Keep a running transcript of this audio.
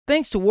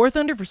Thanks to War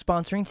Thunder for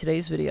sponsoring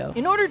today's video.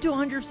 In order to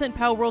 100%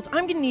 Palworld,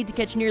 I'm gonna need to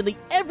catch nearly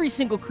every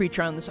single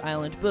creature on this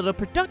island, build a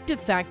productive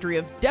factory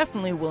of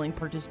definitely willing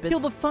participants,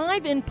 kill the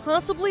 5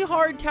 impossibly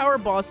hard tower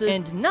bosses,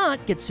 and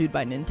not get sued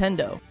by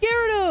Nintendo.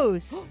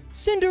 Gyarados!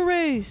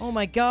 Cinderace! Oh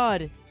my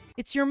god.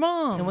 It's your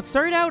mom! And what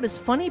started out as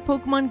funny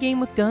Pokemon game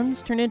with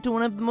guns turned into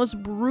one of the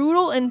most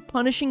brutal and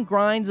punishing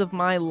grinds of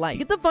my life. To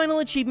get the final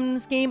achievement in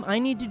this game, I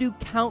need to do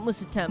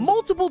countless attempts,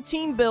 multiple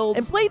team builds,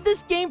 and played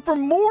this game for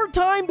more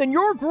time than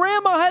your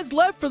grandma has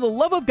left. For the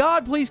love of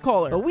God, please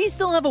call her. But we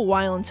still have a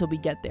while until we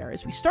get there,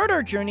 as we start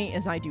our journey,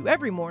 as I do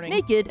every morning,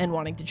 naked and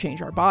wanting to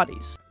change our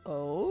bodies.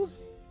 Oh?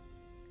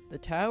 The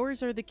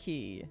towers are the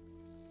key.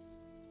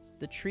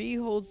 The tree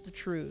holds the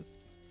truth.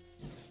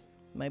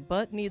 My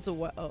butt needs a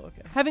oh,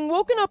 okay. Having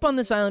woken up on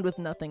this island with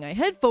nothing, I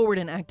head forward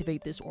and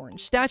activate this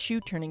orange statue,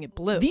 turning it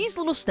blue. These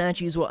little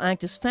statues will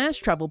act as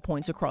fast travel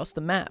points across the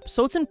map,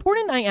 so it's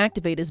important I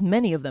activate as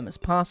many of them as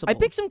possible. I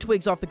pick some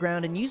twigs off the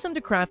ground and use them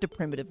to craft a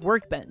primitive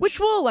workbench, which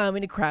will allow me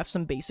to craft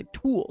some basic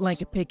tools, like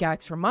a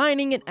pickaxe for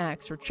mining, an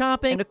axe for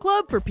chopping, and a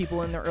club for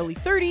people in their early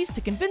 30s to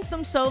convince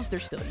themselves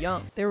they're still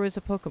young. There was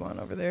a Pokemon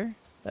over there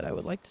that I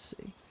would like to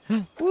see.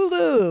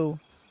 Wooloo!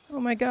 Oh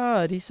my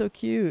god, he's so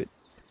cute.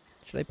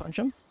 Should I punch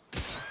him?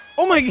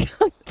 Oh my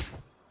god!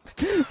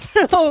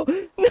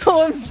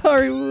 No, I'm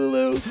sorry,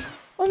 Wooloo.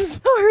 I'm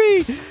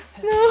sorry.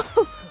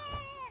 No.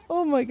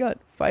 Oh my god.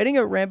 Fighting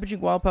a rampaging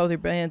Wildpaw with your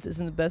bare hands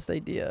isn't the best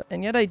idea,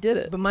 and yet I did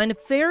it. But my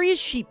nefarious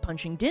sheep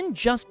punching didn't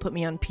just put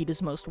me on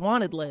PETA's most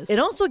wanted list. It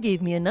also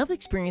gave me enough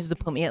experience to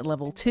put me at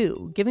level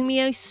 2, giving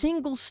me a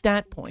single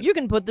stat point. You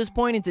can put this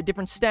point into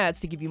different stats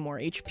to give you more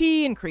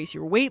HP, increase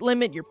your weight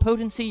limit, your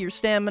potency, your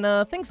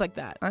stamina, things like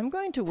that. I'm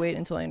going to wait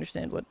until I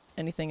understand what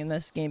anything in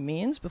this game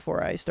means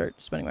before I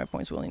start spending my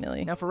points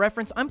willy-nilly. Now for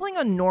reference, I'm playing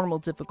on normal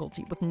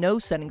difficulty with no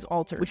settings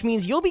altered, which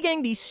means you'll be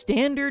getting the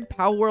standard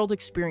Palworld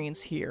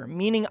experience here,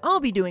 meaning I'll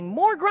be doing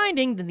more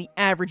grinding than the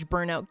average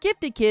burnout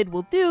gifted kid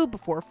will do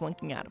before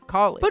flunking out of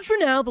college. But for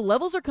now, the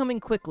levels are coming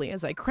quickly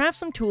as I craft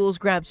some tools,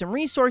 grab some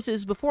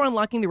resources before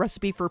unlocking the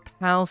recipe for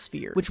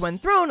Palspheres, which when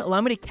thrown,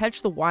 allow me to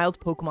catch the wild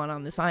Pokemon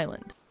on this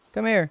island.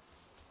 Come here.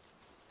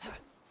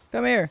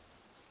 Come here.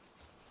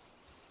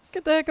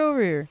 Get the heck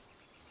over here.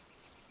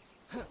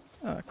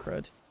 Oh,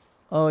 crud.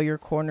 Oh, you're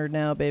cornered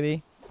now,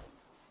 baby.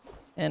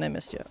 And I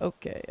missed you.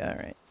 Okay,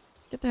 alright.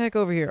 Get the heck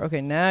over here. Okay,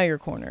 now you're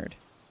cornered.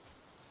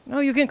 No,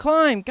 you can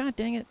climb! God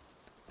dang it.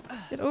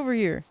 Get over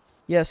here.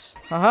 Yes.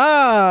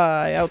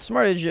 Haha! I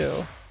outsmarted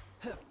you.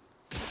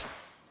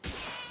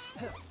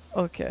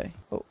 Okay.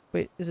 Oh,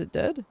 wait. Is it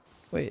dead?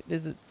 Wait,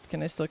 is it...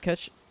 Can I still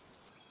catch...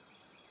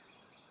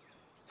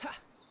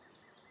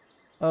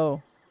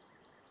 Oh.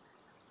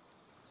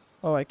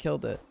 Oh, I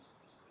killed it.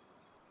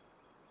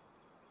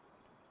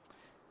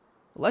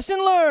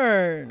 Lesson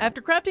learned!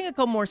 After crafting a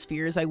couple more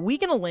spheres, I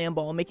weaken a land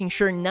ball, making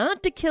sure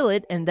not to kill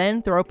it, and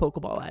then throw a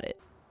Pokeball at it.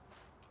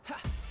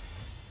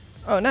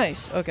 Oh,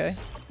 nice. Okay.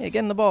 Yeah, get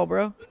in the ball,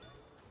 bro.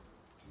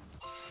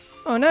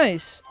 Oh,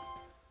 nice.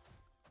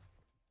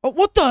 Oh,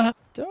 what the?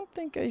 Don't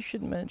think I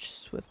should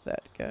mess with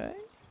that guy.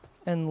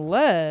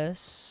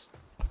 Unless...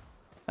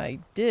 I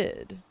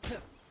did.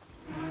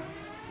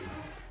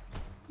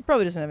 He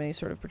probably doesn't have any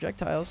sort of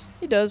projectiles.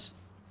 He does.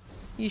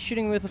 He's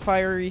shooting with a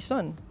fiery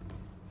sun.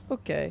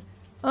 Okay.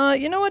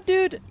 You know what,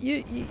 dude?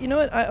 You know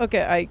what?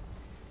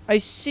 I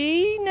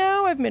see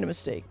now I've made a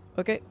mistake.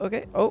 Okay.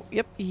 Oh,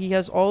 yep. He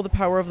has all the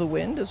power of the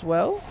wind as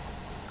well.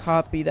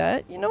 Copy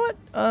that. You know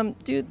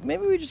what? Dude,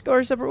 maybe we just go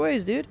our separate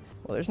ways, dude.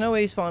 Well, there's no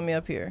way he's following me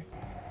up here.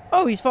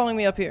 Oh, he's following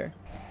me up here.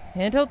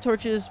 Handheld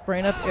torches,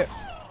 brain up air.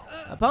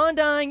 Upon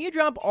dying, you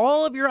drop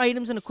all of your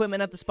items and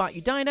equipment at the spot you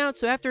died out,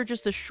 so after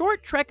just a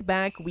short trek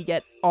back, we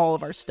get all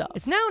of our stuff.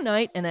 It's now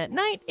night, and at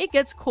night, it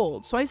gets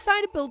cold, so I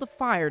decided to build a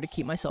fire to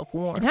keep myself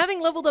warm. And having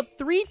leveled up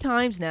 3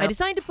 times now, I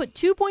decided to put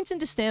 2 points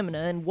into stamina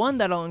and 1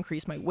 that'll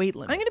increase my weight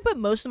limit. I'm going to put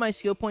most of my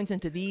skill points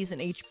into these and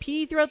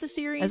HP throughout the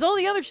series, as all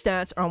the other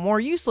stats are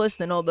more useless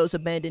than all those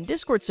abandoned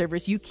Discord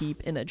servers you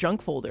keep in a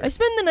junk folder. I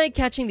spend the night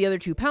catching the other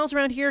 2 pals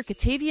around here,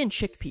 Catavia and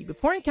CHICKPI,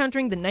 before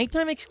encountering the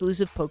nighttime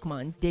exclusive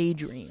Pokemon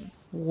Daydream.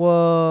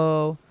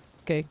 Whoa.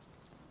 Okay.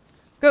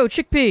 Go,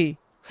 CHICKPI!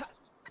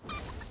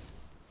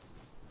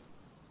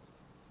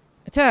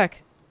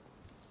 Attack!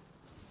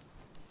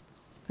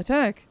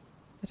 Attack!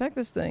 Attack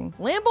this thing.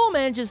 Lamball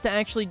manages to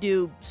actually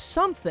do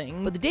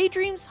something, but the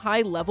Daydream's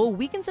high level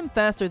weakens him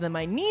faster than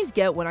my knees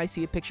get when I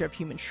see a picture of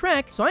human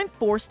Shrek, so I'm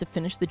forced to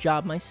finish the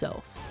job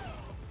myself.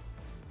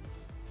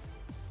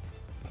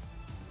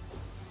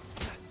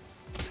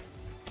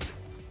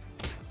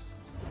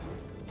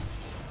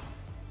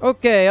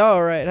 Okay,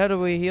 alright, how do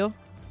we heal?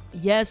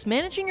 Yes,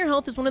 managing your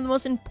health is one of the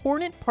most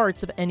important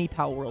parts of any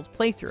Palworld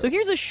playthrough. So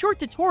here's a short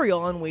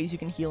tutorial on ways you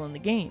can heal in the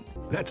game.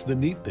 That's the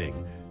neat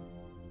thing.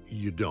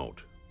 You don't.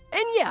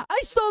 And yeah, I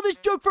stole this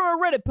joke from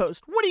a Reddit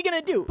post. What are you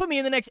gonna do? Put me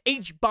in the next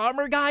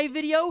H-Bomber guy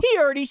video? He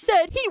already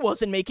said he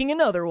wasn't making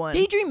another one.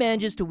 Daydream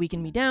manages to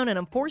weaken me down and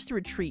I'm forced to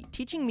retreat,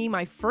 teaching me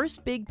my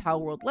first big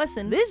Palworld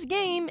lesson. This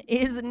game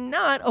is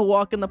not a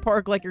walk in the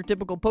park like your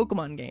typical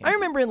Pokemon game. I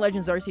remember in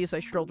Legends Arceus I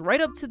strolled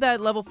right up to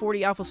that level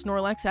 40 Alpha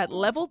Snorlax at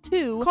level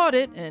 2, caught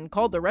it, and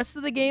called the rest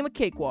of the game a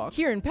cakewalk.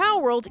 Here in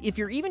Palworld, if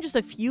you're even just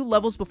a few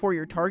levels before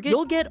your target,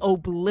 you'll get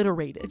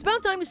obliterated. It's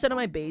about time to set up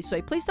my base, so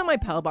I placed down my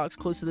Pal Box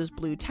close to this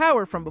blue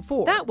tower from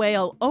before. That way,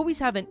 I'll always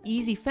have an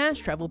easy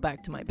fast travel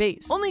back to my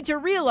base. Only to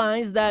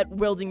realize that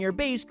building your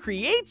base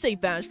creates a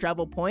fast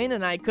travel point,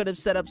 and I could have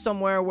set up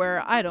somewhere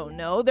where, I don't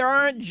know, there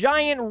aren't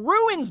giant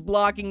ruins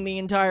blocking the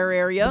entire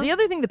area. But the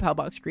other thing the Pal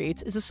Box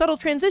creates is a subtle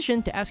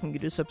transition to asking you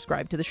to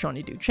subscribe to the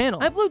Shawnee Dude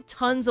channel. I upload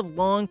tons of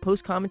long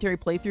post-commentary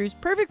playthroughs,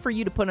 perfect for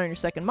you to put on your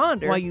second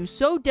monitor, while you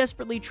so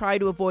desperately try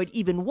to avoid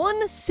even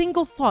one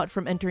single thought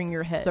from entering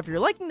your head. So if you're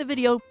liking the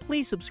video,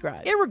 please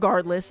subscribe.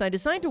 Irregardless, I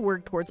decided to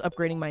work towards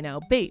upgrading my now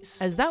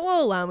base, as that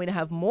will allow me to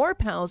have more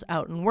pals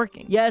out and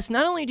working. Yes,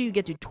 not only do you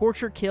get to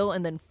torture, kill,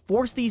 and then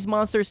force these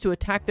monsters to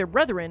attack their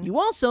brethren, you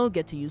also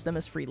get to use them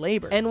as free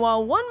labor. And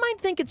while one might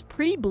think it's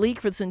pretty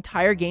bleak for this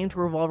entire game to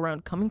revolve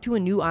around coming to a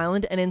new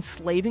island and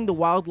enslaving the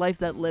wildlife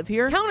that live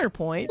here,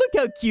 counterpoint, look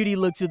how cute he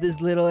looks with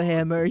his little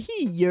hammer.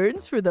 He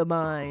yearns for the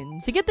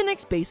mines. To get the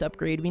next base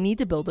upgrade, we need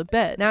to build a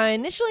bed. Now, I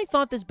initially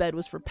thought this bed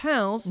was for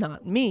pals,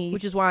 not me,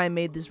 which is why I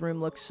made this room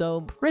look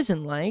so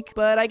prison-like,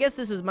 but I guess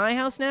this is my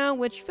house now,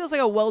 which feels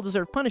like a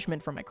well-deserved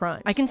punishment for my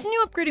crimes. I continue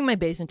upgrading my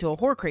base until a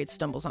Horcrate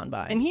stumbles on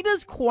by, and he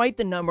does quite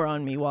the number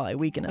on me while I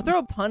weaken him. I throw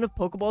a ton of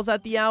Pokeballs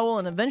at the owl,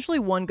 and eventually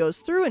one goes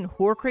through and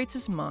Horcrates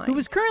is mine, who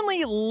is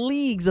currently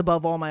leagues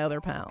above all my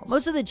other pals.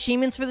 Most of the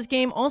achievements for this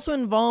game also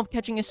involve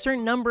catching a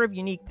certain number of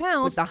unique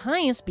pals, with the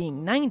highest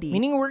being 90,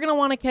 meaning we're gonna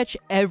want to catch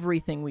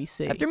everything we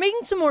see. After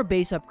making some more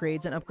base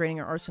upgrades and upgrading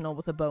our arsenal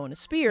with a bow and a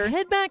spear,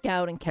 head back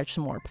out and catch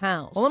some more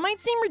pals. While it might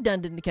seem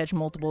redundant to catch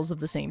multiples of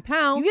the same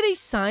pal, you get a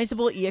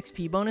sizable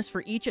EXP bonus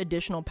for each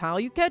additional pal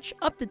you catch,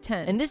 up to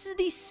 10. And this is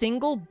the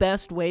single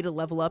best way to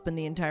level up in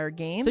the entire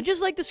game. So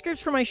just like the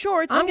scripts for my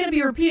shorts, I'm gonna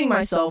be repeating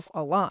myself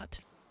a lot.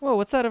 Whoa,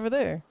 what's that over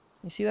there?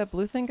 You see that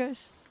blue thing,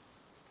 guys?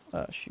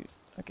 Oh, shoot.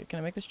 Okay, can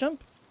I make this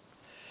jump?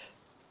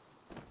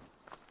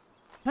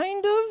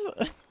 Kind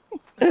of?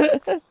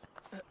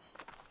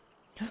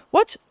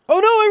 What? Oh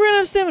no, I ran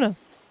out of stamina!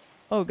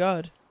 Oh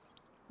god.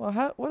 Well,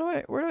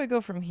 where do I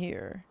go from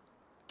here?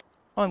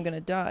 Oh, I'm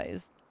gonna die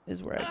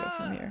is where I go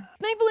from here.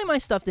 Thankfully, my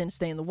stuff didn't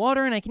stay in the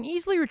water, and I can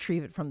easily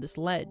retrieve it from this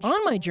ledge.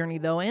 On my journey,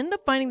 though, I ended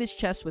up finding this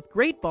chest with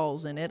great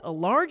balls in it, a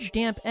large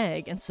damp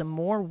egg, and some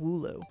more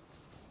Wooloo.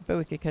 I bet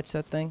we could catch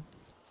that thing.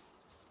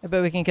 I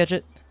bet we can catch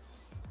it.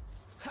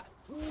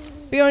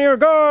 Be on your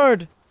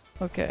guard!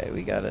 Okay,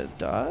 we gotta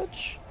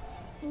dodge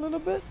a little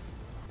bit.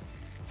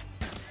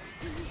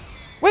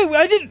 Wait,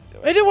 I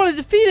didn't want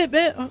to defeat it,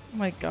 man. Oh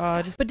my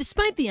god. But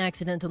despite the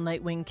accidental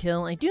Nightwing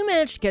kill, I do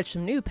manage to catch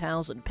some new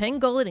pals in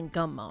Pangullet and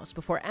Gummoss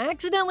before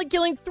accidentally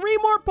killing 3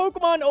 more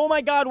Pokemon. Oh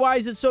my god, why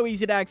is it so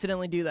easy to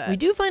accidentally do that? We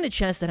do find a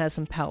chest that has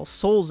some pal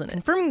souls in it,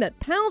 confirming that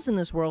pals in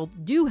this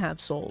world do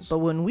have souls. But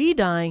when we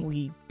die,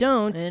 we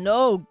don't. And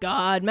oh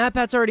god,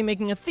 MatPat's already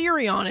making a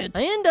theory on it.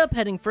 I end up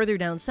heading further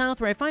down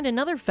south where I find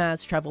another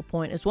fast travel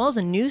point as well as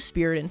a new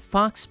spirit in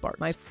Foxsparks,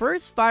 my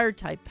first fire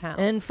type pal.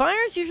 And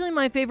fire's usually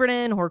my favorite,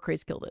 and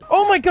Horcrates killed it.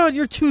 Oh my god,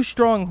 you're too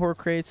strong,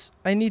 Horcrates.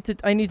 I need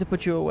to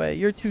put you away.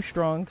 You're too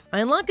strong. I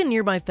unlock a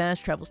nearby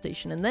fast travel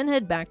station and then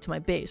head back to my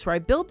base where I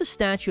build the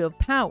Statue of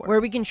Power, where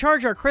we can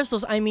charge our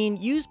crystals,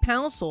 use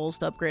pal souls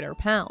to upgrade our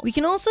pals. We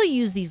can also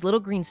use these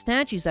little green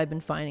statues I've been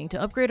finding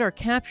to upgrade our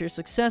capture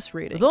success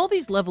rating. With all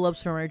these level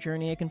ups from our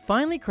journey, I can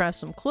finally craft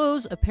some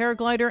clothes, a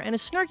paraglider, and a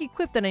snarky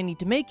quip that I need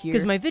to make here,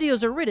 because my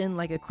videos are written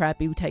like a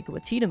crappy Taika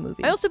Waititi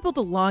movie. I also built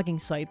a logging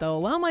site that will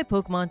allow my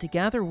Pokemon to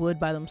gather wood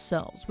by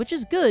themselves, which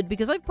is good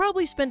because I've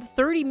probably spent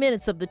 30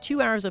 minutes of the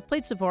 2 hours I've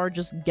played so far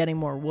just getting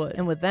more wood.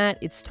 And with that,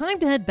 it's time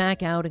to head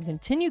back out and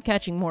continue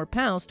catching more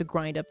pals to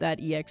grind up that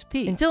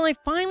EXP, until I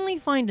finally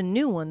find a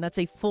new one that's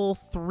a full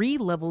 3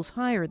 levels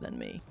higher than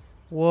me.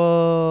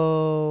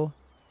 Whoa.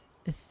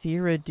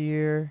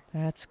 Etherideer.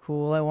 That's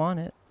cool. I want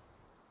it.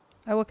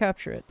 I will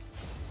capture it.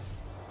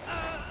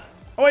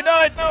 Oh, I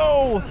died!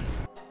 No!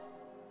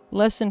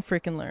 Lesson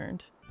freaking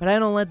learned. But I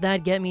don't let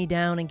that get me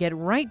down and get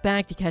right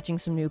back to catching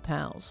some new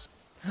pals.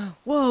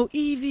 Whoa,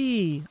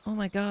 Eevee! Oh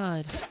my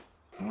god.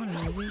 I want an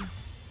Eevee.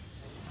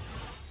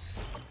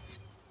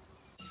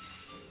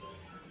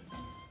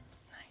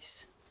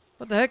 Nice.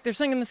 What the heck? They're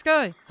singing in the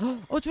sky! Oh,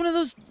 it's one of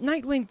those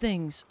Nightwing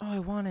things! Oh, I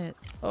want it.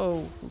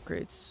 Oh,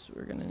 great.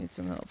 We're gonna need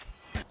some help.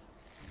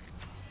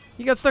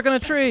 He got stuck on a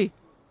tree!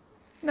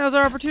 Now's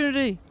our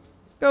opportunity!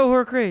 Go,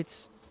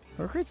 Horcrates!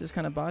 Horcrates is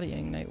kind of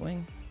bodying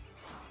Nightwing.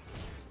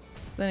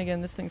 Then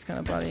again, this thing's kind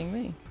of bodying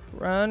me.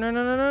 Run, run,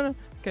 run, run, run.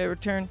 Okay,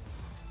 return.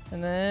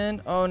 And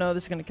then... oh no,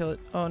 this is gonna kill it.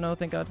 Oh no,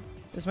 thank god.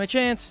 This is my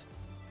chance!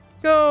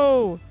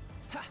 Go!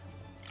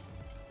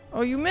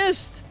 Oh, you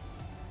missed!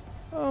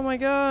 Oh my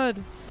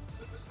god.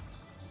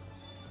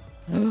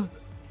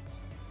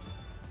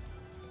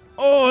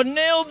 Oh,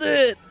 nailed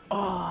it!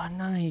 Oh,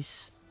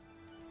 nice.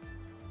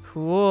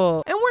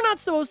 Cool. And we're not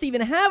supposed to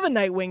even have a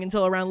Nightwing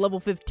until around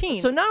level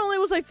 15. So not only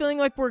was I feeling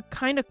like we're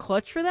kind of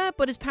clutch for that,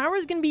 but his power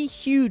is going to be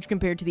huge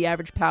compared to the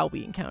average PAL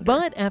we encounter.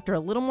 But after a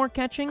little more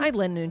catching, I'd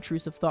let an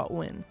intrusive thought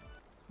win.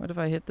 What if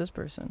I hit this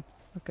person?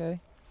 Okay.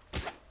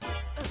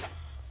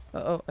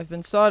 Uh-oh, I've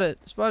been spotted.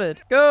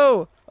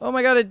 Go! Oh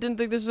my god, I didn't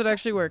think this would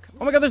actually work.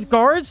 Oh my god, there's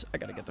guards! I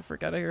gotta get the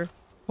frick out of here.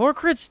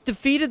 Horcrux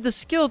defeated the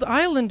skilled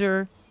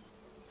Islander.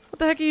 What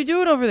the heck are you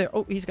doing over there?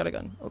 Oh, he's got a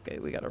gun. Okay,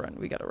 we gotta run.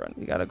 We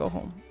gotta go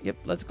home. Yep,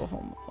 let's go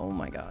home. Oh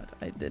my god,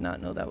 I did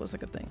not know that was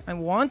like a thing.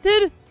 I'm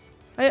wanted?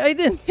 I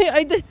didn't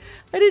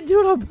do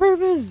it on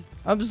purpose.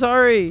 I'm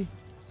sorry.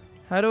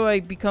 How do I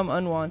become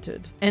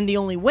unwanted? And the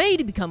only way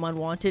to become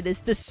unwanted is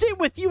to sit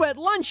with you at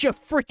lunch, you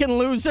freaking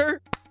loser.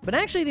 But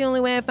actually, the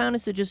only way I found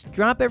is to just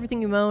drop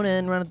everything you own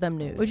and run at them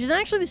nude. Which is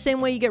actually the same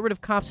way you get rid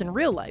of cops in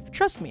real life.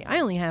 Trust me, I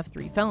only have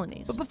 3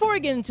 felonies. But before I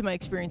get into my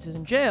experiences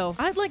in jail,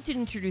 I'd like to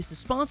introduce the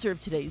sponsor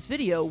of today's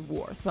video,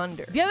 War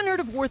Thunder. If you haven't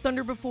heard of War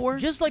Thunder before,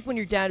 just like when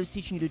your dad was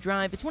teaching you to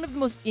drive, it's one of the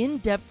most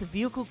in-depth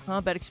vehicle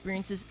combat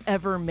experiences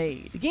ever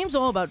made. The game's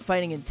all about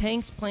fighting in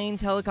tanks,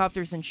 planes,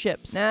 helicopters, and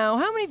ships. Now,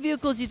 how many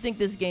vehicles do you think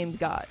this game's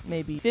got?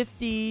 Maybe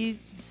 50,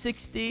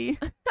 60?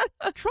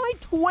 Try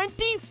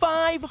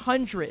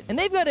 2,500. And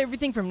they've got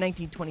everything from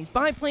 1920s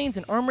biplanes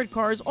and armored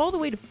cars all the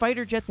way to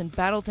fighter jets and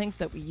battle tanks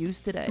that we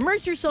use today.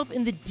 Immerse yourself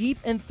in the deep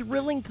and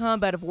thrilling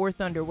combat of War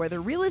Thunder, where the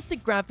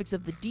realistic graphics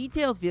of the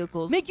detailed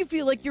vehicles make you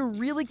feel like you're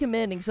really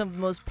commanding some of the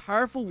most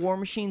powerful war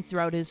machines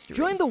throughout history.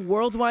 Join the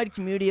worldwide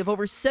community of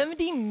over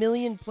 70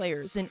 million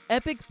players in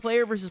epic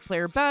player versus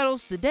player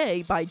battles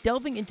today by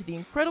delving into the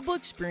incredible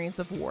experience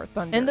of War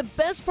Thunder. And the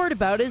best part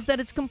about it is that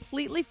it's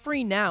completely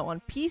free now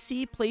on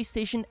PC,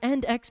 PlayStation,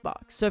 and Xbox.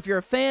 So if you're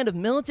a fan of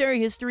military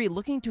history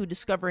looking to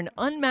discover an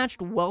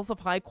unmatched wealth of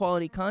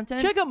high-quality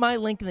content, check out my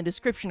link in the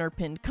description or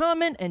pinned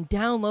comment and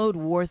download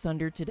War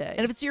Thunder today.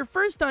 And if it's your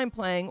first time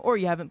playing or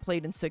you haven't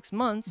played in 6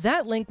 months,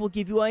 that link will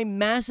give you a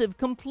massive,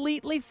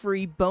 completely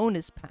free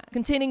bonus pack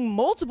containing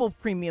multiple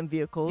premium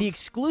vehicles, the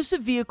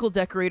exclusive vehicle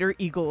decorator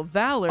Eagle of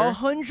Valor,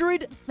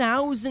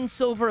 100,000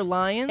 silver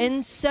lions,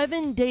 and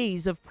 7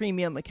 days of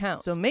premium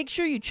accounts. So make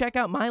sure you check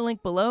out my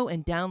link below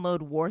and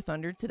download War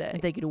Thunder today.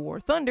 And thank you to War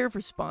Thunder for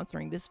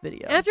sponsoring this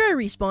video. After I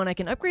respawn, I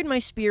can upgrade my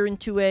spear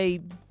into a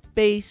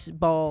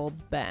baseball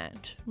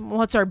bat.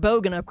 What's our bow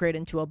gonna upgrade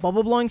into? A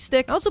bubble-blowing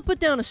stick? I also put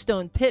down a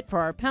stone pit for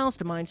our pals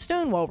to mine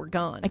stone while we're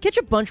gone. I catch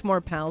a bunch more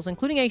pals,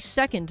 including a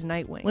second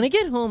Nightwing. When I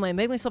get home, I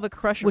make myself a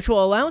crusher, which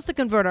will allow us to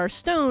convert our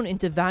stone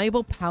into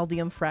valuable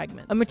paldium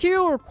fragments. A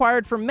material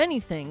required for many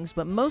things,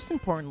 but most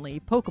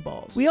importantly,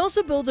 Pokeballs. We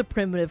also build a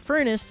primitive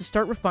furnace to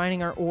start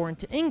refining our ore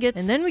into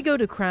ingots, and then we go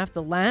to craft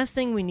the last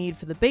thing we need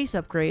for the base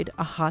upgrade,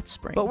 a hot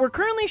spring. But we're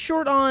currently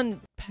short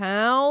on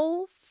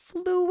pal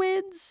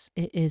fluids?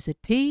 Is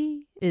it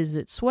pee? Is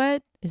it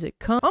sweat? Is it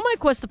cum? On my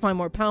quest to find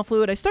more pal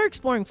fluid, I start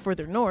exploring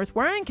further north,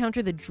 where I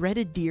encounter the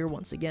dreaded deer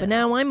once again. But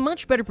now I'm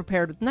much better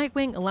prepared with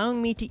Nightwing, allowing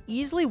me to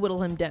easily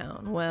whittle him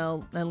down.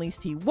 Well, at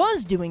least he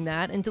was doing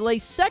that until a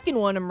second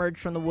one emerged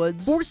from the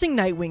woods, forcing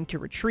Nightwing to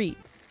retreat.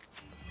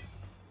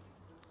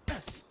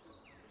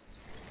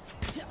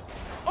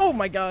 Oh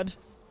my god.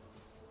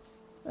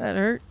 That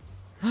hurt.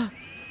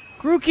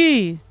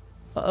 Grookey!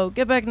 Uh-oh,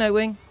 get back,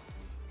 Nightwing.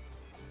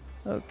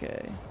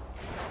 Okay.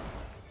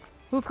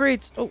 Who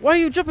creates? Oh, why are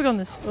you jumping on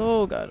this?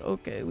 Oh god.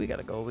 Okay, we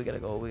gotta go.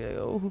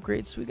 Who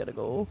creates? We gotta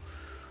go.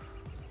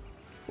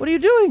 What are you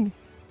doing?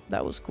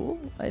 That was cool.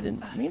 I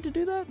didn't mean to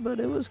do that,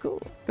 but it was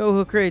cool. Go,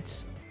 who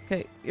creates?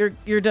 Okay,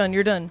 you're done.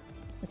 You're done.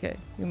 Okay,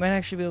 we might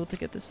actually be able to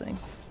get this thing.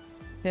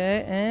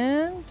 Okay,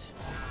 and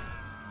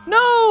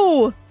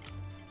no,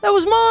 that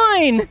was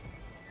mine.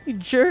 You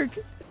jerk.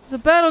 There's a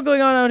battle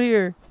going on out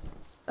here.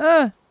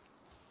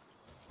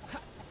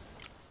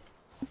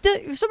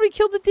 Somebody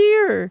killed the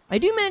deer! I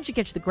do manage to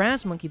catch the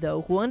grass monkey,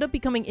 though, who will end up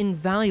becoming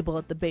invaluable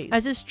at the base,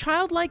 as his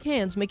childlike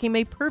hands make him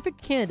a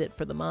perfect candidate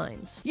for the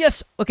mines.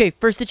 Yes! Okay,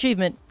 first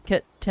achievement.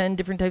 Get 10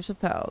 different types of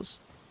pals.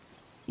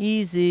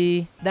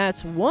 Easy.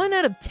 That's 1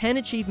 out of 10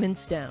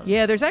 achievements down.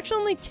 Yeah, there's actually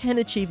only 10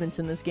 achievements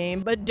in this game,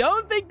 but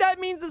don't think that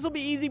means this will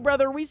be easy,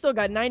 brother. We still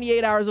got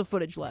 98 hours of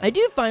footage left. I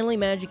do finally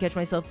manage to catch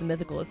myself the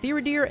mythical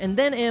Deer, and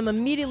then am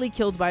immediately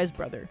killed by his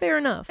brother. Fair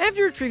enough.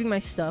 After retrieving my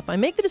stuff, I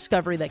make the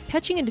discovery that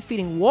catching and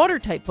defeating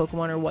water-type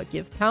Pokemon are what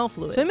give pal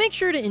fluid. So I make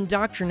sure to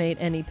indoctrinate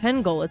any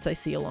Pengullets I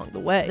see along the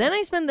way. Then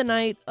I spend the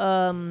night,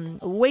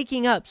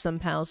 waking up some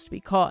pals to be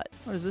caught.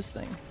 What is this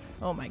thing?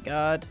 Oh my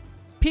god.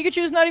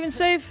 Pikachu's not even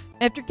safe?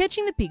 After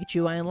catching the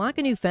Pikachu, I unlock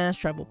a new fast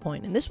travel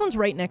point, and this one's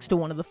right next to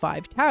one of the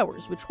 5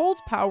 towers, which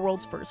holds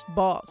Palworld's first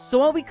boss. So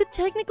while we could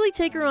technically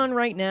take her on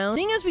right now,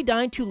 seeing as we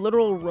died to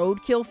literal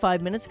roadkill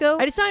 5 minutes ago,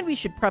 I decided we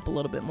should prep a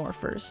little bit more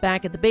first.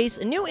 Back at the base,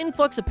 a new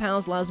influx of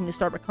pals allows me to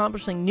start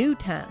accomplishing new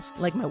tasks,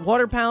 like my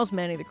water pals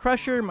manning the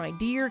crusher, my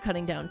deer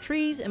cutting down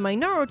trees, and my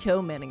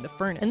Naruto manning the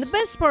furnace. And the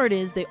best part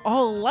is, they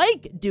all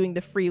like doing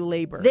the free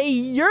labor. They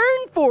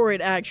yearn for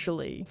it,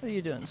 actually. What are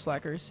you doing,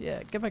 slackers?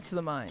 Yeah, get back to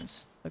the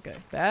mines. Okay,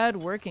 bad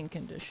working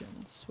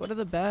conditions. What are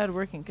the bad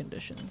working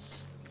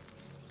conditions?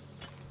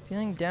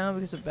 Feeling down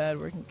because of bad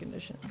working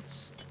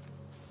conditions.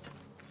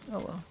 Oh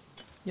well.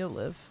 You'll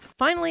live.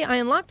 Finally, I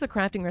unlocked the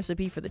crafting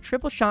recipe for the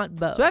triple shot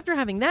bow. So after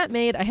having that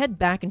made, I head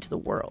back into the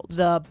world.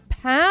 The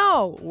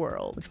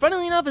Palworld. Which,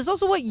 funnily enough, is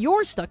also what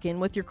you're stuck in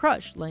with your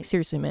crush. Like,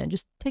 seriously, man,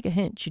 just take a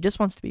hint. She just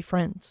wants to be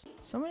friends.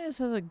 Somebody just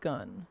has a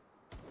gun.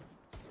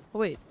 Oh,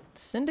 wait.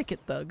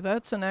 Syndicate Thug.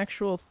 That's an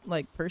actual,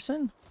 like,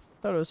 person?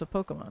 Thought it was a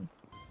Pokemon.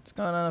 What's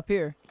going on up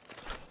here?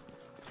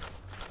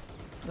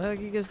 The heck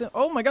are you guys doing?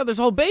 Oh my god, there's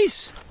a whole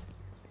base!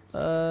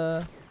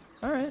 Alright,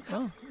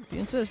 well, if you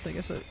insist, I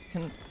guess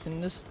can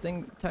this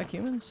thing attack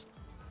humans?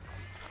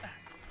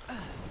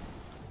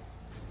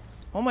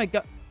 Oh my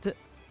god, did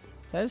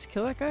I just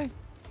kill that guy?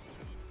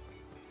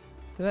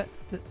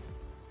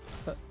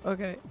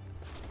 Okay.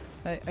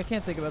 I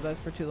can't think about that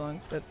for too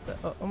long.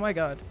 Oh my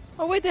god.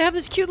 Oh wait, they have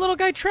this cute little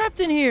guy trapped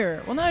in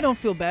here! Well, now I don't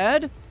feel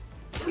bad.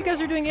 You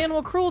guys are doing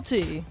animal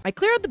cruelty. I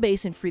clear out the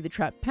base and free the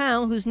trapped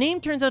pal, whose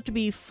name turns out to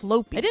be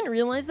Floppy. I didn't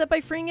realize that by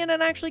freeing it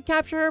I'd actually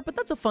capture her, but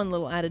that's a fun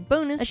little added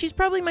bonus, as she's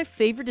probably my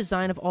favorite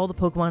design of all the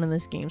Pokemon in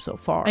this game so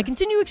far. I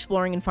continue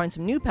exploring and find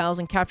some new pals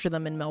and capture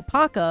them in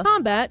Melpaka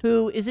Combat,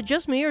 who, is it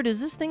just me or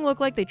does this thing look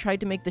like they tried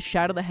to make the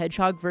Shadow the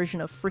Hedgehog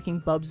version of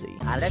freaking Bubsy?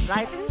 Pilot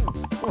license?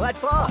 What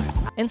for?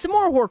 And some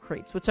more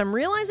Horcrates, which I'm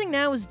realizing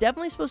now is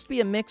definitely supposed to be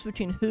a mix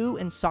between Who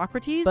and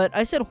Socrates, but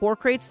I said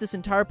Horcrates this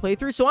entire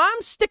playthrough, so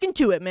I'm sticking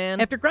to it, man.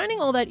 After grinding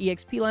all that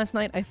EXP last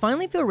night, I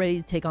finally feel ready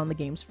to take on the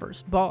game's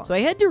first boss. So I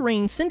head to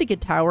Rain Syndicate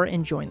Tower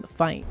and join the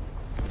fight.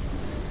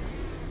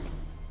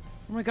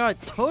 Oh my god,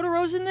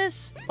 Totoro's in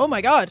this? Oh my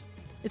god,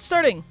 it's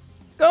starting.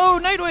 Go,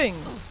 Nightwing!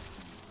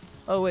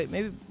 Oh wait,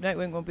 maybe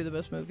Nightwing won't be the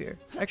best move here.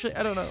 Actually,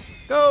 I don't know.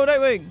 Go,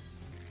 Nightwing!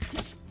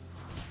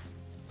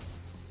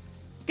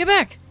 Get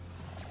back!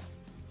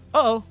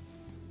 Uh-oh.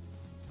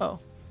 Oh.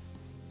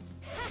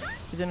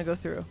 He's gonna go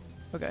through.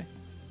 Okay.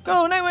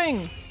 Go,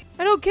 Nightwing!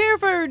 I don't care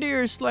if our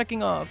deer is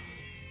slacking off.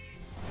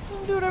 Let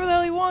him do whatever the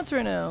hell he wants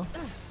right now.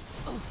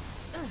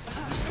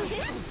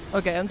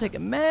 Okay, I'm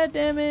taking mad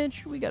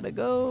damage. We gotta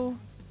go.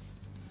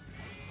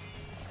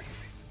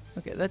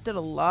 Okay, that did a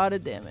lot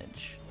of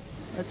damage.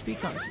 Let's be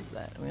conscious of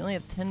that. We only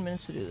have 10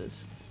 minutes to do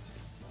this.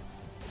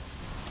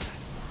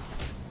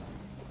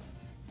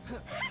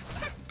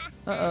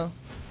 Uh-oh.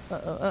 Uh-oh,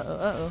 uh-oh,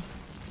 uh-oh.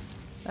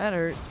 That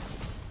hurt.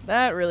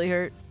 That really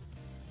hurt.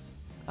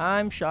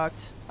 I'm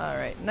shocked.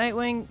 Alright,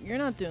 Nightwing, you're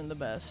not doing the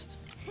best.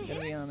 I'm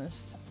gonna be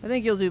honest. I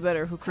think you'll do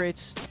better. Who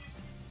creates?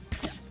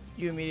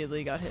 You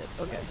immediately got hit.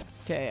 Okay.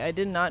 Okay, I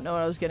did not know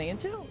what I was getting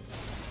into.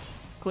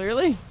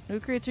 Clearly. Who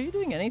creates? Are you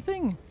doing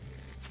anything?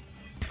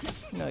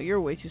 No, you're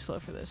way too slow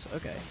for this.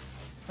 Okay.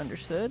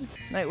 Understood.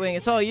 Nightwing,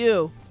 it's all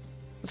you.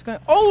 What's going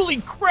on? Holy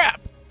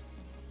crap!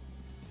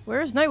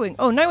 Where is Nightwing?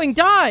 Oh, Nightwing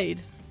died!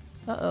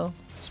 Uh-oh.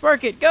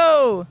 Spark it,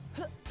 go!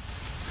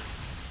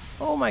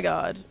 Oh my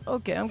god.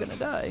 Okay, I'm gonna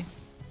die.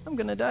 I'm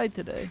gonna die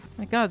today.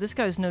 My god, this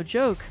guy's no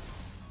joke.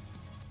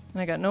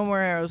 And I got no more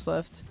arrows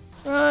left.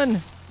 Run!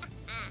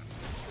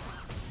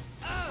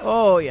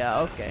 Oh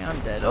yeah, okay, I'm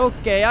dead.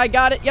 Okay, I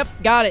got it. Yep,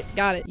 got it,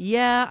 got it.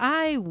 Yeah,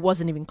 I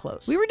wasn't even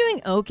close. We were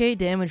doing okay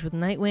damage with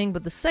Nightwing,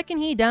 but the second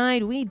he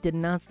died, we did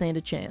not stand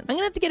a chance. I'm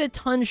gonna have to get a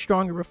ton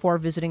stronger before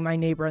visiting my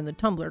neighbor and the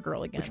Tumblr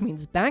girl again, which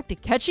means back to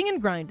catching and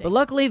grinding. But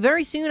luckily,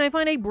 very soon I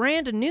find a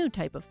brand new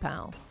type of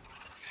pal.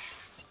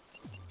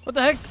 What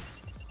the heck?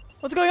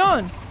 What's going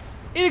on?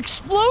 It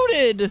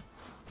exploded!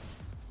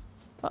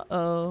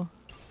 Uh-oh.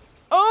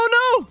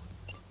 Oh no!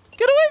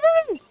 Get away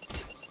from him!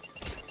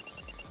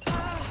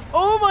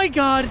 Oh my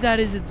god, that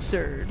is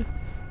absurd.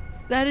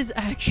 That is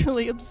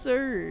actually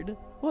absurd.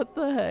 What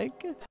the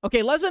heck?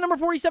 Okay, lesson number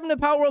 47 to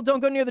Palworld,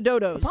 don't go near the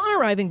dodos. Upon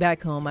arriving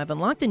back home, I've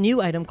unlocked a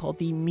new item called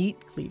the Meat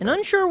Cleaver. And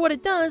unsure what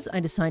it does, I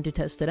decide to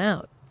test it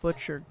out.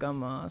 Butcher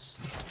Gummoss.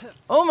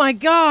 Oh my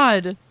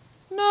god!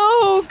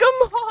 No,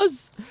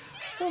 Gummoss!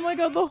 Oh my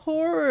god, the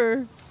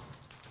horror.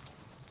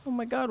 Oh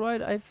my god, why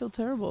I feel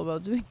terrible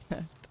about doing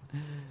that.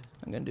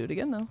 I'm gonna do it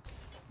again though.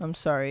 I'm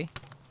sorry.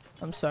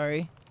 I'm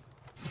sorry.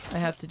 I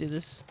have to do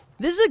this.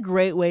 This is a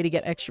great way to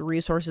get extra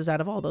resources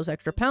out of all those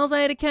extra pals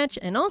I had to catch,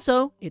 and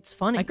also, it's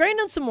funny. I grind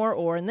on some more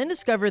ore and then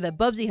discover that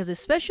Bubsy has a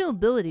special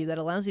ability that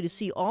allows you to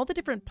see all the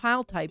different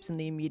pal types in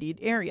the immediate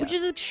area, which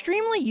is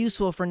extremely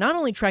useful for not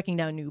only tracking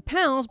down new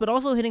pals, but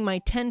also hitting my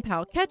 10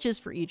 pal catches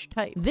for each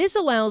type. This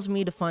allows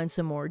me to find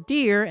some more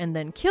deer and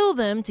then kill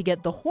them to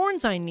get the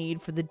horns I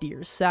need for the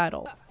deer's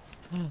saddle.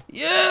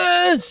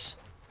 Yes!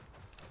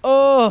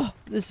 Oh,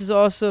 this is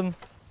awesome.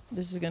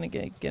 This is gonna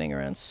get getting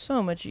around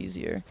so much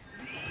easier.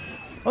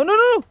 Oh, no,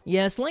 no, no!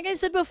 Yes, like I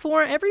said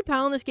before, every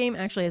pal in this game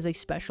actually has a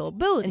special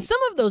ability. And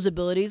some of those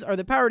abilities are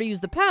the power to use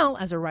the pal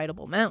as a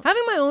rideable mount.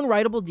 Having my own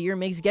rideable deer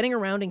makes getting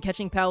around and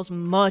catching pals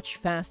much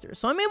faster,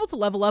 so I'm able to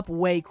level up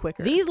way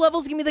quicker. These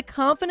levels give me the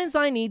confidence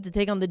I need to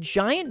take on the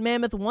giant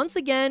mammoth once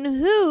again,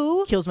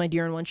 who kills my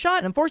deer in one shot,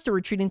 and I'm forced to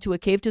retreat into a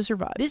cave to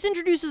survive. This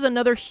introduces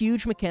another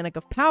huge mechanic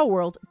of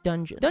Palworld,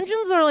 dungeons.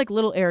 Dungeons are like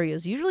little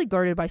areas, usually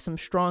guarded by some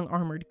strong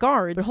armored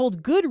guards, but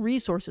hold good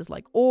resources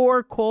like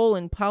ore, coal,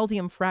 and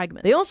paldium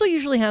fragments. They also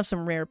usually usually have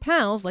some rare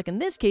pals, like in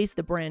this case,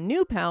 the brand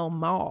new pal,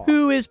 Maw,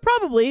 who is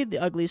probably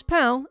the ugliest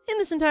pal in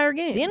this entire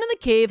game. The end of the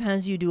cave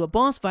has you do a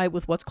boss fight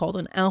with what's called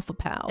an alpha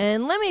pal,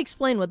 and let me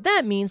explain what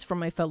that means for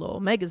my fellow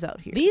Omegas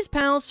out here. These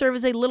pals serve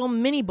as a little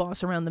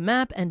mini-boss around the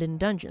map and in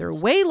dungeons. They're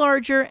way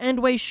larger and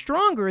way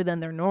stronger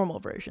than their normal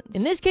versions.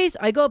 In this case,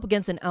 I go up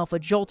against an alpha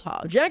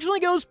Jolthog, which actually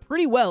goes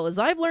pretty well, as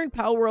I've learned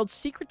Palworld's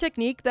secret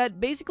technique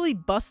that basically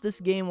busts this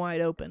game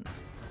wide open.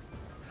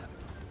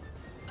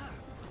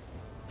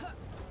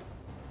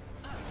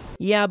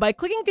 Yeah, by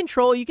clicking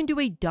control, you can do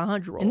a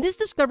dodge roll, and this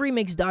discovery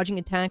makes dodging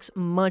attacks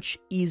much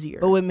easier.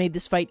 But what made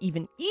this fight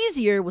even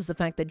easier was the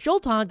fact that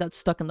Jolthog got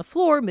stuck on the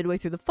floor midway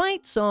through the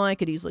fight, so I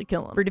could easily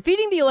kill him. For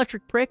defeating the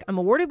electric prick, I'm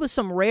awarded with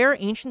some rare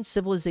ancient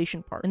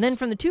civilization parts, and then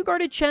from the 2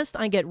 guarded chests,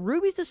 I get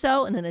rubies to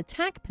sell and an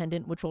attack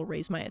pendant, which will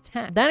raise my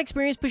attack. That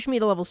experience pushed me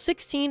to level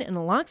 16 and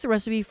unlocks the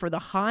recipe for the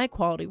high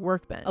quality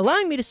workbench,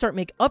 allowing me to start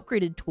make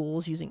upgraded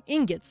tools using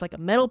ingots like a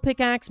metal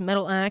pickaxe,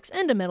 metal axe,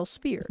 and a metal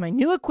spear. With my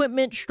new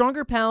equipment,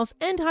 stronger pals,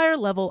 and higher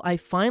level, I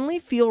finally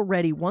feel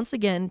ready once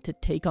again to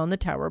take on the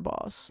tower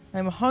boss.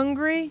 I'm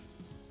hungry.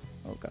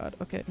 Oh god,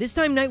 okay. This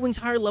time Nightwing's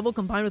higher level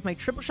combined with my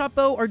triple shot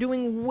bow are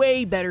doing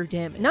way better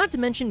damage. Not to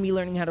mention me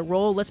learning how to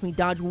roll lets me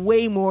dodge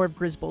way more of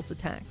Grisbolt's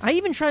attacks. I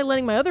even try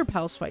letting my other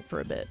pals fight for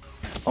a bit.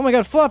 Oh my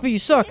god, Floppy, you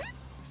suck!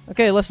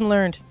 Okay, lesson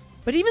learned.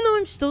 But even though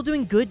I'm still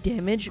doing good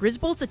damage,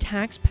 Grisbolt's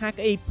attacks pack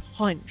a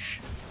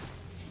punch.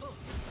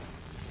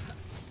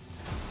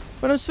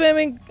 But I'm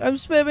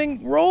spamming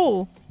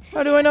roll.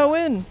 How do I not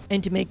win?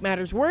 And to make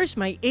matters worse,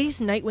 my ace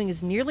Nightwing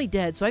is nearly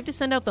dead, so I have to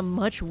send out the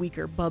much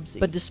weaker Bubsy.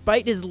 But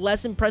despite his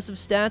less impressive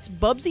stats,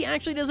 Bubsy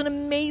actually does an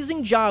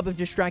amazing job of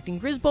distracting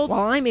Grisbolt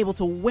while I'm able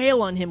to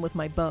wail on him with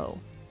my bow.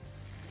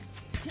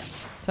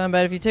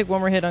 Tombat, if you take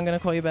one more hit, I'm gonna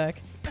call you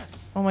back.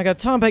 Oh my god,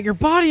 Tombat, you're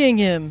bodying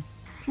him!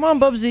 Come on,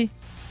 Bubsy.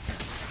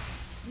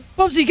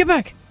 Bubsy, get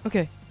back!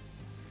 Okay.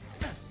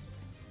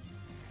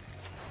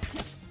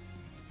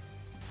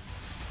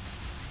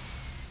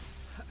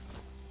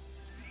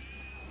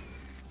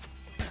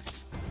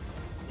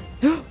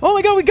 Oh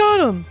my god, we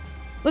got him!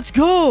 Let's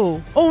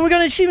go! Oh, we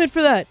got an achievement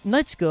for that!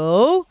 Let's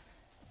go!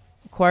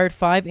 Acquired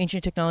 5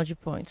 ancient technology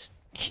points.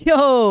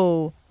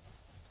 Yo!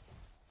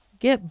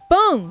 Get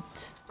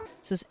bunked!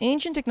 Says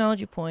ancient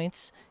technology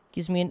points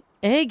gives me an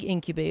egg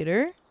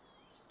incubator,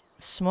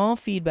 a small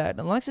feed bat.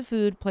 Unlocks the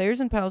food. Players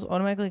and pals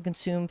automatically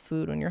consume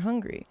food when you're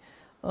hungry.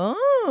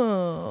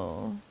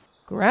 Oh!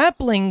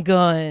 Grappling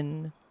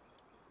gun!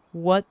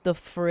 What the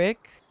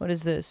frick? What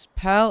is this?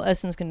 Pal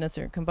Essence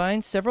Condenser.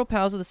 Combines several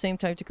pals of the same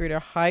type to create a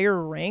higher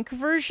rank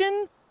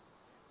version?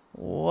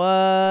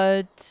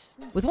 What?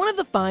 With one of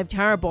the 5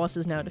 tower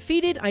bosses now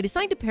defeated, I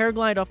decide to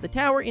paraglide off the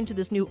tower into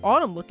this new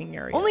autumn-looking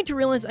area, only to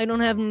realize I don't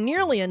have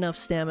nearly enough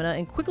stamina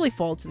and quickly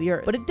fall to the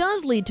earth. But it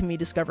does lead to me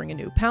discovering a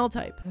new pal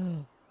type.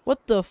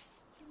 What the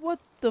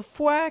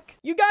fwack?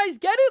 You guys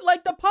get it?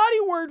 Like the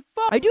potty word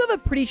fuck! I do have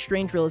a pretty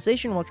strange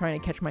realization while trying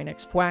to catch my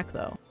next fwack,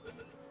 though.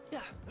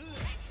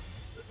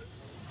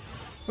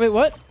 Wait,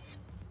 what?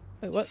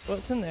 Wait, what?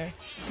 What's in there?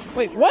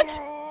 Wait,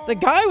 what? The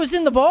guy was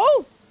in the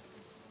ball?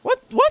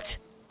 What?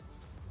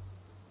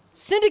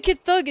 Syndicate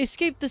thug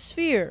escaped the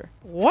sphere.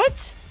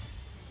 What?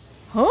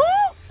 Huh?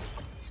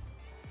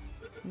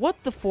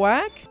 What the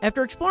fwack?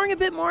 After exploring a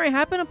bit more, I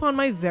happen upon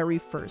my very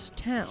first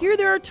town. Here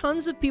there are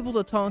tons of people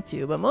to talk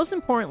to, but most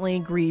importantly,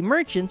 greedy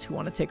merchants who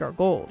want to take our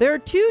gold. There are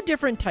 2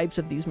 different types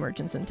of these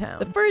merchants in town.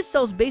 The first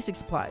sells basic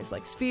supplies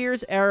like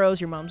spheres, arrows,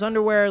 your mom's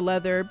underwear,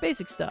 leather,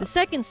 basic stuff. The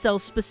second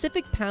sells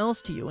specific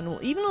pals to you and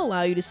will even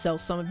allow you to sell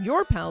some of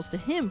your pals to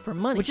him for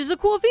money, which is a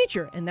cool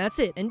feature, and that's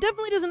it. And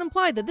definitely doesn't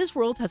imply that this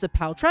world has a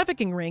pal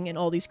trafficking ring and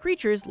all these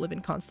creatures live in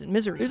constant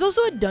misery. There's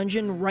also a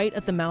dungeon right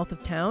at the mouth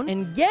of town,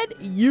 and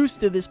get used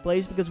to this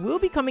place because we'll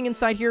be coming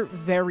inside here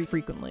very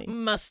frequently.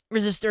 Must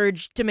resist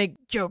urge to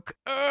make joke.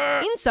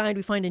 Inside,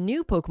 we find a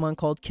new Pokemon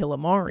called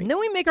Killamari. And then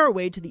we make our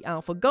way to the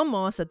Alpha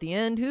Gummoss at the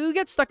end, who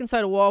gets stuck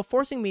inside a wall,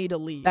 forcing me to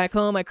leave. Back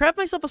home, I craft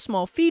myself a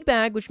small feed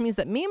bag, which means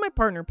that me and my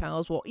partner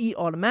pals will eat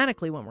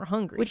automatically when we're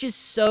hungry, which is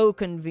so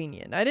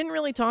convenient. I didn't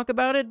really talk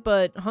about it,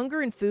 but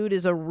hunger and food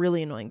is a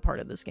really annoying part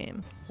of this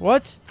game.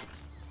 What?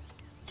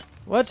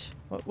 What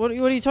are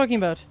you talking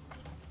about?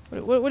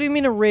 What do you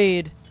mean a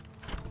raid?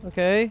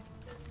 Okay.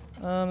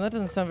 That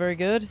doesn't sound very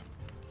good.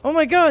 Oh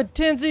my god!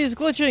 Tansy is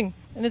glitching!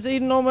 And it's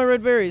eating all my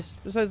red berries.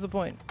 Besides the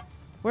point.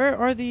 Where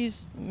are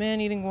these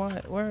man-eating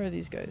where are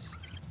these guys?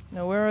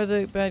 No, where are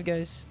the bad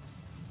guys?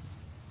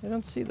 I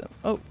don't see them.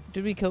 Oh,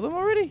 did we kill them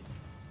already?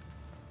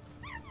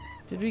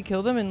 Did we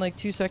kill them in like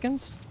 2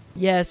 seconds?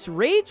 Yes,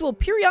 raids will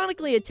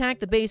periodically attack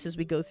the base as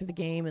we go through the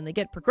game, and they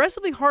get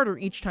progressively harder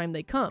each time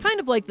they come. Kind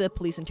of like the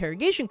police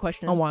interrogation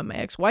questions on why my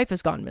ex-wife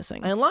has gone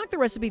missing. I unlock the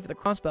recipe for the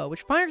crossbow,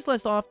 which fires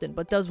less often,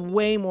 but does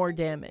way more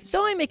damage,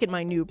 so I make it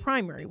my new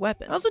primary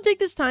weapon. I also take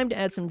this time to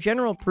add some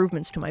general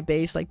improvements to my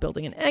base, like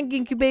building an egg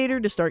incubator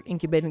to start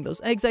incubating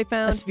those eggs I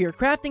found, a sphere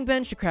crafting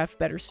bench to craft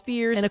better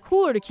spheres, and a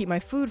cooler to keep my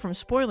food from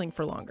spoiling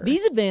for longer.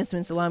 These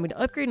advancements allow me to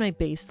upgrade my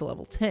base to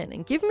level 10,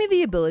 and give me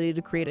the ability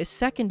to create a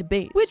second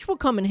base, which will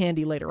come in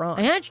handy later later on.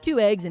 I hatch 2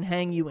 eggs and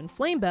hang you and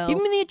Flamebell,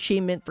 giving me the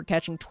achievement for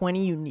catching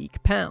 20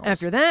 unique pals.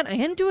 After that, I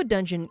head into a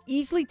dungeon and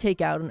easily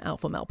take out an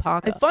alpha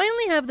alpaca. I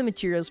finally have the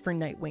materials for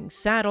Nightwing's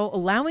saddle,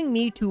 allowing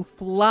me to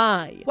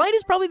fly. Flight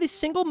is probably the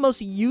single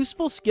most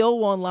useful skill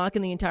we'll unlock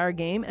in the entire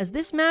game, as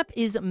this map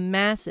is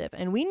massive,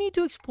 and we need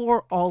to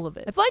explore all of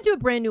it. I fly to a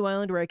brand new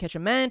island where I catch a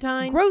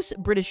mantine, gross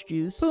British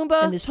juice,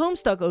 Pumbaa, and this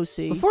Homestuck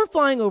OC, before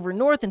flying over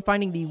north and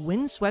finding the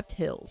windswept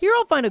hills. Here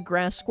I'll find a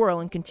grass squirrel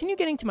and continue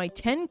getting to my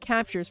 10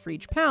 captures for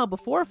each pal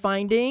before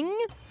finding...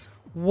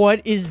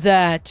 What is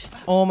that?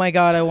 Oh my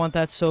god, I want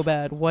that so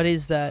bad. What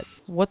is that?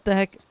 What the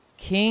heck?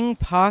 King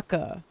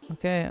Paka.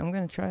 Okay, I'm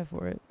gonna try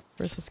for it.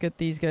 First, let's get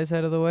these guys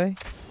out of the way.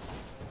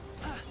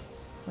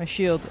 My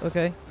shield.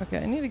 Okay. Okay,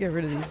 I need to get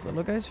rid of these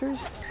little guys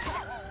first.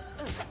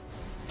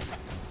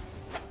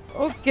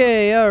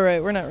 Okay,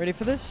 alright, we're not ready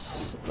for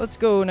this. Let's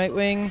go,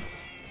 Nightwing.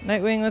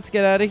 Nightwing, let's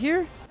get out of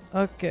here.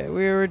 Okay,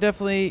 we were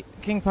definitely...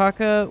 King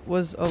Paka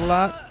was a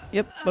lot...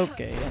 Yep,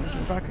 okay, and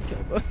King Paka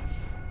killed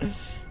us.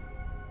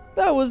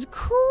 That was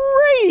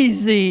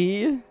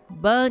crazy!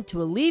 But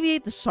to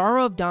alleviate the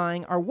sorrow of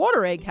dying, our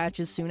water egg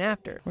hatches soon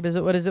after. What is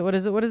it? What is it? What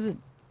is it? What is it?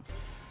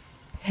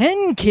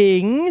 Hen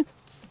King?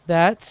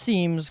 That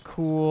seems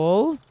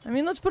cool. I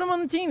mean, let's put him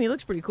on the team. He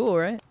looks pretty cool,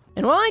 right?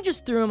 And while I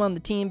just threw him on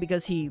the team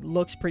because he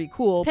looks pretty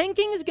cool, Hen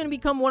King is going to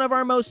become one of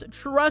our most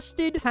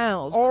trusted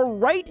pals, our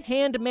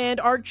right-hand man,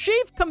 our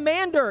chief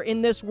commander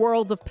in this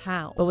world of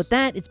pals. But with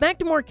that, it's back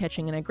to more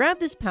catching, and I grab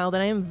this pal that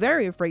I am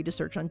very afraid to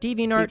search on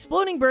DeviantArt, the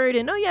exploding bird,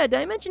 and oh yeah, did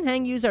I mention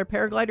Hangyu's our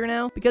paraglider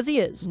now? Because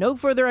he is. No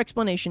further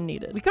explanation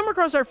needed. We come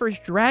across our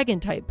first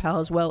dragon-type pal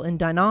as well in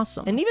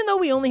Dinossum, and even though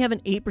we only have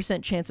an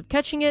 8% chance of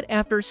catching it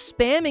after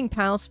spamming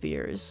pal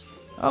spheres...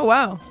 Oh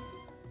wow.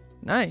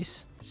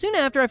 Nice. Soon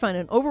after, I find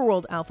an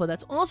overworld alpha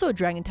that's also a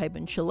dragon type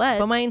in Chile,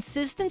 but my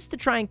insistence to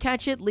try and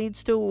catch it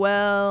leads to,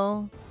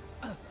 well...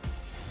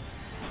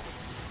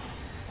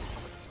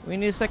 We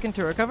need a second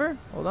to recover.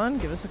 Hold on,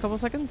 give us a couple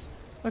seconds.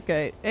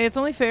 Okay, hey, it's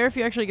only fair if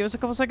you actually give us a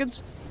couple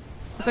seconds.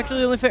 It's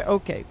actually only fair.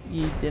 Okay,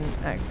 you didn't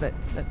act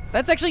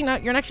that's actually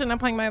not, you're actually not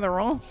playing my other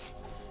roles.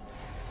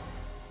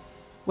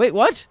 Wait,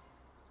 what?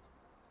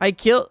 I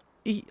killed...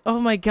 Oh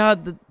my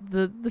god,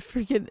 the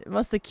freaking... It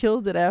must have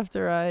killed it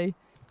after I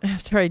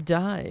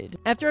died.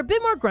 After a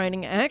bit more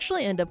grinding, I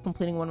actually end up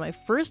completing one of my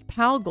first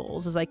pal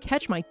goals as I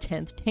catch my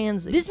 10th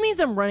Tansy. This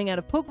means I'm running out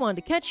of Pokemon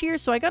to catch here,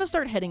 so I gotta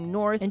start heading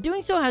north, and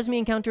doing so has me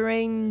encounter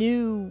a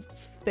new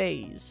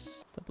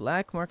phase. The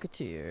Black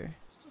Marketeer.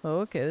 Oh,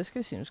 okay, this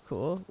guy seems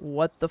cool.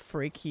 What the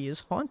freak? He is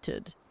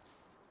haunted.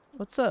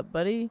 What's up,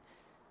 buddy?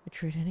 I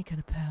trade any kind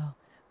of pal,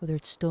 whether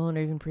it's stolen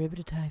or even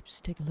prohibited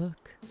types. Take a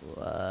look.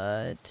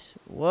 What?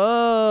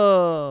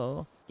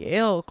 Whoa!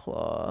 Gale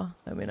Claw.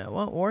 I mean, I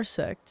want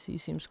Warsect. He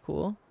seems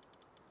cool.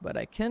 But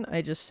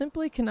I just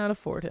simply cannot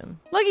afford him.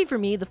 Lucky for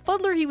me, the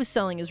Fuddler he was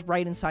selling is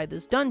right inside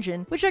this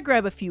dungeon, which I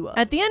grab a few of.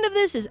 At the end of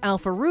this is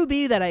Alpha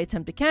Ruby that I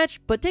attempt to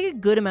catch, but take a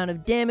good amount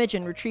of damage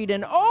and retreat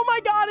and oh my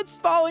god, it's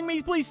following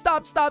me! Please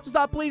stop, stop,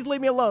 stop, please leave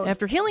me alone!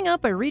 After healing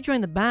up, I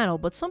rejoin the battle,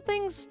 but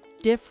something's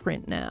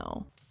different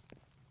now.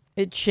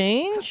 It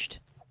changed?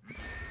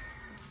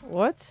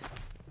 What?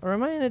 Or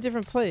am I in a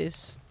different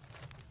place?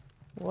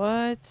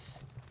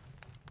 What?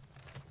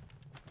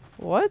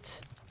 What?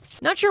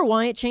 Not sure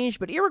why it changed,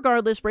 but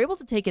irregardless, we're able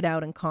to take it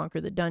out and conquer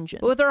the dungeon.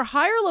 But with our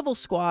higher level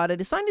squad, I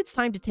decided it's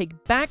time to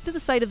take back to the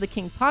site of the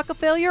King Paka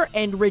failure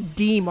and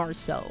redeem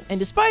ourselves. And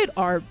despite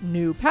our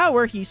new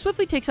power, he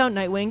swiftly takes out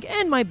Nightwing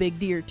and my big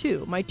deer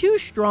too, my 2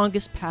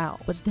 strongest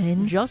pals. But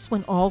then, just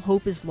when all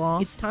hope is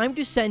lost, it's time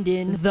to send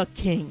in the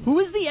King, who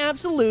is the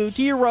absolute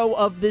hero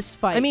of this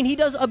fight. I mean, he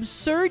does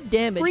absurd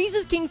damage,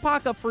 freezes King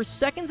Paka for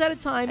seconds at a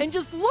time, and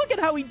just look at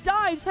how he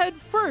dives head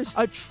first.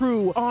 A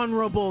true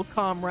honorable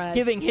comrade,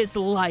 giving his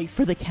life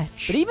for the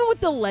catch. But even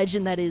with the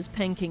legend that is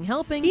Pen King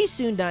helping, he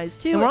soon dies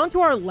too, and we're on to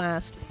our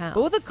last pal.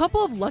 But with a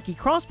couple of lucky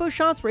crossbow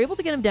shots, we're able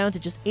to get him down to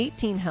just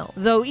 18 health.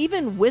 Though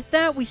even with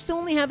that, we still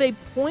only have a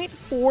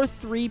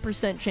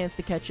 0.43% chance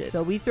to catch it.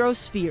 So we throw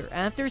sphere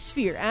after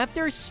sphere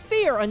after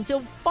sphere until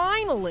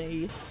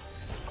finally...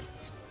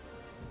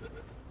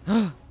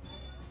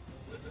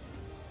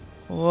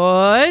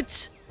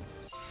 What?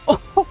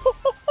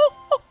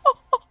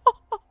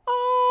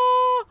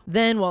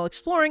 Then, while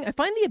exploring, I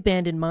find the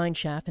abandoned mine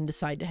shaft and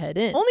decide to head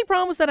in. Only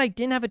problem was that I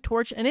didn't have a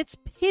torch, and it's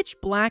pitch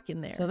black in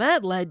there. So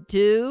that led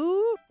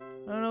to...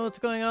 I don't know what's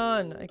going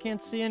on. I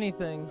can't see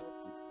anything.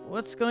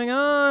 What's going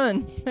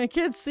on? I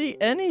can't see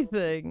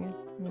anything.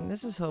 I mean,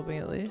 this is helping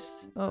at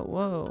least. Oh,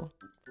 whoa.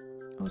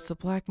 Oh, it's the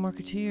Black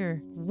Marketeer.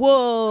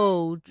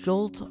 Whoa!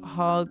 Jolt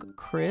Hog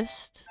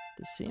Christ.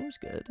 This seems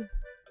good.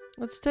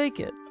 Let's take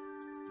it.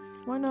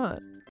 Why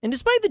not? And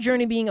despite the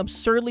journey being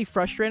absurdly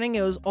frustrating,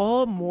 it was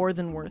all more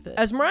than worth it,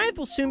 as Mariah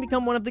will soon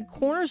become one of the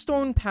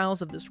cornerstone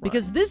pals of this run.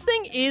 Because this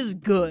thing is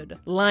good.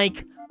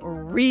 Like,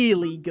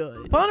 really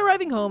good. Upon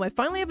arriving home, I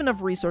finally have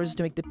enough resources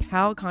to make the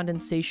PAL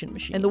condensation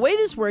machine. And the way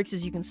this works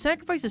is you can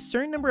sacrifice a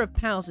certain number of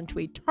PALs into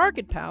a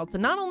target PAL to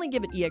not only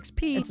give it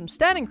EXP and some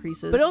stat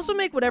increases, but also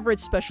make whatever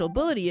its special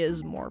ability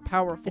is more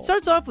powerful. It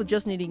starts off with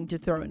just needing to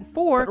throw in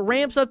 4, but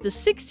ramps up to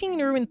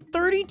 16 or even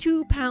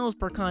 32 PALs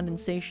per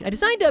condensation. I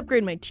decided to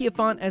upgrade my Tia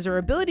font as her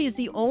ability is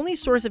the only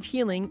source of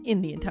healing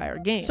in the entire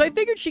game, so I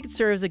figured she could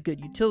serve as a good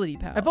utility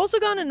PAL. I've also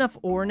gotten enough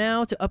ore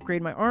now to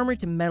upgrade my armor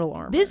to metal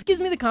armor. This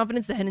gives me the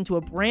confidence to head into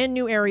a brand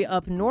new area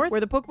up north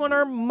where the Pokemon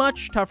are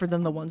much tougher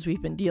than the ones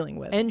we've been dealing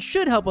with, and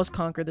should help us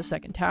conquer the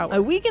second tower. I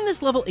weakened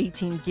this level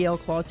 18 Gale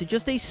Claw to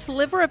just a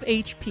sliver of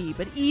HP,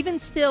 but even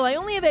still, I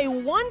only have a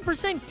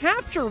 1%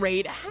 capture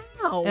rate.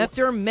 How?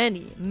 After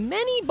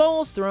many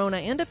balls thrown,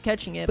 I end up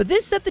catching it, but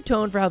this set the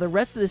tone for how the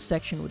rest of this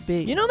section would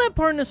be. You know that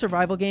part in a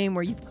survival game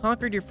where you've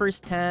conquered your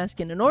first task,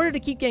 and in order to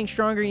keep getting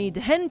stronger, you need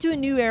to head into a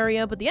new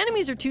area, but the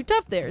enemies are too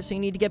tough there, so you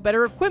need to get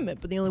better equipment,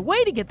 but the only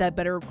way to get that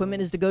better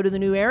equipment is to go to the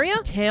new area?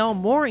 Tale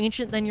more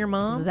ancient than your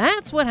mom?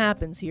 That's what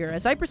happens here,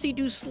 as I proceed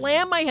to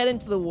slam my head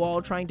into the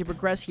wall trying to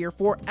progress here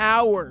for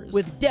hours,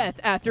 with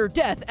death after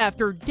death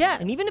after death.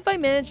 And even if I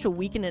manage to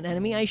weaken an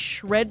enemy, I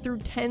shred through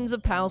tens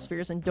of PAL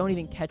spheres and don't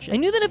even catch it. I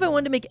knew that if I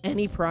wanted to make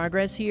any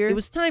progress here, it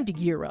was time to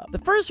gear up. The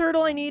first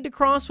hurdle I needed to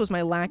cross was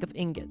my lack of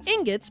ingots.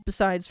 Ingots,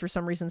 besides for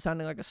some reason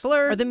sounding like a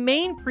slur, are the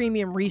main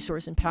premium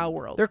resource in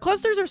Palworld. Their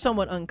clusters are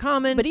somewhat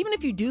uncommon, but even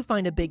if you do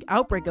find a big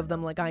outbreak of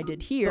them like I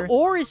did here, the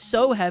ore is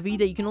so heavy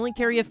that you can only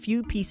carry a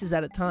few pieces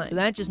at a time. So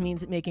that just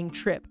means making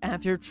trip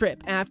after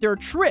trip after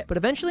trip. But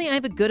eventually I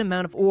have a good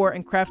amount of ore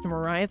and craft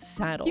Mariah's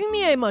saddle, giving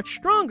me a much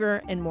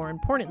stronger and more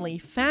importantly,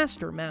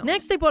 faster mount.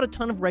 Next, I bought a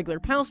ton of regular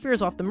PAL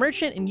spheres off the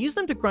merchant and used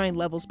them to grind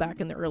levels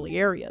back in the early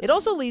areas. It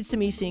also leads to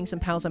me seeing some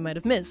PALs I might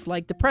have missed,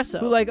 like Depresso,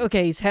 who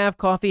okay, he's half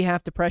coffee,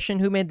 half depression.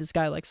 Who made this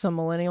guy like some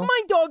millennial?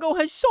 My doggo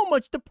has so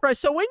much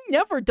Depresso, it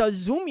never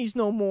does zoomies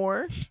no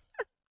more.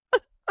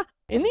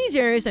 In these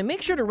areas, I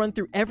make sure to run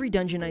through every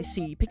dungeon I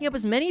see, picking up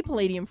as many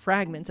palladium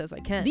fragments as I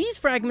can. These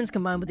fragments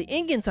combined with the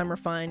ingots I'm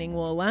refining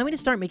will allow me to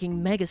start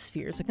making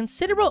megaspheres, a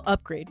considerable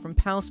upgrade from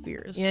PAL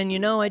spheres. And you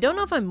know, I don't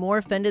know if I'm more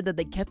offended that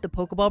they kept the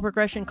Pokeball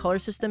progression color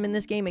system in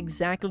this game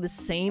exactly the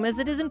same as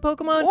it is in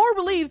Pokemon, or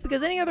relieved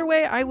because any other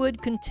way I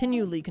would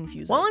continually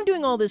confuse it. While I'm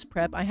doing all this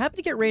prep, I happen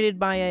to get raided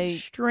by a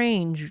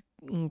strange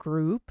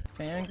group.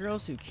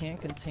 Fangirls who can't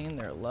contain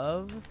their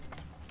love?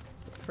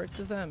 Frick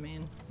does that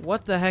mean?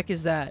 What the heck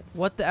is that?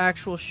 What the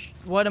actual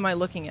what am I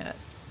looking at?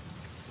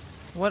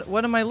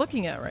 What am I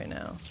looking at right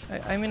now?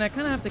 I mean, I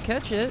kind of have to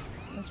catch it.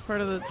 That's part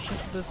of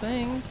the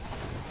thing.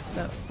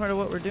 That's part of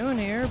what we're doing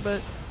here,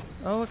 but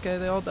oh, okay,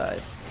 they all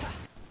died.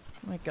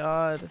 Oh my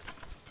god.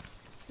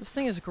 This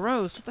thing is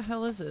gross. What the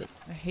hell is it?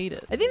 I hate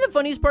it. I think the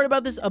funniest part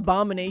about this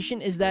abomination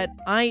is that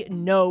I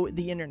know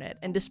the internet,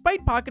 and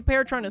despite Pocket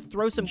Pair trying to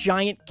throw some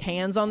giant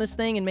cans on this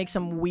thing and make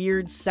some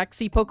weird,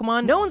 sexy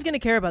Pokemon, no one's gonna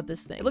care about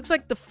this thing. It looks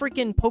like the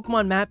freaking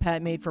Pokemon map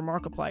pad made for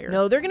Markiplier.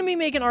 No, they're gonna be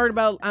making art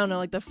about, I don't know,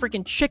 like the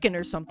freaking chicken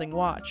or something.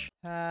 Watch.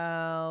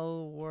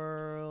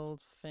 Palworld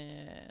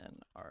fan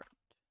art.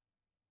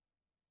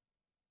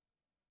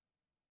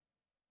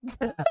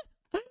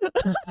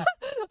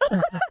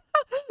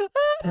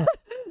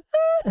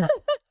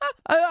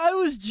 I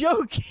was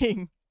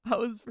joking. I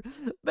was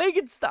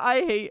making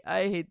I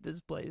hate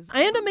this place.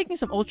 I end up making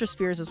some Ultra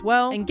Spheres as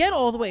well and get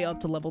all the way up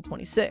to level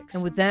 26.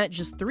 And with that,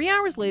 just 3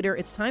 hours later,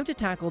 it's time to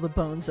tackle the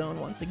Bone Zone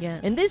once again.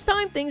 And this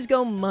time, things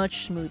go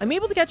much smoother. I'm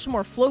able to catch some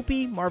more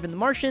Floppy, Marvin the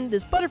Martian,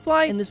 this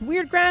butterfly, and this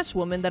weird grass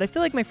woman that I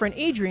feel like my friend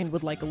Adrian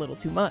would like a little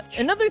too much.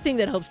 Another thing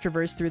that helps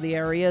traverse through the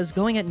area is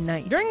going at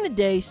night. During the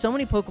day, so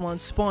many Pokemon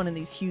spawn in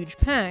these huge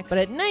packs, but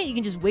at night, you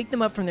can just wake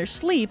them up from their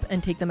sleep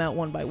and take them out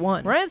one by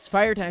one. Mariah's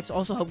fire attacks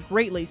also help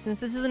greatly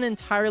since this is an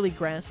entirely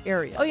grass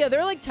area. Oh yeah, there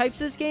are like types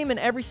in this game, and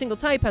every single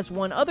type has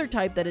one other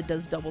type that it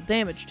does double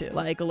damage to.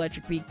 Like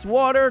electric beats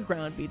water,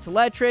 ground beats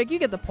electric, you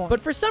get the point.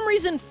 But for some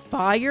reason,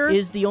 fire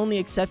is the only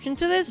exception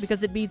to this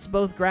because it beats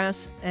both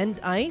grass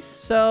and ice.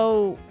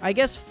 So I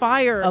guess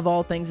fire, of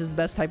all things, is the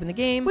best type in the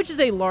game, which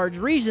is a large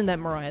reason that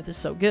Mariah is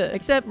so good.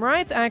 Except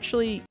Mariah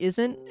actually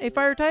isn't a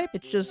fire type.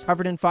 It's just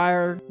covered in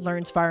fire,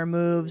 learns fire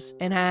moves,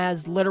 and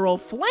has literal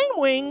flame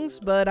wings,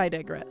 but I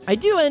digress. I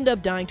do end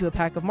up dying to a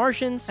pack of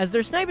Martians, as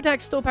their snipe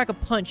attacks still pack a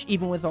punch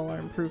even with all our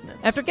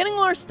improvements. After getting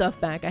all our stuff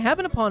back, I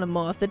happen upon a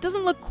moth that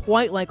doesn't look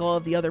quite like all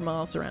of the other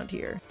moths around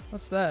here.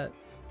 What's that?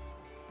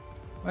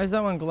 Why is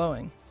that one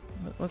glowing?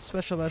 What's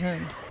special about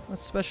him?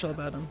 What's special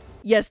about him?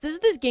 Yes, this is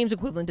this game's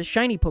equivalent to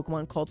shiny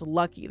Pokemon called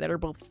Lucky that are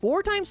both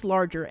 4 times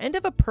larger and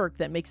have a perk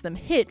that makes them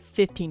hit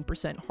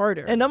 15%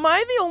 harder. And am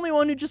I the only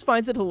one who just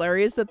finds it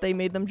hilarious that they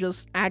made them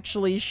just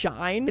actually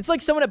shine? It's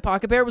like someone at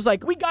Pocket Pair was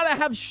like, we gotta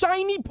have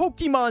shiny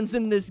Pokemons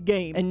in this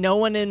game. And no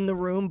one in the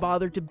room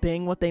bothered to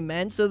bing what they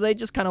meant, so they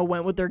just kind of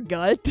went with their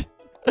gut.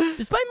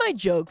 Despite my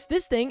jokes,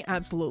 this thing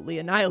absolutely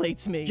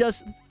annihilates me.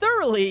 Just thoroughly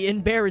literally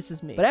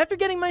embarrasses me. But after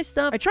getting my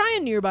stuff, I try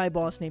a nearby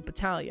boss named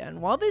Battaglia,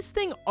 and while this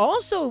thing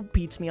also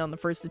beats me on the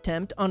first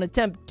attempt, on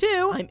attempt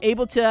 2, I'm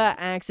able to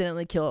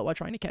accidentally kill it while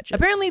trying to catch it.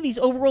 Apparently, these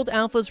overworld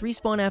alphas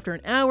respawn after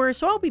an hour,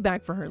 so I'll be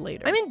back for her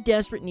later. I'm in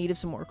desperate need of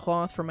some more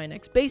cloth for my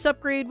next base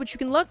upgrade, which you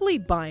can luckily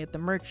buy at the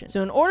merchant.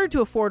 So in order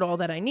to afford all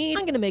that I need,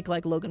 I'm gonna make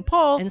like Logan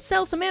Paul and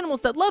sell some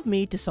animals that love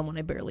me to someone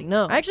I barely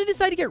know. I actually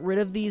decided to get rid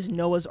of these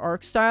Noah's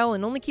Ark style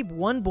and only keep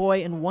one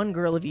boy and one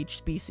girl of each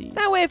species.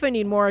 That way, if I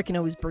need more, I can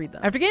always breed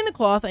them. After getting the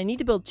cloth, I need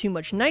to build 2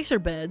 much nicer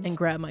beds and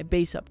grab my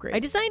base upgrade. I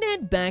decided to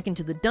head back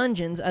into the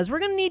dungeons as we're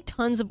gonna need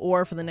tons of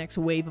ore for the next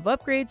wave of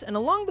upgrades, and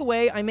along the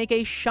way, I make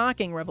a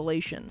shocking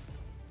revelation.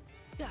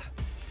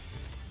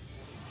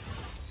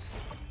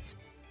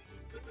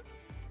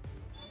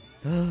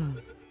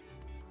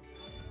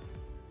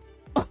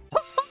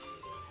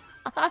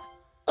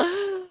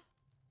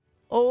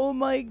 Oh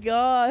my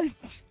god.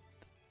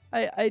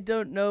 I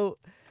don't know.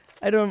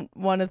 I don't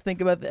want to think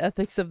about the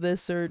ethics of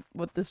this or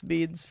what this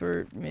means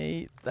for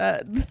me.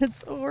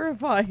 That's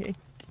horrifying.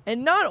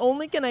 And not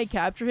only can I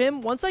capture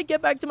him, once I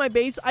get back to my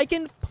base, I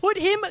can put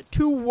him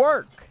to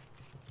work.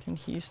 Can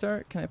he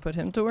start? Can I put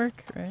him to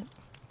work? Right?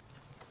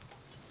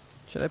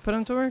 Should I put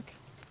him to work?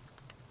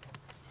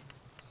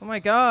 Oh my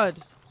god.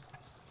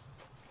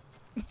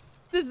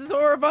 This is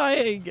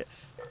horrifying.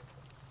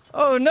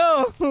 Oh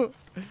no.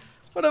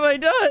 What have I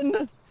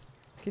done?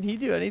 Can he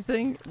do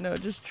anything? No,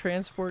 just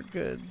transport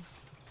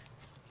goods.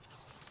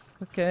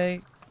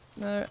 Okay.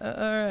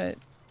 Alright.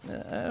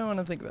 I don't want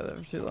to think about that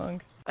for too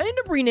long. I end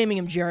up renaming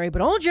him Jerry,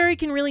 but all Jerry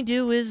can really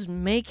do is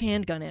make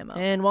handgun ammo.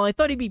 And while I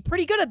thought he'd be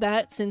pretty good at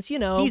that, since, you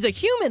know, he's a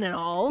human and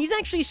all, he's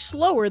actually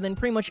slower than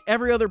pretty much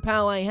every other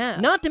pal I have.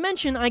 Not to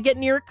mention, I get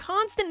near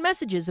constant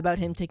messages about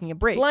him taking a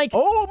break. Like,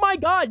 oh my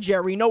god,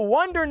 Jerry, no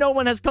wonder no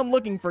one has come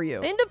looking for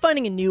you. I end up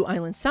finding a new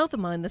island south of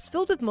mine that's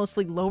filled with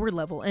mostly lower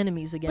level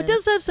enemies again, but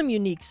does have some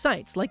unique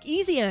sights, like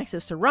easy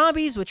access to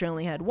Robbies, which I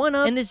only had one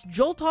of, and this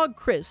Joltog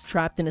Christ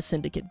trapped in a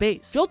syndicate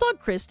base. Joltog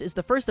Christ is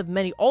the first of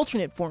many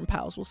alternate form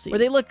pals we'll see, where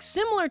they look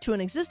similar to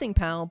an existing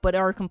pal, but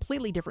are a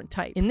completely different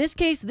type. In this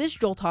case, this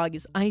Joltog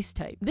is ice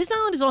type. This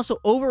island is also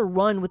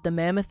overrun with the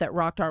mammoth that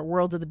rocked our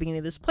world at the beginning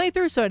of this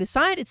playthrough, so I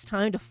decide it's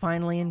time to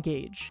finally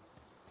engage.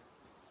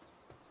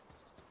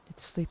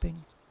 It's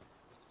sleeping.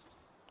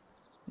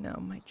 Now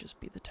might just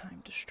be the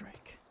time to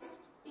strike.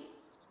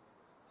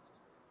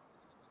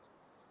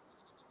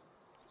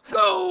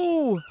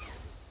 Go!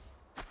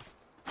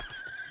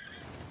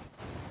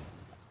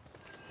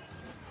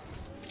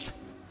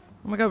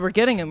 Oh my god, we're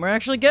getting him. We're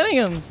actually getting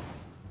him.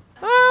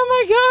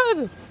 Oh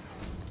my god!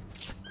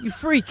 You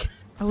freak!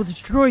 I will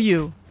destroy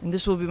you. And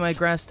this will be my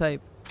grass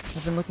type.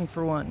 I've been looking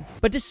for one.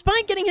 But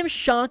despite getting him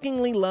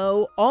shockingly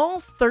low,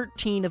 all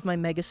 13 of my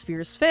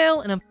megaspheres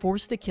fail, and I'm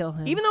forced to kill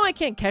him. Even though I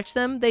can't catch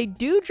them, they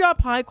do drop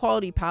high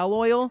quality pal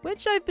oil,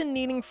 which I've been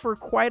needing for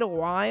quite a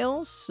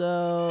while,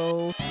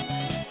 so...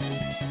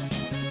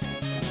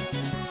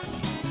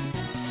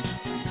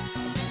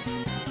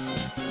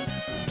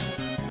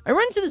 I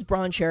run into this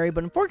bronze cherry,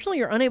 but unfortunately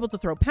you're unable to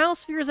throw pal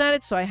spheres at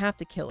it, so I have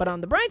to kill it. But on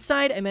the bright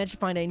side, I managed to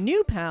find a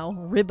new pal,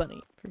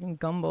 Ribbunny. Freaking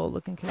gumball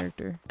looking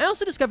character. I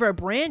also discover a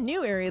brand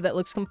new area that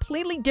looks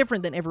completely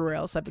different than everywhere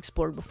else I've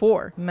explored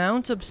before.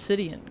 Mount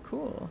Obsidian.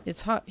 Cool.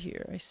 It's hot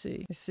here. I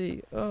see. I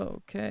see.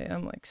 Oh, okay.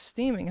 I'm like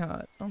steaming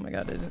hot. Oh my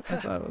god. I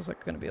thought it was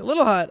like gonna be a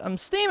little hot. I'm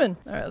steaming.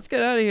 All right, let's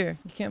get out of here.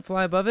 You can't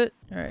fly above it.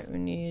 All right, we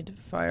need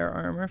fire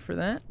armor for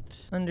that.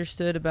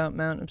 Understood about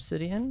Mount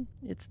Obsidian.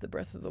 It's the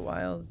Breath of the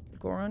Wild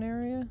Goron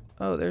area.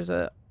 Oh, there's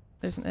an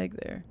egg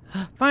there.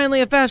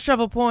 Finally, a fast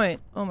travel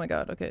point. Oh my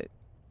god. Okay.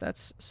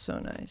 That's so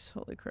nice.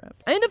 Holy crap.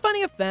 I end up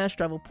finding a fast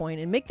travel point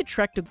and make the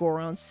trek to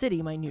Goron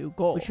City my new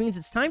goal, which means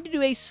it's time to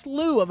do a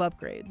slew of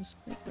upgrades.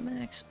 Make the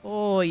max.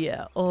 Oh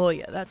yeah,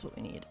 that's what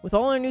we need. With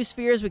all our new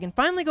spheres, we can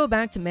finally go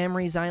back to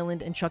Memories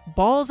Island and chuck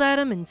balls at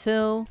him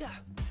until...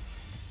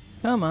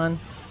 Come on.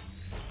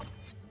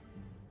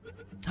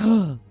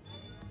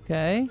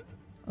 Okay.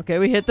 Okay,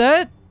 we hit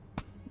that.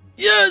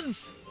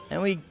 Yes!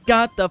 And we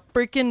got the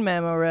freaking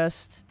Mamo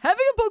Rest.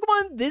 Having a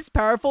Pokemon this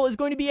powerful is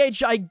going to be a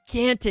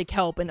gigantic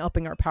help in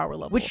upping our power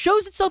level, which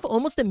shows itself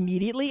almost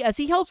immediately as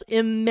he helps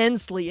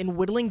immensely in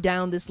whittling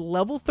down this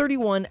level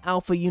 31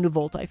 Alpha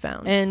Univolt I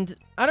found. And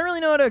I don't really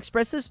know how to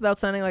express this without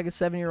sounding like a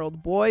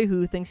 7-year-old boy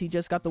who thinks he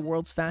just got the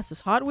world's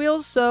fastest Hot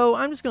Wheels, so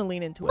I'm just gonna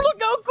lean into it.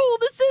 Look how cool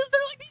this is!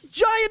 They're like these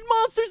giant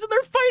monsters and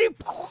they're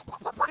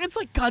fighting! It's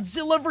like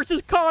Godzilla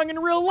versus Kong in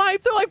real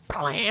life. They're like...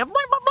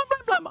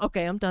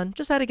 Okay, I'm done.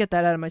 Just had to get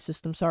that out of my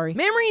system, sorry.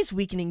 Memory's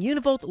weakening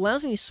Univolt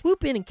allows me to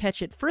swoop in and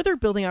catch it, further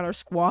building out our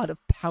squad of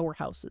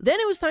powerhouses. Then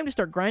it was time to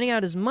start grinding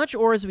out as much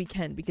ore as we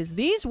can, because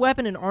these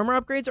weapon and armor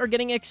upgrades are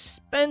getting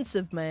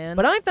expensive, man.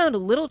 But I found a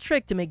little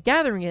trick to make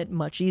gathering it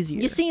much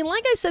easier. You see,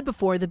 like I said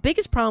before, the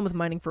biggest problem with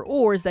mining for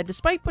ore is that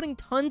despite putting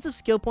tons of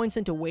skill points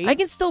into weight, I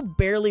can still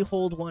barely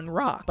hold one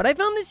rock. But I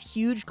found this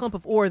huge clump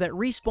of ore that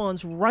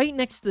respawns right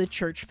next to the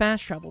church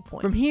fast travel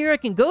point. From here, I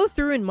can go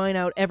through and mine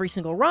out every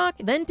single rock,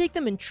 then take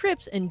them in trips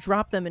ships and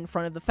drop them in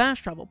front of the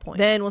fast travel point.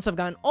 Then, once I've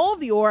gotten all of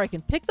the ore, I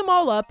can pick them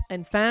all up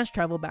and fast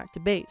travel back to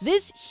base.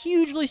 This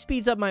hugely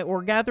speeds up my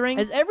ore gathering,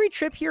 as every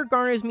trip here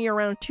garners me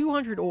around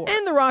 200 ore.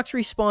 And the rocks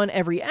respawn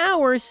every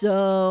hour,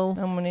 so...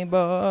 How many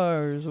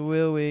bars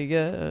will we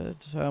get?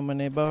 How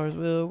many bars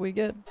will we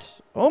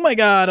get? Oh my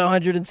god,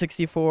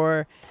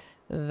 164.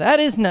 That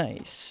is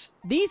nice.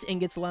 These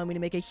ingots allow me to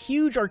make a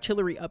huge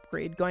artillery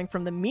upgrade, going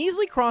from the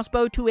measly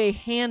crossbow to a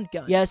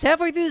handgun. Yes,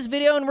 halfway through this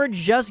video, and we're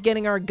just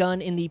getting our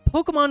gun in the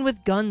Pokemon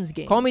with Guns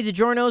game. Call me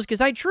DiGiorno's,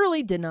 because I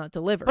truly did not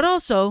deliver. But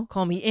also,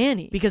 call me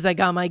Annie, because I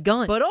got my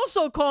gun. But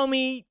also call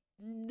me...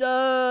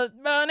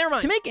 never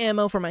mind. To make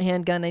ammo for my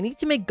handgun, I need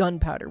to make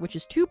gunpowder, which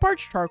is 2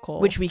 parts charcoal,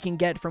 which we can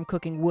get from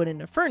cooking wood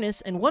in a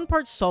furnace, and 1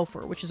 part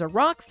sulfur, which is a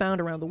rock found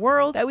around the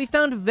world that we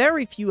found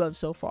very few of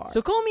so far.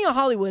 So call me a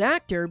Hollywood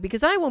actor,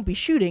 because I won't be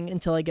shooting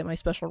until I get my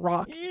special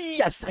rock.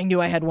 Yes, I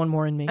knew I had one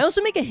more in me. I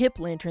also make a hip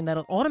lantern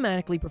that'll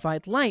automatically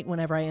provide light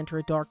whenever I enter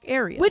a dark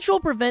area, which will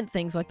prevent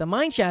things like the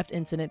mineshaft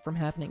incident from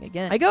happening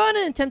again. I go out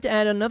and attempt to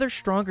add another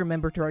stronger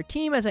member to our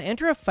team as I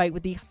enter a fight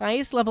with the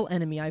highest level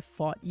enemy I've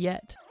fought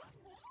yet.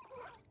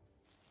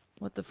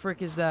 What the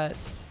frick is that?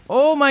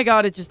 Oh my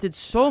god, it just did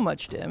so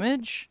much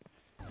damage.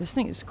 This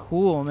thing is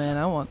cool, man.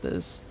 I want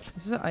this.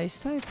 Is this an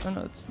ice type? Oh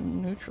no, it's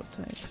neutral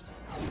type.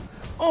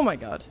 Oh my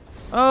god.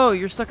 Oh,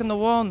 you're stuck in the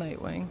wall,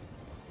 Nightwing.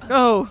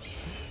 Go!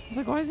 I was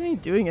like, why isn't he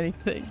doing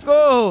anything?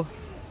 Go!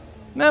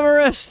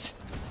 Memorist!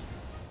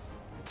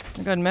 Oh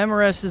my god,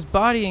 Memorist is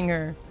bodying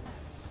her.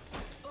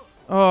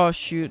 Oh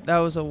shoot, that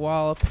was a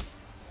wallop.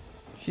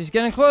 She's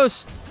getting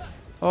close!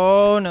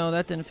 Oh no,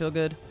 that didn't feel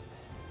good.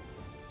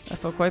 That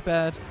felt quite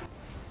bad.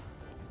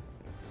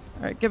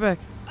 Alright, get back.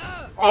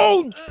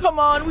 Oh, come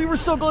on! We were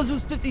so close, it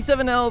was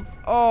 57 health!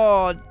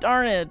 Oh,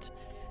 darn it!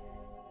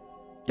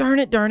 Darn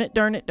it, darn it,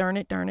 darn it, darn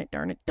it, darn it,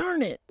 darn it,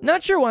 darn it!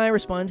 Not sure why I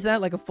responded to that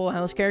like a Full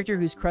House character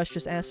whose crush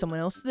just asked someone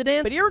else to the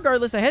dance, but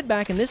irregardless, I head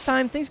back, and this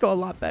time, things go a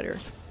lot better.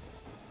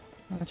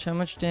 Watch how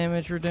much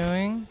damage we're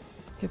doing.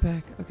 Get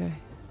back, okay.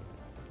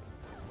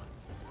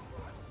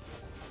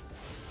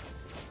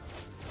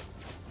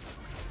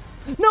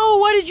 No,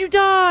 why did you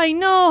die?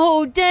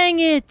 No,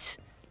 dang it!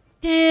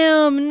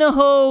 Damn,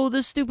 no,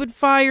 the stupid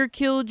fire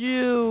killed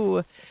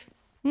you.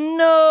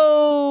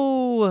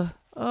 No!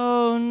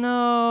 Oh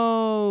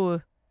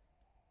no.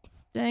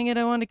 Dang it,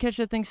 I wanted to catch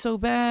that thing so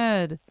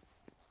bad.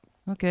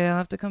 Okay, I'll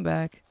have to come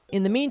back.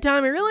 In the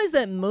meantime, I realized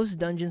that most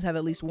dungeons have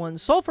at least 1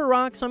 sulfur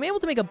rock, so I'm able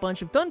to make a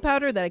bunch of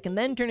gunpowder that I can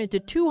then turn into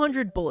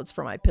 200 bullets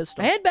for my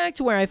pistol. I head back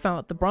to where I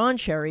found the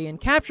bronze cherry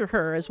and capture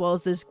her, as well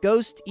as this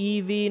ghost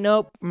Eevee.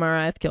 Nope,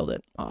 Mariah killed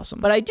it.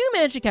 Awesome. But I do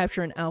manage to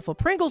capture an alpha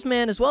Pringles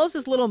man, as well as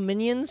his little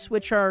minions,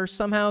 which are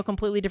somehow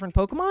completely different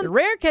Pokemon. The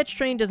rare catch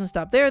train doesn't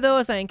stop there, though,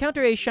 as I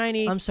encounter a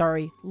shiny,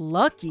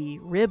 lucky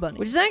Ribbony,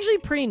 which is actually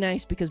pretty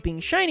nice because being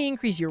shiny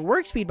increases your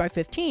work speed by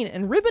 15,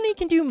 and Ribbony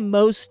can do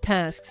most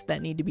tasks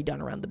that need to be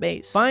done around the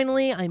base.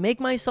 Finally, I make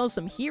myself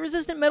some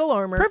heat-resistant metal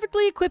armor,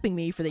 perfectly equipping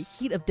me for the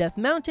heat of Death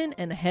Mountain,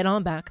 and head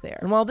on back there.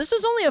 And while this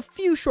was only a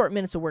few short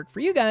minutes of work for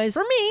you guys,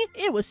 for me,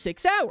 it was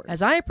 6 hours,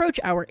 as I approach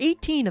hour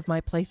 18 of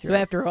my playthrough. So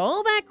after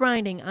all that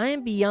grinding, I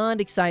am beyond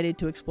excited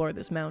to explore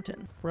this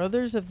mountain.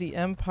 Brothers of the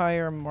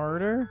Empire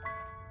Martyr?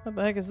 What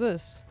the heck is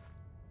this?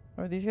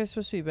 Are these guys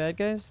supposed to be bad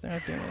guys? They're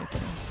not doing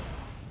anything.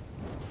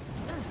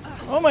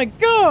 Oh my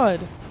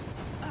god!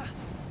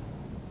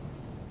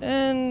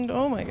 And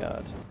oh my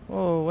god.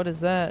 Whoa, what is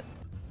that?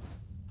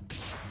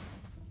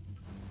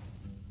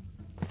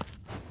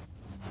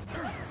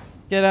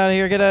 Get out of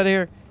here, get out of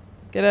here.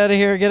 Get out of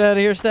here, get out of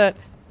here, stat.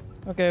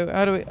 Okay,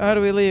 how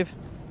do we leave?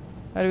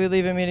 How do we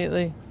leave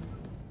immediately?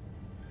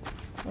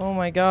 Oh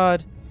my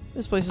god.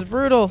 This place is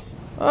brutal.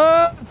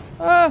 Okay.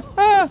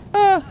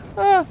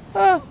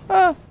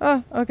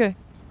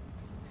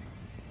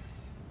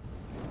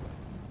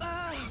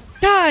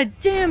 God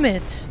damn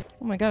it!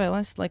 Oh my god, I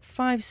lasted like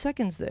 5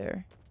 seconds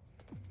there.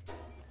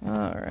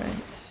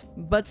 Alright.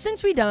 But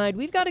since we died,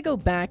 we've got to go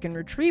back and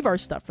retrieve our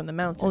stuff from the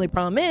mountain. Only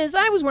problem is,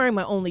 I was wearing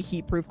my only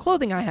heat-proof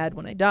clothing I had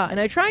when I died. And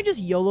I tried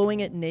just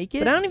YOLOing it naked,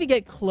 but I don't even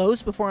get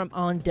close before I'm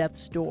on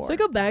death's door. So I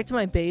go back to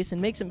my base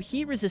and make some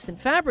heat-resistant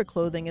fabric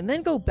clothing, and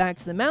then go back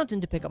to the mountain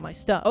to pick up my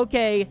stuff.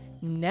 Okay,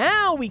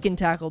 now we can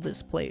tackle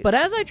this place. But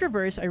as I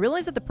traverse, I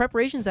realize that the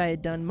preparations I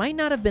had done might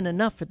not have been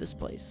enough for this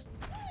place.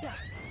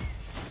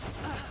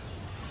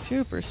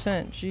 2%,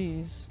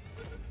 jeez.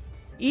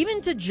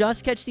 Even to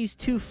just catch these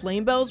 2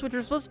 flame bells, which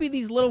are supposed to be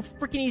these little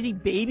freaking easy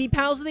baby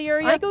pals of the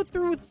area, I go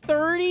through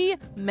 30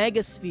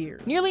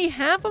 megaspheres. Nearly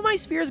half of my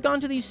spheres gone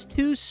to these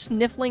 2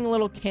 sniffling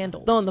little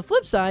candles. Though on the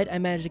flip side, I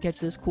managed to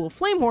catch this cool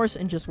flame horse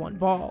in just 1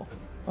 ball.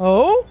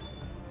 Oh?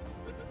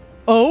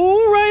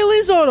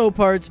 O'Reilly's Auto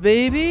Parts,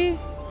 baby!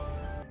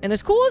 And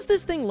as cool as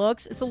this thing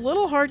looks, it's a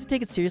little hard to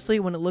take it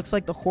seriously when it looks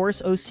like the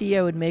horse OC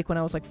I would make when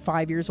I was like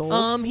 5 years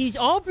old. He's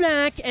all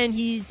black, and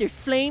there's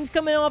flames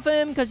coming off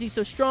him because he's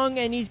so strong,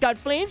 and he's got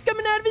flames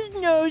coming out of his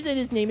nose, and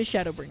his name is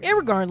Shadowbringer.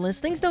 Irregardless,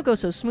 things don't go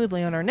so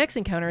smoothly on our next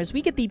encounter as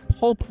we get the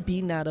pulp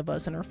beaten out of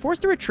us and are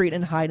forced to retreat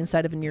and hide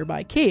inside of a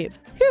nearby cave.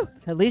 Phew,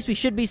 at least we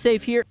should be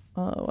safe here.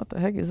 What the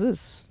heck is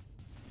this?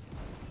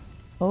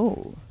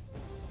 Oh.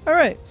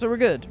 Alright, so we're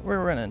good.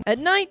 We're running. At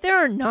night, there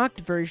are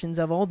knocked versions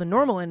of all the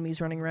normal enemies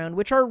running around,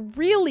 which are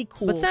really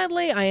cool. But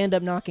sadly, I end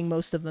up knocking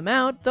most of them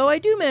out, though I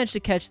do manage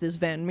to catch this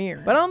Van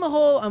Meer. But on the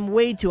whole, I'm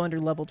way too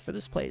underleveled for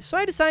this place, so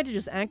I decide to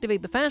just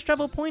activate the fast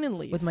travel point and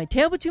leave. With my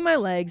tail between my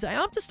legs, I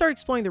opt to start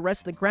exploring the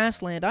rest of the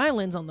grassland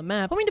islands on the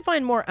map, hoping to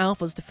find more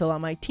alphas to fill out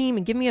my team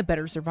and give me a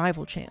better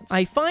survival chance.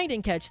 I find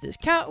and catch this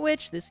cat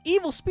witch, this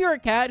evil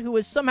spirit cat who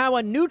is somehow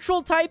a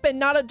neutral type and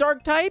not a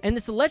dark type, and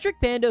this electric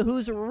panda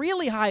who's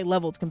really high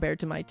leveled compared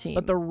to my team.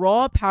 But the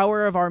raw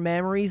power of our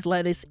memories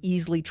let us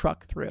easily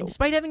truck through. And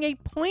despite having a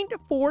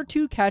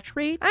 0.42 catch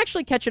rate, I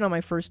actually catch it on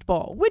my first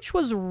ball, which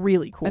was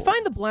really cool. I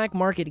find the black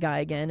market guy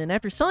again, and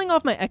after selling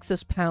off my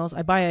excess pals,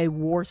 I buy a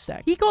war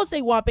sec. He costs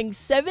a whopping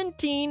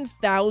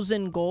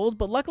 17,000 gold,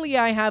 but luckily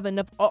I have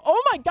enough.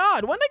 Oh my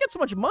god, when did I get so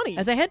much money?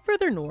 As I head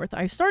further north,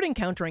 I start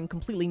encountering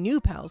completely new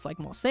pals like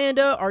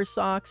Malsanda,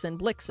 Arsox, and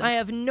Blixen. I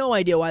have no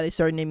idea why they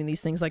started naming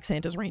these things like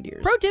Santa's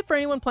reindeers. Pro tip for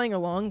anyone playing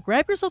along,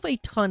 grab yourself a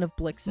ton of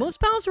Blixen. Most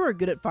pals who are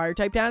good at fire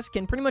type tasks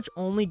can pretty much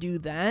only do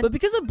that, but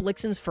because of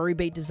Blixen's furry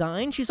bait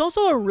design, she's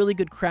also a really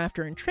good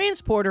crafter and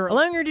transporter,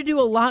 allowing her to do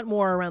a lot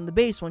more around the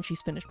base once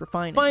she's finished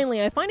refining.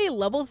 Finally, I find a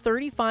level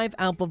 35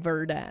 Alpha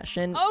Verdash,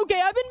 and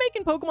okay, I've been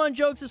making Pokemon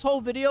jokes this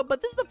whole video,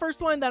 but this is the first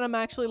one that I'm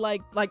actually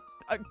like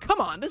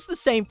come on, this is the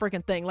same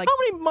freaking thing. Like, how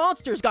many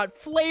monsters got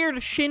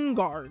flared shin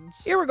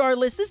guards?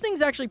 Irregardless, this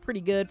thing's actually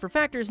pretty good for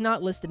factors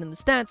not listed in the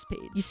stats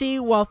page. You see,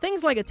 while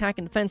things like attack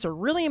and defense are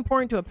really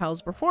important to a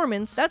pal's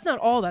performance, that's not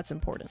all that's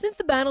important. Since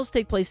the battles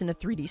take place in a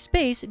 3D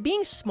space,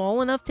 being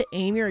small enough to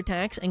aim your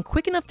attacks and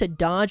quick enough to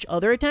dodge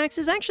other attacks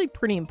is actually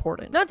pretty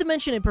important. Not to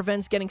mention it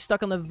prevents getting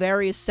stuck on the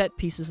various set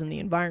pieces in the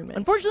environment.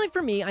 Unfortunately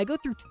for me, I go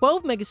through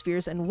 12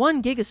 Megaspheres and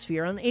 1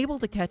 Gigasphere unable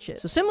to catch it.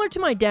 So similar to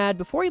my dad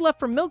before he left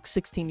for Milk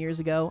 16 years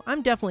ago,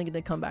 I'm definitely going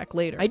to come back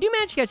later. I do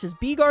manage to catch this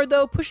B-Guard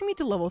though, pushing me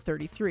to level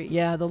 33.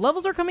 Yeah, the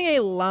levels are coming a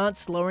lot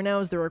slower now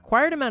as the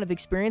required amount of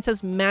experience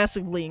has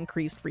massively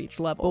increased for each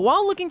level. But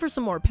while looking for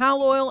some more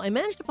pal oil, I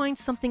managed to find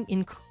something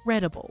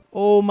incredible.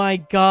 Oh my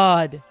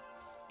god.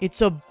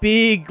 It's a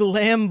big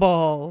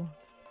Lamball.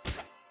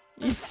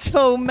 It's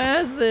so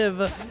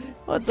massive.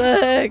 What the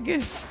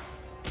heck?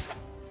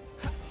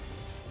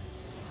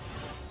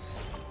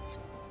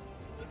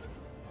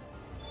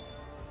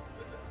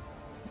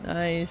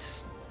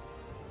 Nice.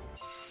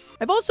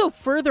 I've also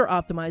further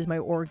optimized my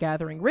ore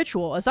gathering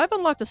ritual as I've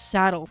unlocked a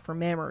saddle for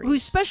Mammary,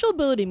 whose special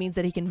ability means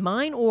that he can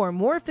mine ore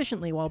more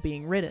efficiently while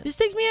being ridden. This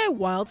takes me a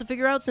while to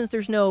figure out since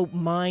there's no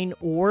mine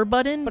ore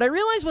button, but I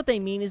realize what they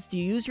mean is to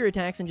use your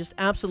attacks and just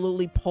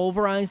absolutely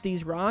pulverize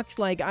these rocks.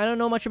 Like, I don't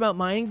know much about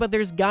mining, but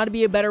there's gotta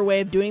be a better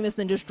way of doing this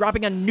than just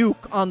dropping a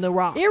nuke on the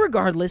rock.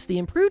 Irregardless, the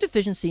improved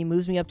efficiency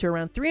moves me up to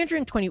around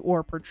 320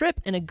 ore per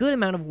trip and a good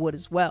amount of wood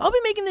as well. I'll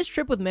be making this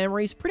trip with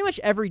Memories pretty much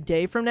every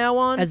day from now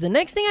on, as the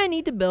next thing I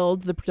need to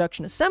build, the production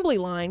assembly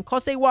line,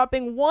 costs a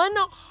whopping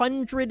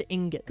 100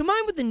 ingots.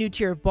 Combined with the new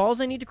tier of balls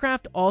I need to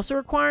craft also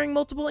requiring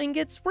multiple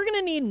ingots, we're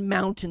gonna need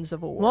mountains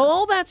of ore. While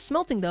all that's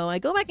smelting though, I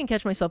go back and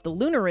catch myself the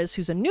Lunaris,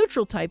 who's a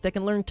neutral type that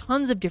can learn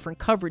tons of different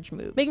coverage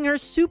moves, making her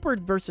super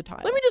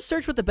versatile. Let me just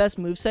search what the best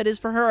moveset is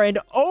for her, and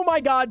oh my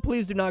god,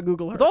 please do not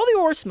Google her. With all the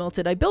ore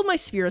smelted, I build my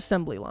sphere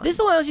assembly line. This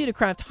allows you to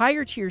craft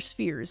higher tier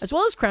spheres, as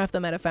well as craft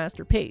them at a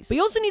faster pace. But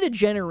you also need a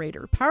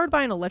generator, powered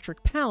by an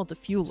electric pal to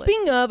fuel it.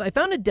 Speaking of, I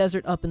found a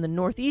desert up in the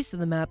northeast of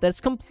the map that's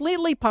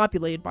completely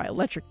populated by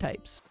electric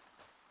types.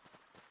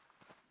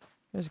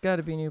 There's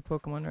gotta be new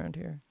Pokemon around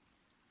here.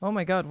 Oh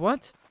my god,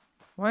 what?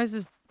 Why is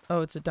this?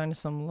 Oh, it's a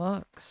Dinosaur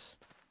Lux.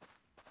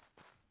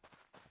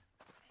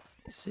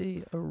 I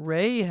see, a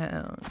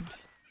Rayhound.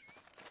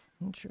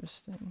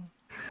 Interesting.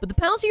 But the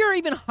pals here are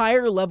even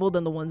higher level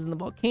than the ones in the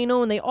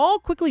volcano, and they all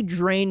quickly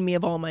drain me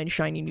of all my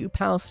shiny new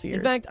pal spheres.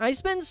 In fact, I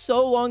spend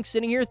so long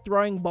sitting here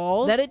throwing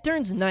balls that it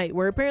turns night,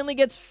 where it apparently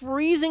gets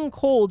freezing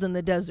cold in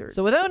the desert.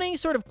 So without any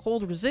sort of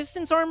cold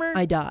resistance armor,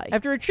 I die.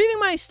 After retrieving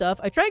my stuff,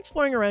 I try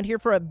exploring around here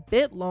for a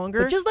bit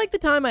longer, but just like the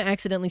time I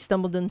accidentally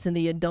stumbled into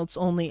the adults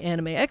only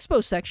anime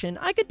expo section,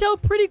 I could tell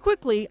pretty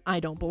quickly I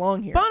don't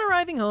belong here. Upon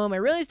arriving home, I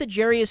realized that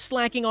Jerry is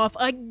slacking off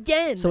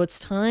again. So it's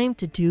time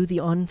to do the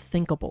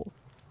unthinkable.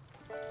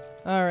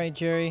 Alright,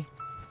 Jerry.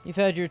 You've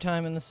had your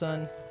time in the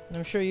sun, and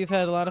I'm sure you've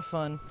had a lot of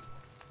fun.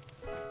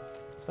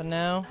 But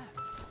now,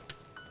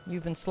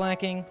 you've been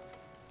slacking.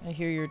 I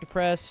hear you're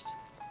depressed.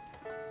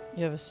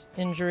 You have an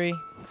injury.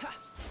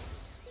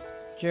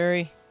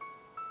 Jerry,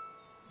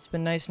 it's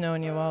been nice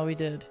knowing you while we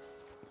did.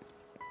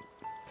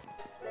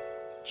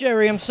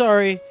 Jerry, I'm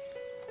sorry.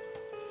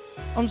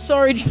 I'm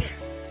sorry.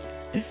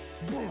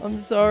 I'm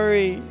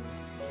sorry.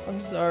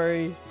 I'm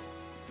sorry.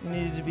 You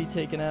needed to be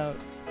taken out.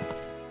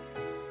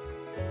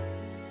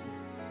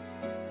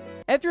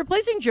 After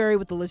replacing Jerry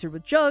with the lizard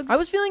with Jugs, I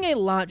was feeling a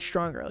lot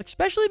stronger,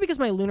 especially because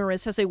my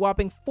Lunaris has a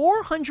whopping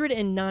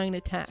 409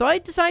 attack. So I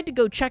decided to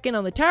go check in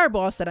on the tower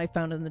boss that I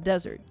found in the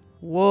desert.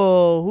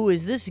 Whoa, who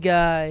is this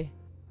guy?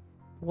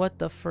 What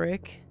the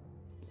frick?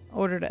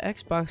 Ordered an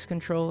Xbox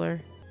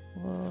controller.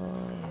 Whoa.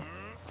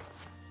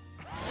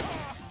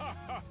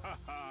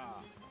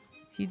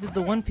 He did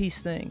the One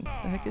Piece thing.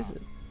 What the heck is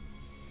it?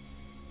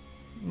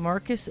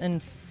 Marcus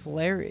and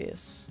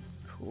Flarius.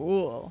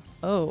 Cool.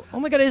 Oh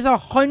my god, it is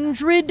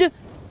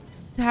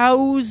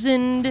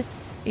 100,000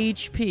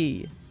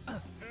 HP.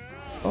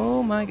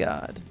 Oh my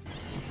god.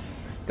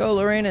 Go,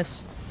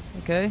 Lorenus.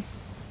 Okay.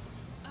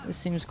 This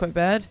seems quite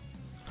bad.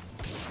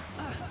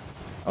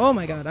 Oh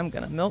my god, I'm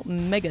gonna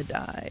mega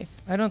die.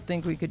 I don't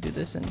think we could do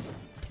this in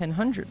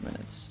 100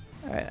 minutes.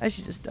 Alright, I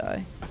should just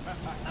die.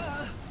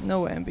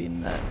 No way I'm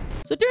beating that.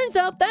 So it turns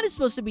out that is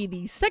supposed to be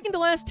the second to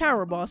last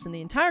tower boss in the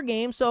entire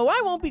game, so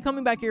I won't be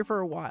coming back here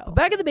for a while. But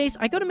back at the base,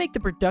 I go to make the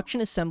production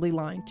assembly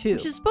line too,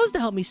 which is supposed to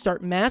help me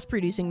start mass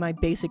producing my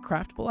basic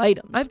craftable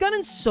items. I've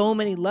gotten so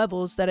many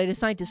levels that I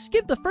decided to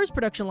skip the first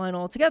production line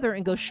altogether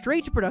and go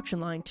straight to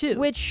production line 2,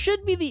 which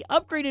should be the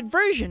upgraded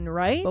version,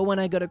 right? But when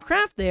I go to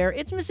craft there,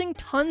 it's missing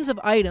tons of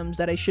items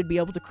that I should be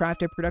able to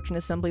craft at production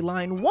assembly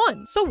line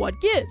 1. So what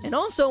gives? And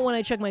also when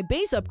I check my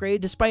base upgrade,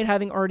 despite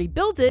having already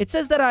built it, it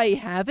says that I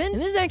haven't, and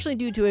this is actually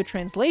due to a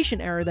translation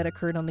error that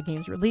occurred on the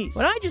game's release.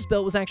 What I just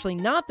built was actually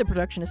not the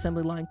production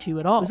assembly line 2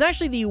 at all. It was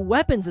actually the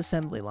weapons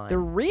assembly line. The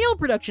real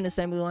production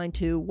assembly line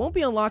 2 won't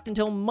be unlocked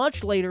until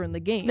much later in the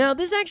game. Now,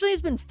 this actually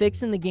has been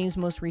fixed in the game's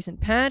most recent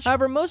patch.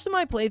 However, most of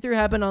my playthrough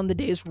happened on the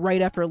days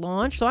right after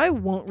launch, so I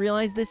won't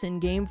realize this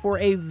in-game for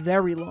a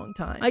very long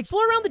time. I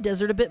explore around the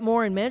desert a bit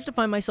more and managed to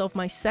find myself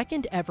my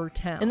second ever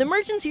town. And the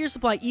merchants here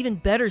supply even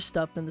better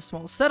stuff than the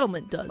small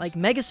settlement does, like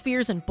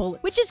megaspheres and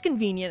bullets, which is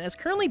convenient as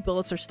currently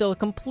bullets are still a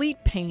complete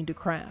pain to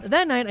craft.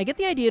 That night, I get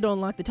the idea to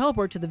unlock the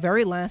teleport to the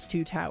very last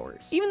 2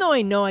 towers, even though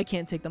I know I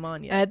can't take them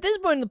on yet. At this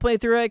point in the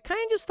playthrough, I kind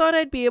of just thought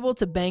I'd be able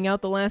to bang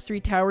out the last 3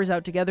 towers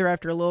out together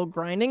after a little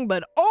grinding,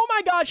 but oh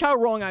my gosh, how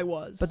wrong I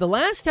was. But the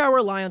last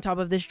tower lie on top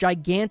of this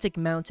gigantic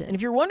mountain, and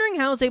if you're wondering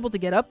how I was able to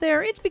get up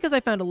there, it's because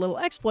I found a little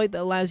exploit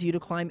that allows you to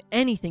climb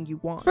anything you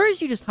want.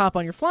 First, you just hop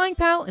on your flying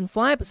pal and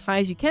fly up as high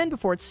as you can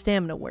before its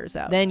stamina wears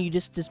out. Then you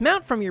just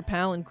dismount from your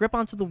pal and grip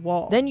onto the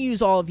wall. Then you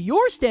use all of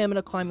your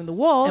stamina climbing the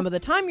wall, and by the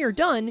time you're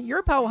done,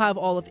 your pal will have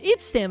all of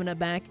its stamina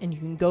back, and you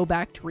can go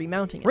back to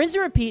remounting it. Rinse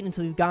and repeat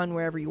until you've gotten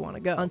wherever you want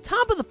to go. On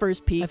top of the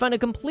first peak, I found a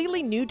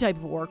completely new type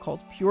of ore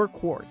called pure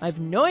quartz. I have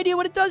no idea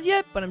what it does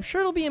yet, but I'm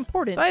sure it'll be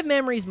important if I have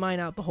Mammary's mine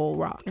out the whole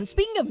rock. And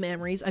speaking of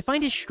Mammary's, I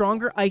find his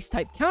stronger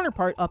ice-type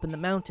counterpart up in the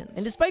mountains.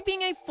 And despite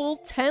being a full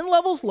 10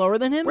 levels lower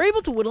than him, we're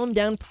able to whittle him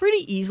down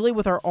pretty easily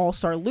with our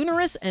all-star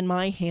Lunaris and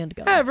my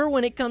handgun. However,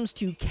 when it comes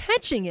to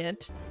catching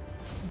it,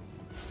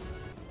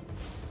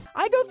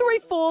 I go through a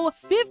full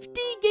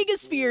 50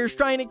 gigaspheres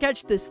trying to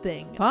catch this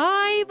thing.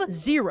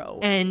 5-0,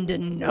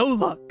 and no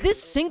luck.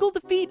 This single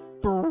defeat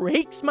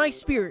breaks my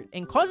spirit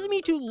and causes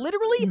me to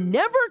literally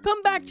never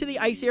come back to the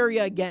ice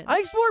area again. I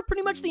explored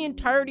pretty much the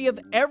entirety of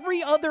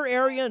every other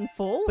area in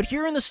full, but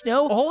here in the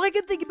snow, all I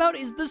can think about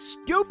is the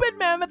stupid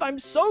mammoth. I'm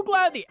so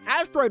glad the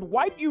asteroid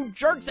wiped you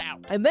jerks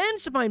out. I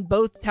managed to find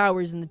both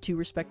towers in the 2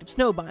 respective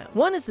snow biomes.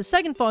 One is the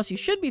second boss you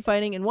should be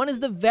fighting, and one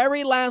is the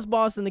very last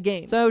boss in the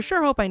game. So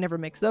sure hope I never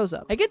mix those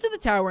up. I get to the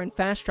tower and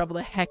fast travel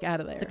the heck out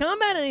of there. To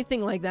combat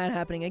anything like that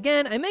happening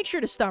again, I make sure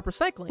to stop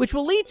recycling, which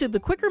will lead to the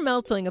quicker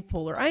melting of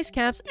polar ice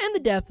caps and the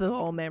death of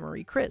all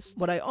Mammary crisps.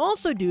 What I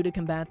also do to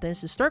combat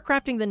this is start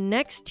crafting the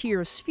next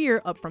tier of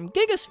sphere up from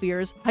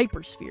gigaspheres,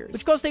 hyperspheres,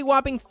 which cost a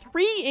whopping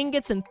 3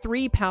 ingots and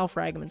 3 pal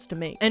fragments to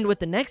make. And with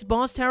the next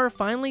boss tower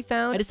finally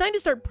found, I decide to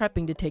start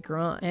prepping to take her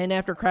on. And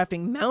after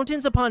crafting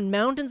mountains upon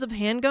mountains of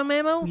handgun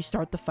ammo, we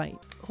start the fight.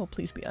 Oh,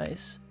 please be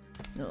ice.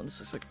 No, this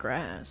looks like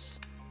grass.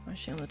 Why is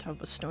she on the top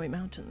of a snowy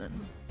mountain then?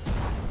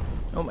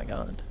 Oh my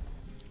god.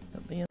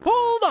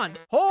 Hold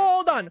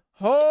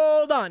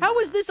on. How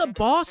is this a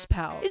boss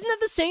pal? Isn't that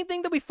the same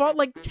thing that we fought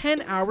like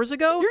 10 hours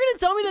ago? You're gonna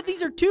tell me that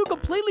these are 2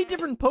 completely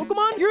different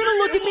Pokemon? You're gonna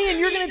look at me and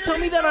you're gonna tell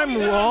me that I'm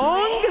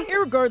wrong?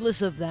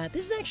 Irregardless of that,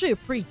 this is actually a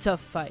pretty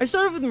tough fight. I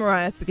started with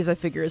Mariah because I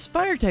figure his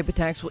fire type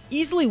attacks will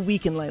easily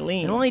weaken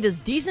Lylene. And while he does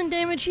decent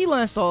damage, he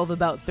lasts all of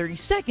about 30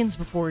 seconds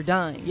before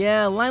dying.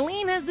 Yeah,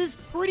 Lylene has this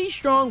pretty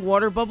strong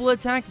water bubble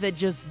attack that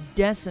just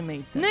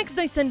decimates him. Next,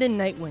 I send in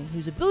Nightwing,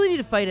 whose ability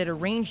to fight at a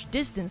ranged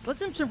distance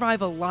lets him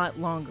survive a lot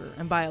longer.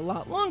 And by a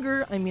lot longer,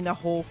 I mean a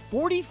whole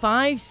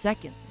 45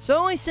 seconds.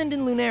 So I send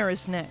in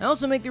Lunaris next. I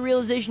also make the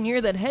realization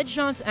here that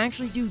headshots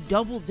actually do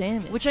double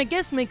damage, which I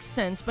guess makes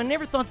sense, but I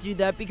never thought to do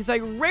that because I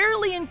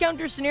rarely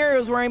encounter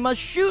scenarios where I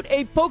must shoot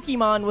a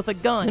Pokemon with a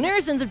gun.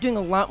 Lunaris ends up doing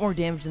a lot more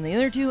damage than the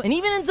other 2, and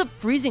even ends up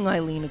freezing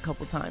Lylene a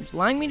couple times,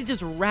 allowing me to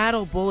just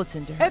rattle bullets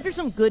into her. After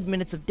some good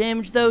minutes of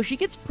damage though, she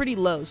gets pretty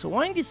low, so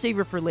wanting to save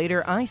her for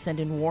later, I send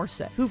in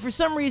Warsec, who for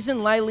some reason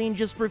Lylene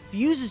just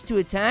refuses to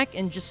attack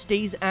and just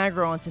stays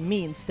aggro onto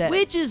me instead,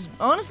 which is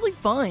honestly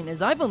fine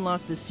as I've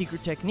unlocked this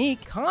secret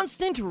technique,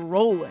 constant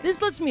rolling.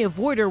 This lets me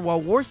avoid her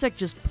while Warsec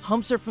just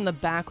pumps her from the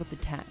back with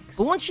attacks.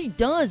 But once she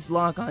does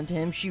lock onto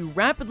him, she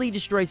rapidly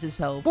destroys his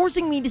health,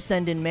 forcing me to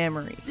send in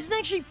Mammary's. This is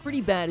actually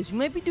pretty bad as we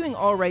might be doing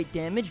alright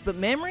damage, but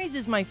Mammary's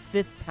is my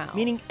 5th pal,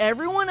 meaning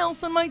everyone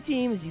else on my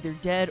team is either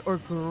dead or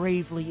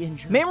gravely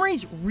injured.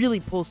 Mammary's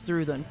really pulls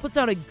through though and puts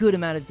out a good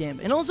amount of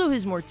damage, and also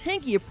his more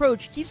tanky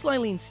approach keeps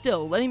Lylene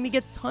still, letting me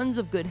get tons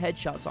of good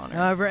headshots on her.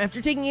 However,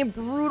 after taking taking a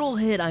brutal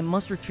hit, I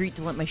must retreat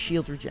to let my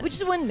shield regen, which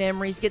is when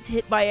Memories gets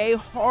hit by a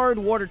hard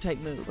water-type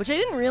move, which I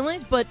didn't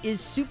realize, but is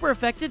super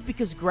effective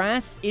because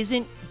grass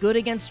isn't good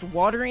against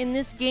water in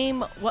this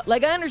game.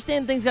 Like, I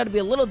understand things got to be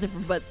a little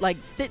different, but, like,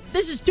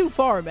 this is too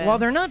far, man. While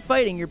they're not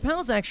fighting, your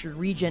pals actually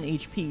regen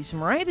HP, so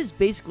Mariah is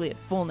basically at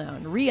full now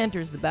and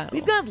re-enters the battle.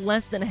 We've got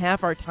less than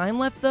half our time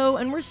left, though,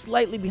 and we're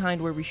slightly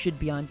behind where we should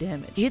be on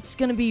damage. It's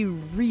gonna be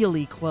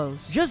really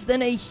close. Just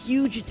then, a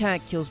huge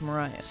attack kills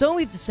Mariah. So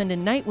we have to send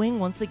in Nightwing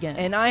once again.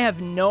 And I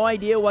have no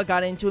idea what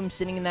got into him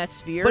sitting in that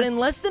sphere, but in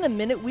less than a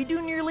minute, we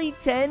do nearly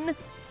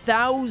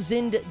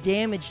 10,000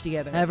 damage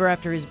together. However,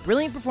 after his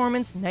brilliant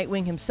performance,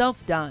 Nightwing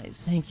himself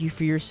dies. Thank you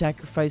for your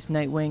sacrifice,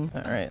 Nightwing.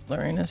 Alright,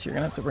 Lorenus, you're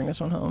gonna have to bring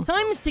this one home.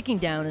 Time is ticking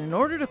down, and in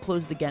order to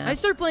close the gap, I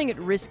start playing it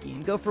risky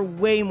and go for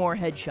way more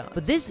headshots.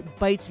 But this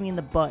bites me in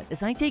the butt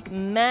as I take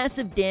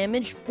massive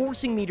damage,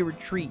 forcing me to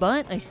retreat.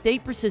 But I stay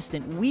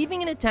persistent,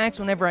 weaving in attacks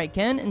whenever I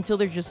can until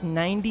there's just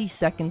 90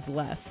 seconds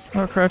left.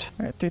 Oh, crud.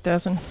 Alright,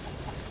 3,000.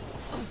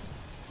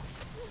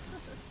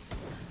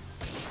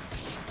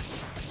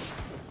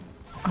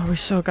 Oh, we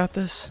so got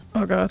this.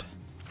 Oh, God.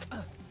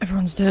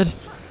 Everyone's dead.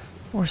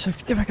 4,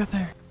 6. Get back up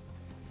there.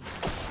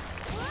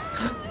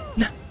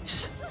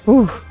 Nice.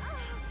 Ooh.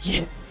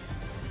 Yeah.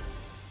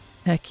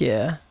 Heck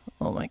yeah.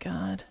 Oh, my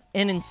God.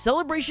 And in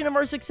celebration of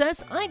our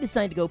success, I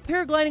decide to go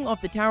paragliding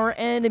off the tower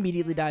and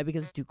immediately die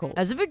because it's too cold.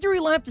 As a victory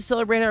lap to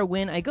celebrate our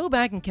win, I go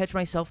back and catch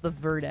myself the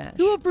Verdash,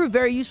 who will prove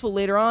very useful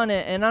later on,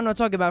 and I'm not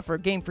talking about for a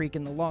Game Freak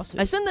in the lawsuit.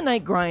 I spend the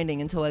night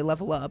grinding until I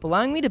level up,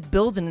 allowing me to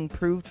build an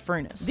improved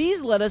furnace.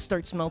 These let us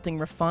start smelting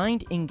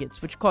refined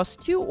ingots, which cost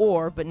 2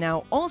 ore, but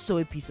now also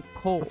a piece of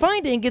coal.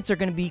 Refined ingots are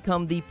going to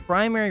become the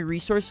primary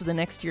resource for the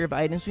next tier of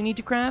items we need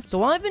to craft, so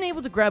while I've been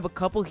able to grab a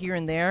couple here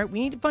and there,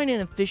 we need to find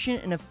an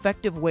efficient and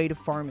effective way to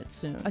farm it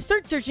soon. I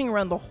start searching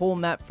around the whole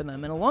map for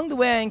them, and along the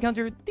way I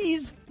encounter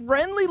these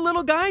friendly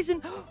little guys,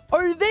 and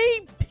are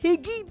they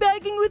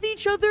piggybacking with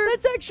each other?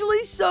 That's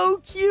actually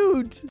so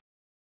cute.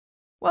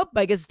 Well,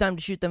 I guess it's time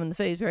to shoot them in the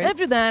face, right?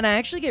 After that, I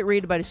actually get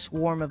raided by a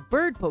swarm of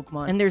bird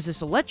Pokemon, and there's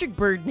this electric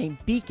bird named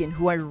Beacon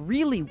who I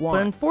really want.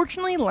 But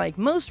unfortunately, like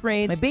most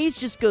raids, my base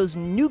just goes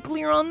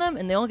nuclear on them,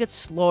 and they all get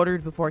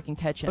slaughtered before I can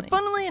catch any. But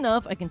funnily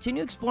enough, I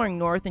continue exploring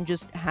north and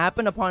just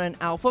happen upon an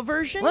alpha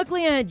version.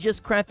 Luckily, I had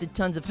just crafted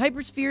tons of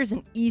hyperspheres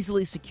and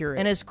easily secure it.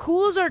 And as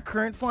cool as our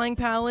current flying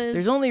pal is,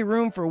 there's only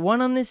room for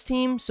one on this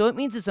team, so it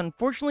means it's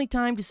unfortunately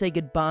time to say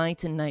goodbye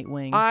to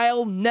Nightwing.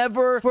 I'll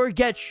never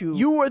forget you.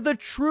 You are the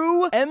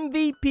true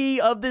MVP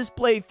of this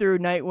playthrough,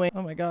 Nightwing.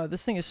 Oh my God,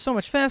 this thing is so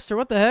much faster.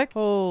 What the heck?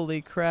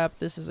 Holy crap,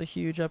 this is a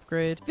huge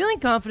upgrade. Feeling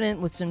confident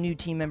with some new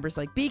team members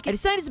like Beak, I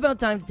decided it's about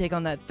time to take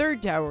on that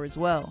third tower as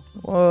well.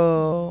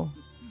 Whoa.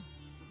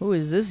 Who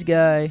is this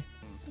guy?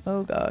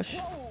 Oh gosh.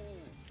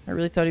 I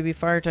really thought he'd be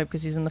fire type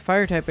because he's in the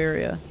fire type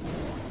area.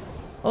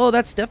 Oh,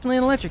 that's definitely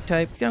an electric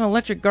type. He's got an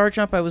electric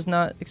Garchomp. I was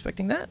not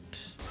expecting that.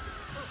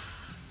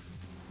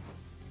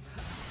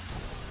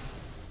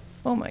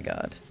 Oh my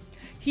God.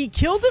 He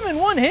killed him in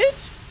one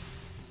hit?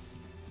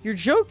 You're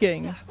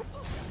joking.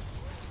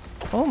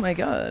 Oh my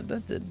God,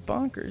 that did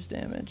bonkers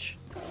damage.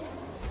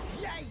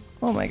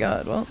 Oh my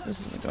God, well,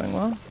 this isn't going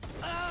well.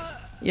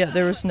 Yeah,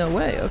 there was no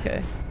way,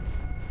 okay.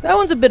 That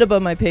one's a bit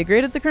above my pay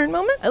grade at the current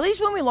moment. At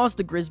least when we lost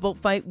the Grizzbolt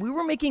fight, we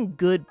were making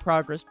good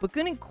progress, but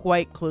couldn't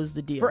quite close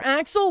the deal. For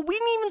Axel, we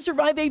didn't even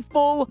survive a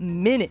full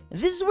minute.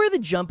 This is where the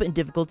jump in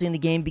difficulty in the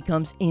game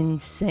becomes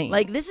insane.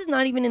 Like, this is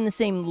not even in the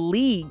same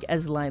league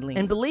as Lilene.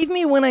 And believe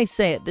me when I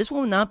say it, this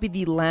will not be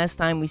the last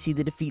time we see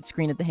the defeat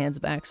screen at the hands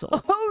of Axel.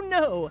 Oh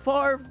no,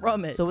 far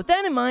from it. So with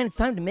that in mind, it's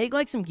time to make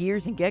like some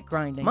gears and get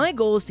grinding. My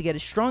goal is to get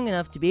us strong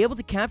enough to be able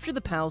to capture the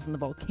pals in the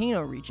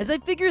volcano region, as I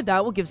figure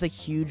that will give us a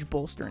huge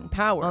bolster in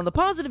power. On the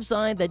positive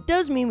side, that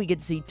does mean we get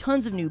to see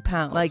tons of new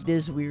pals, like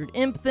this weird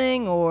imp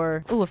thing,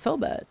 or oh, a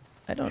Felbat.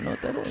 I don't know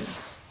what that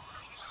is.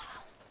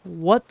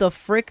 What the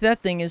frick?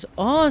 That thing is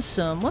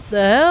awesome. What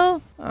the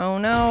hell? Oh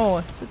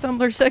no, it's a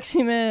Tumblr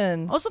sexy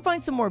man. Also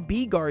find some more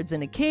bee guards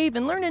in a cave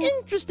and learn an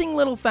interesting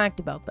little fact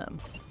about them.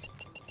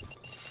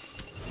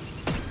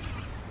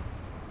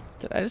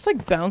 Did I just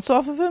like bounce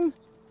off of him?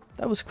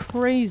 That was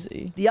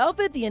crazy. The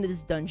alpha at the end of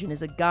this dungeon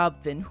is a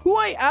Gobfin, who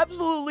I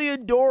absolutely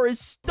adore his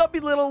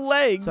stubby little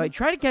legs. So I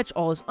try to catch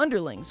all his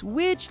underlings,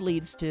 which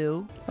leads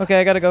to...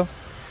 Okay, I gotta go.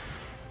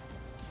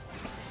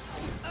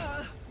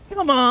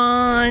 Come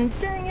on,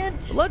 dang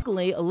it.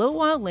 Luckily, a little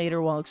while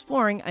later while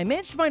exploring, I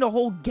managed to find a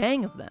whole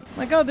gang of them.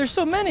 My God, there's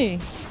so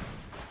many.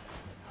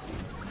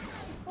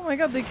 Oh my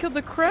God, they killed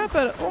the crap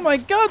out of... Oh my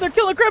God, they're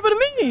killing the crap out of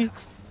me.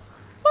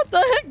 What the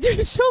heck?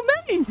 There's so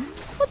many.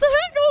 What the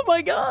heck? Oh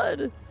my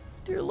God.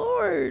 Dear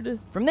Lord.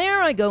 From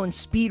there, I go and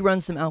speed run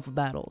some alpha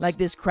battles, like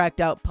this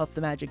cracked out Puff the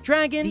Magic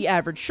Dragon, the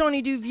average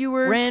Shawnee Do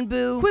viewer,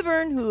 Ranboo,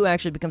 Quivern, who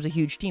actually becomes a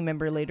huge team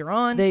member later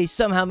on. They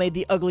somehow made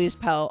the ugliest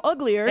pal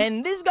uglier,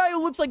 and this guy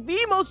who looks like the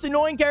most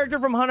annoying character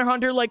from Hunter x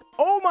Hunter, like,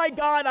 oh my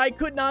god, I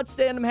could not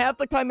stand him. Half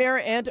the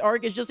Chimera Ant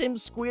arc is just him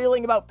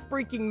squealing about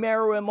freaking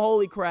Meruem,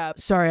 holy crap.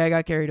 Sorry, I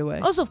got carried away.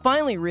 Also,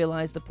 finally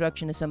realized the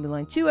production assembly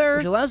line 2 error,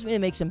 which allows me to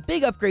make some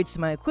big upgrades to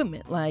my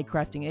equipment, like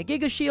crafting a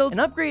Giga Shield, an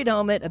upgraded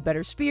helmet, a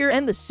better spear,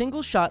 and the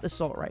single-shot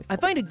assault rifle. I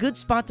find a good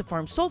spot to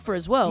farm sulfur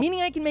as well,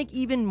 meaning I can make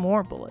even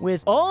more bullets.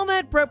 With all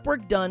that prep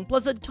work done,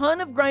 plus a ton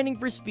of grinding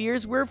for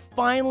spheres, we're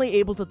finally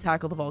able to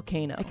tackle the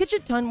volcano. I catch a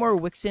ton more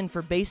wicks in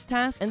for base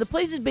tasks, and the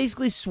place is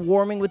basically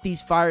swarming with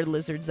these fire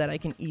lizards that I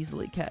can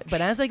easily catch.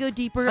 But as I go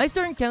deeper, I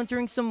start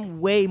encountering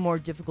some way more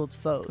difficult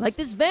foes, like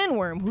this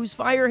Vanworm whose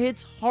fire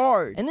hits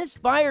hard, and this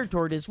fire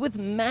tortoise with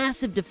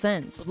massive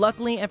defense. But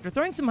luckily, after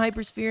throwing some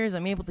hyperspheres,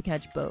 I'm able to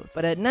catch both.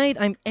 But at night,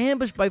 I'm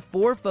ambushed by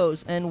 4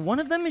 foes, and one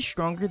of them is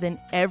stronger than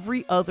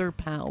every other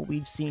pal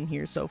we've seen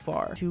here so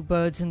far. 2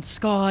 birds in the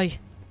sky.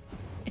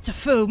 It's a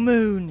full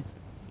moon.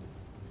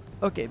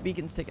 Okay,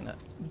 Beacon's taking a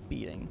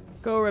beating.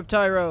 Go,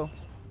 Reptyro.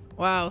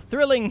 Wow,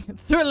 thrilling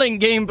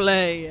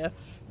gameplay.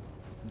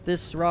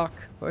 This rock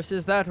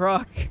versus that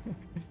rock.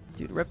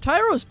 Dude,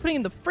 Reptyro's putting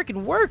in the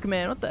freaking work,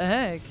 man. What the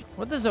heck?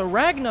 What is a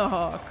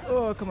Ragnahawk?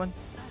 Oh, come on.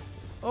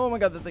 Oh my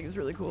god, that thing is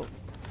really cool.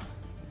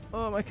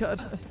 Oh my god,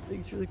 that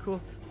thing's really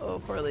cool. Oh,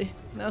 Farley,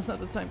 now's not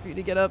the time for you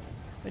to get up.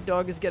 My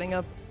dog is getting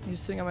up. He's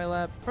sitting on my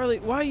lap. Farley,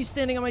 why are you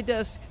standing on my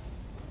desk?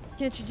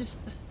 Can't you just...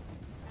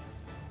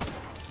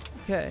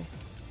 Okay.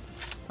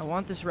 I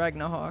want this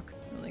Ragnahawk.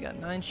 I only got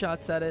 9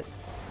 shots at it.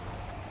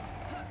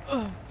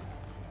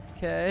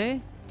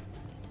 Okay.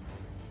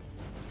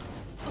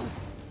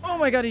 Oh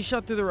my god, he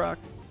shot through the rock.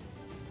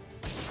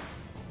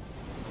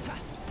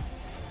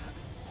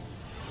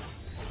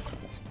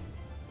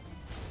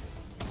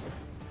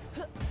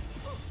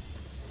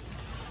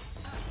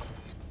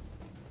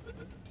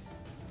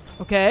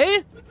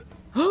 Okay.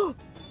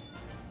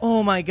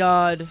 Oh my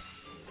god.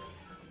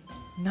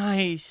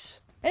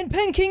 Nice. And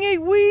Pen King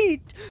ate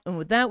wheat! And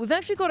with that, we've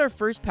actually got our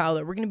first pal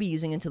that we're going to be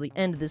using until the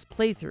end of this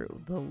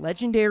playthrough, the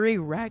legendary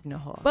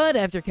Ragnahawk. But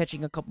after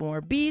catching a couple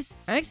more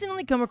beasts, I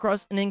accidentally come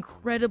across an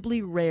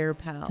incredibly rare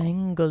pal.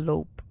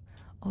 Thangalope.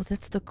 Oh,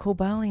 that's the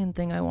Cobalion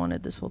thing I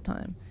wanted this whole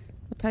time.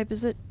 What type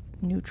is it?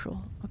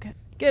 Neutral. Okay.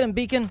 Get him,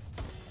 Beacon!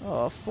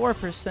 Oh,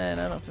 4%.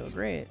 I don't feel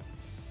great.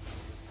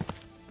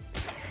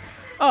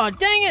 Oh,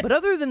 dang it! But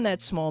other than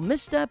that small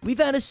misstep, we've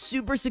had a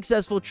super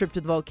successful trip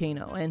to the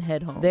volcano and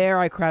head home. There,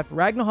 I craft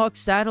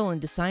Ragnahawk's saddle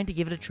and decide to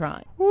give it a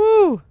try.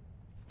 Woo!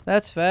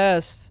 That's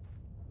fast.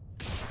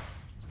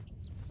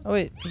 Oh,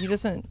 wait. He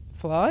doesn't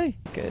fly?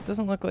 Okay, it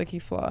doesn't look like he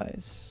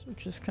flies,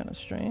 which is kind of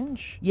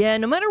strange. Yeah,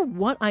 no matter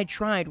what I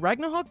tried,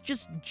 Ragnahawk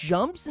just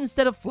jumps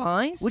instead of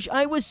flies, which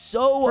I was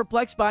so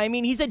perplexed by. I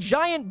mean, he's a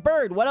giant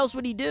bird. What else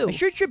would he do? My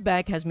short trip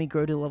back has me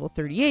grow to level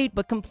 38,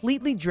 but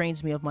completely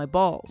drains me of my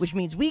balls, which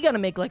means we gotta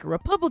make like a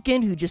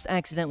Republican who just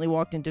accidentally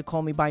walked into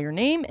Call Me By Your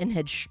Name and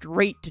head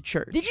straight to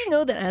church. Did you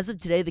know that as of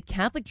today, the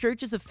Catholic Church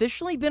has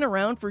officially been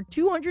around for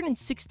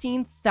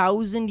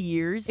 216,000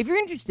 years? If you're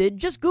interested,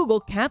 just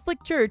Google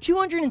Catholic Church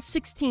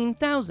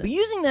 216,000.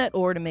 Using that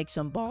ore to make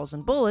some balls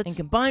and bullets, and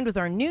combined with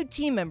our new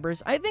team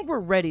members, I think we're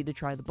ready to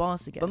try the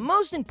boss again. But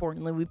most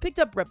importantly, we picked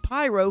up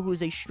Reptyro, who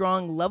is a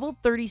strong level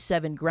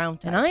 37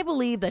 ground type, and I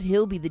believe that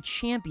he'll be the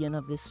champion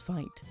of this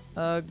fight.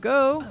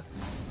 Go.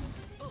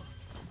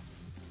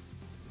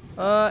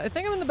 I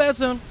think I'm in the bad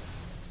zone.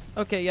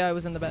 Okay, yeah, I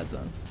was in the bad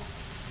zone.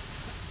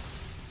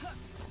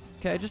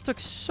 Okay, I just took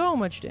so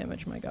much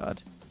damage, my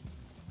god.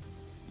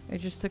 I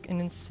just took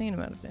an insane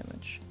amount of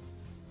damage.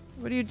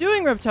 What are you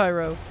doing,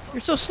 Reptyro?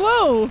 You're so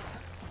slow!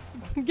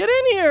 Get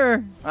in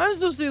here! I'm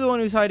supposed to be the one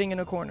who's hiding in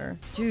a corner.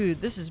 Dude,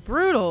 this is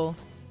brutal.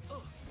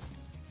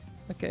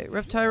 Okay,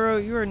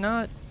 Reptyro, you are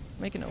not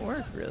making it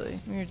work, really.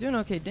 I mean, you're doing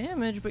okay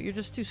damage, but you're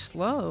just too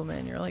slow,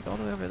 man. You're like all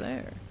the way over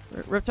there.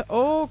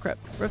 Oh, crap.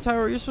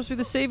 Reptyro, you're supposed to be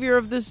the savior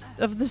of this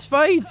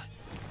fight!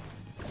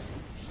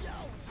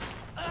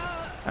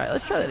 Alright,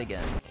 let's try that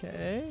again.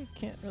 Okay,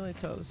 can't really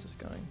tell how this is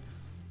going.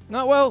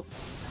 Not well.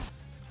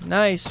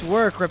 Nice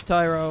work,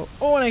 Reptyro.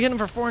 Oh, and I hit him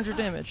for 400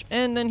 damage.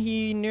 And then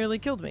he nearly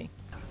killed me.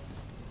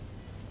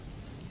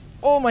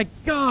 Oh my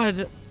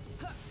god!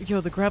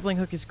 Yo, the grappling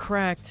hook is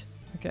cracked.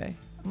 Okay,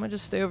 I'm gonna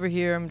just stay over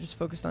here. I'm just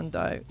focused on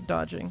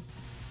dodging.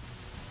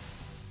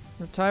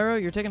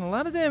 Reptyro, you're taking a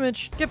lot of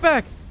damage. Get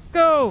back!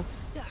 Go!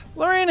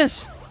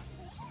 Lorenus!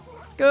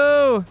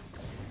 Go!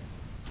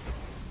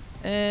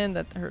 And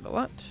that hurt a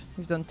lot.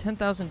 We've done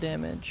 10,000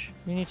 damage.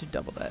 We need to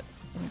double that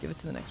and give it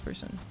to the next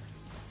person.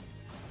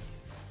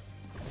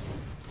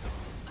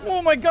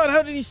 Oh my god,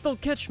 how did he still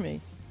catch me?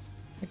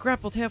 I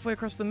grappled halfway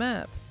across the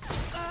map.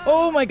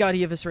 Oh my god,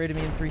 he eviscerated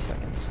me in 3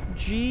 seconds.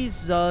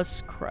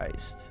 Jesus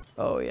Christ.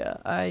 Oh yeah,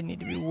 I need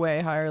to be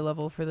way higher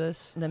level for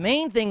this. The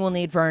main thing we'll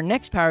need for our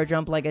next power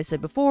jump, like I said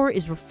before,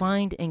 is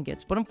refined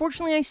ingots. But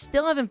unfortunately, I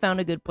still haven't found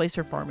a good place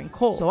for farming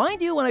coal. So I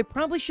do what I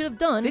probably should have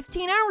done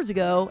 15 hours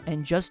ago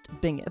and just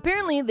bing it.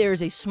 Apparently,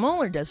 there's a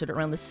smaller desert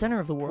around the center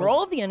of the world where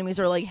all of the enemies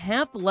are like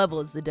half the level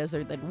as the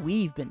desert that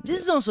we've been to.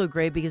 This is also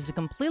great because it's a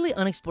completely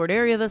unexplored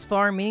area thus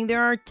far, meaning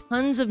there are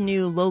tons of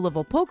new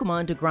low-level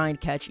Pokemon to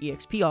grind catch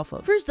EXP off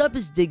of. First up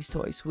is Dig's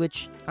Toys,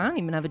 which I don't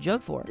even have a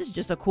jug for. This is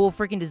just a cool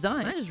freaking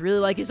design. I just really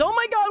like his, oh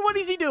my god, what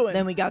is he doing?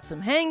 Then we got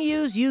some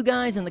Hangyus, you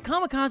guys, and the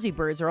Kamikaze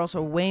birds are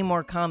also way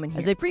more common here,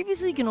 as I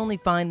previously can only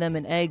find them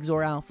in eggs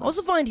or alpha.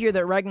 Also find here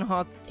that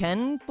Ragnarok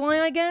can fly,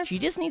 I guess. She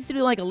just needs to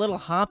do like a little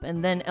hop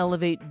and then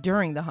elevate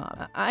during the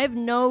hop. I have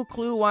no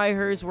clue why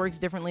hers works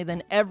differently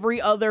than every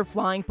other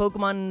flying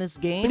Pokemon in this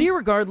game, but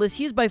irregardless,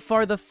 he is by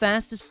far the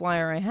fastest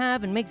flyer I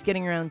have and makes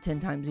getting around 10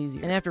 times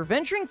easier. And after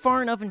venturing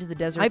far enough into the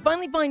desert, I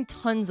finally find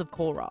tons of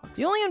coal rocks.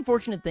 The only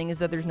unfortunate thing is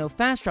that there's no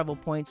fast travel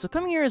points, so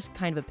coming here is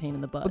kind of a pain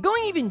in the butt. But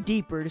going even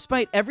deeper,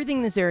 despite everything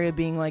in this area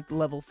being like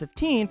level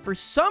 15, for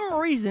some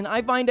reason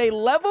I find a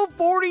level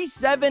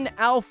 47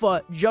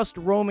 alpha just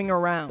roaming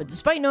around. But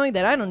despite knowing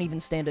that I don't even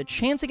stand a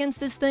chance against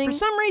this thing, for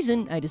some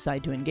reason I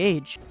decide to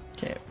engage.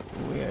 Okay,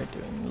 we are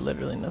doing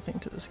literally nothing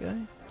to this guy.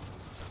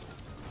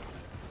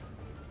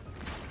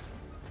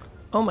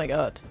 Oh my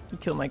god, you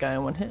killed my guy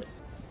in one hit.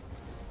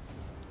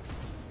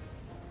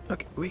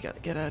 Okay, we gotta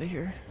get out of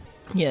here.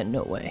 Yeah,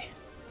 no way.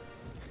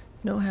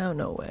 No how,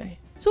 no way.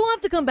 So we'll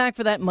have to come back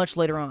for that much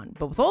later on,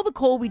 but with all the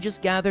coal we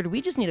just gathered, we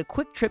just need a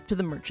quick trip to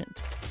the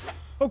merchant.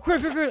 Oh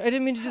crap, crap, crap, I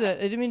didn't mean to do that,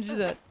 I didn't mean to do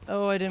that.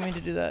 Oh, I didn't mean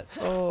to do that.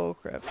 Oh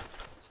crap.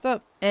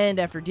 Stop. And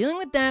after dealing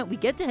with that, we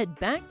get to head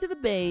back to the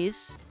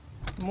base.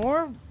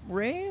 More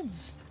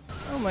raids?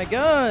 Oh my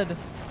god.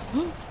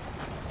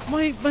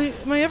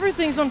 my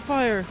everything's on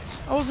fire.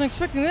 I wasn't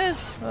expecting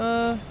this.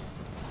 How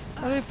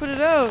did I put it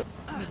out?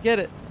 Get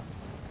it.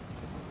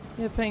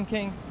 Yeah, Pain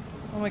King.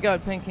 Oh my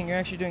god, Pain King, you're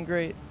actually doing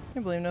great. I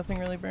can't believe nothing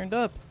really burned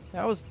up.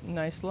 That was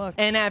nice luck.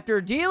 And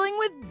after dealing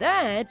with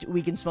that,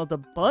 we can smelt a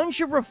bunch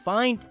of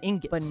refined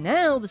ingots. But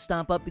now the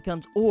stop up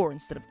becomes ore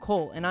instead of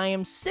coal, and I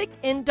am sick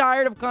and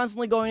tired of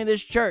constantly going to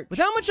this church. With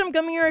how much I'm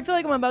coming here, I feel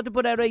like I'm about to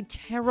put out a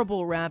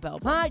terrible rap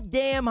album. Hot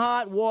damn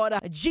hot water.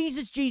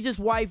 Jesus, Jesus,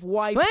 wife,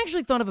 wife. So I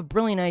actually thought of a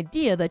brilliant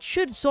idea that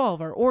should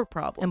solve our ore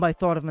problem. And by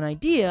thought of an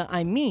idea,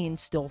 I mean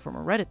still from a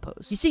Reddit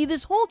post. You see,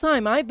 this whole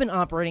time I've been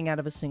operating out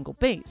of a single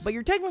base, but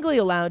you're technically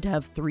allowed to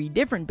have 3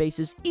 different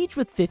bases, each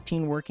with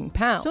 15 working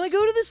pals. So I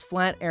go to this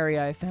flat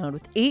area I found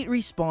with 8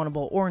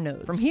 respawnable ore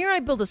nodes. From here, I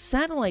built a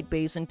satellite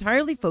base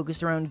entirely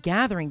focused around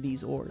gathering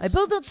these ores. I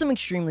built out some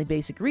extremely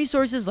basic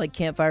resources like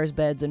campfires,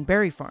 beds, and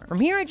berry farms. From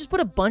here, I just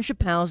put a bunch of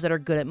pals that are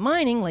good at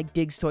mining like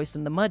Dig's Toys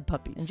and the Mud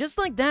Puppies. And just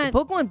like that, the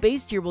Pokemon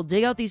based here will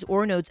dig out these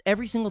ore nodes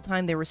every single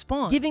time they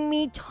respawn, giving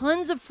me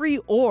tons of free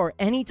ore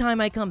anytime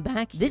I come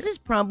back here. This is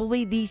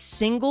probably the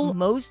single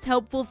most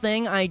helpful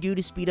thing I do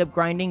to speed up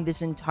grinding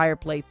this entire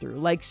playthrough.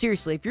 Like,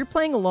 seriously, if you're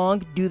playing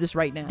along, do this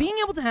right now. Being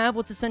able to have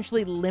what's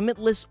essentially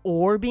limitless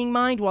ore being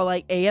mined while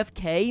I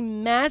AFK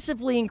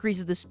massively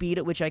increases the speed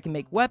at which I can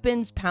make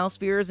weapons, pal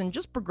spheres, and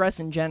just progress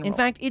in general. In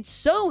fact, it's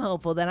so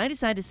helpful that I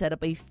decided to set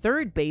up a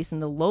 3rd base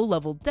in the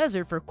low-level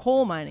desert for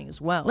coal mining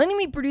as well, letting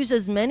me produce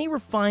as many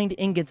refined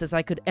ingots as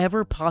I could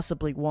ever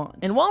possibly want.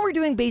 And while we're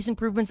doing base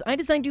improvements, I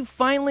decided to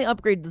finally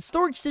upgrade the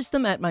storage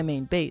system at my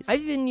main base.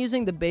 I've been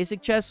using the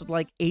basic chest with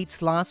like 8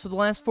 slots for the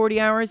last 40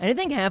 hours, and I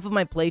think half of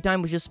my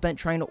playtime was just spent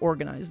trying to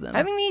organize them.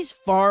 Having these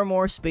far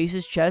more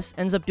spacious chests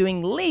ends up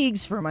doing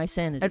leagues for my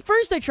sanity. At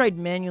first, I tried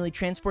manually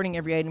transporting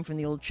every item from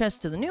the old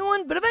chest to the new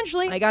one, but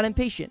eventually, I got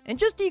impatient and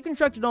just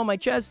deconstructed all my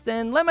chests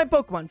and let my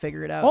Pokemon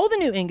figure it out. All the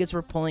new ingots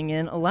we're pulling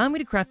in allow me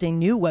to craft a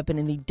new weapon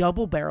in the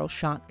double-barrel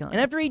shotgun.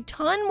 And after a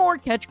ton more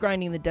catch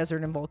grinding in the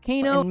desert and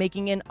volcano, and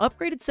making an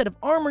upgraded set of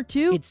armor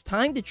too, it's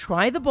time to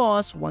try the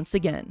boss once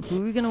again.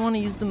 Who are we gonna want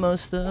to use the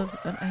most of?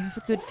 I have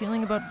a good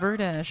feeling about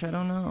Verdash. I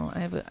don't know.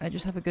 I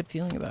just have a good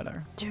feeling about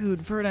her. Dude,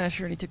 Verdash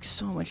already took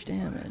so much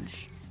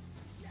damage.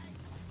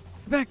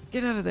 Back,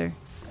 get out of there.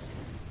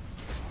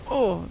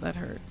 Oh, that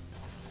hurt.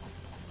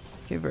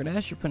 Okay,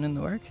 Verdash, you're putting in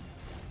the work.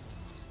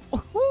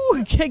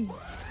 Oh, get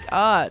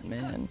God,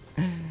 man.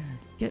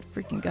 Get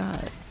freaking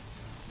God.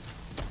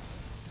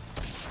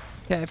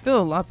 Okay, I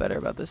feel a lot better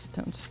about this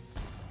attempt.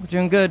 We're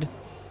doing good.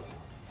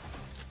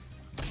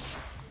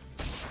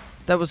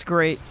 That was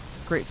great.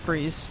 Great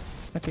freeze.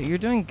 Okay, you're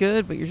doing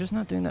good, but you're just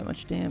not doing that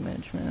much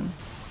damage, man.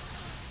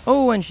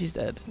 Oh, and she's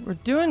dead. We're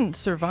doing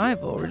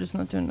survival. We're just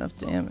not doing enough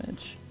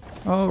damage.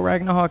 Oh,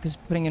 Ragnarok is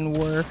putting in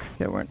work.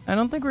 Okay, I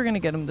don't think we're gonna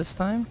get him this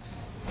time,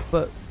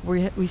 but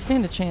we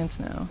stand a chance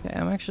now. Okay,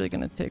 I'm actually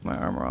gonna take my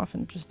armor off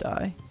and just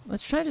die.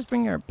 Let's try just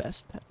bringing our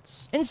best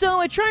pets. And so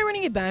I try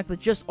running it back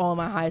with just all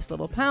my highest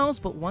level pals,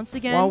 but once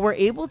again, while we're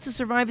able to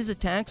survive his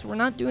attacks, we're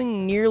not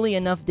doing nearly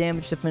enough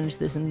damage to finish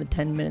this in the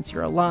 10 minutes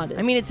you're allotted.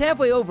 I mean, it's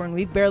halfway over and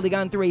we've barely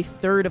gotten through a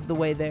third of the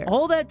way there.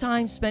 All that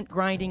time spent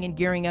grinding and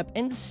gearing up,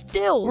 and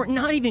still, we're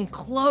not even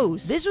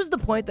close. This was the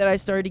point that I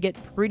started to get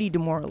pretty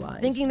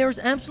demoralized, thinking there was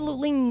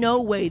absolutely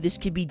no way this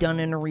could be done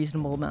in a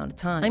reasonable amount of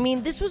time. I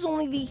mean, this was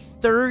only the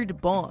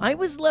third boss. I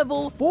was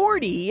level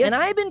 40, and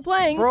I've been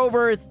playing for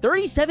over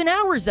 37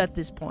 hours at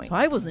this point. So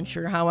I wasn't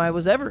sure how I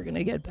was ever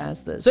gonna get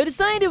past this. So I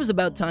decided it was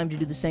about time to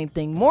do the same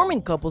thing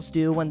Mormon couples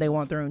do when they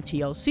want their own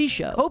TLC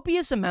show.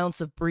 Copious amounts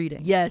of breeding.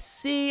 Yes,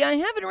 see, I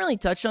haven't really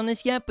touched on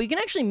this yet, but you can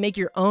actually make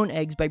your own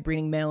eggs by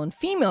breeding male and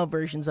female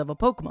versions of a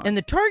Pokemon. And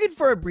the target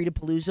for a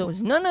Breedapalooza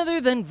was none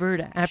other than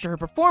Verdash, after her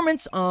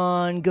performance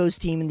on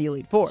Ghost Team in the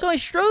Elite Four. So I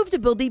strove to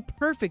build the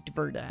perfect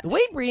Verdash. The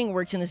way breeding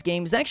works in this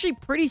game is actually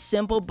pretty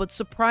simple, but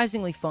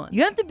surprisingly fun.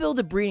 You have to build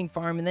a breeding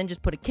farm and then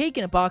just put a cake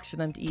in a box for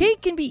them to eat.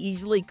 Cake can be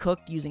easily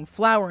cooked using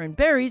flour and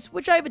berries,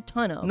 which I have a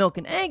ton of, milk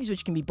and eggs,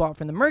 which can be bought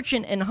from the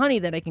merchant, and honey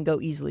that I can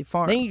go easily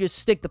farm. Then you just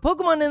stick the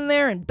Pokemon in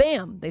there and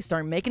bam, they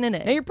start making an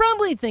egg. Now you're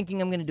probably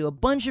thinking I'm gonna do a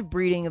bunch of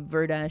breeding of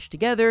Verdash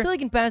together until I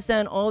can pass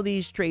down all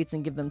these traits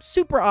and give them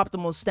super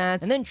optimal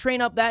stats, and then train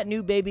up that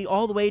new baby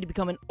all the way to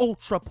become an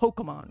ultra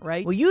Pokemon,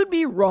 right? Well, you'd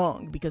be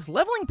wrong, because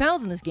leveling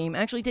pals in this game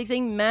actually takes a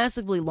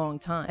massively long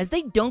time, as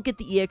they don't get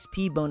the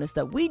EXP bonus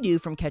that we do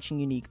from catching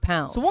unique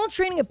pals. So while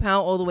training a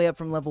pal all the way up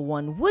from level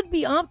 1 would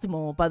be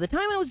optimal, by the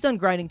time I was done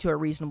grinding to a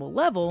reasonable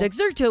level,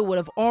 Dexerto would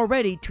have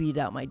already tweeted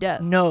out my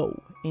death.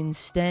 No.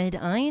 Instead,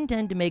 I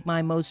intend to make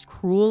my most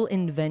cruel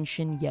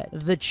invention yet,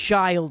 the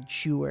Child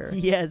Chewer.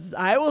 Yes,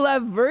 I will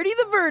have Verdi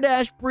the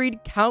Verdash breed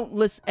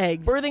countless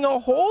eggs, birthing a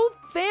whole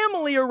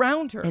family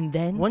around her. And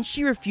then, once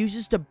she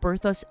refuses to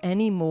birth us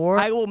anymore,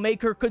 I will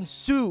make her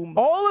consume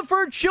all of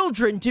her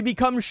children to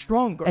become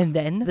stronger. And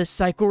then, the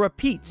cycle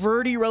repeats,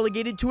 Verdi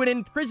relegated to an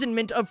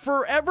imprisonment of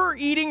forever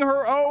eating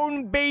her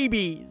own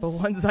babies. But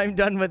once I'm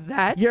done with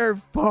that, you're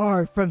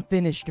far from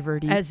finished,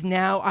 Verdi. As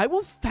now, I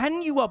will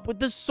fatten you up with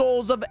the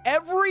souls of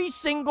every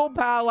single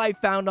pal I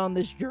found on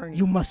this journey.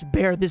 You must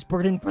bear this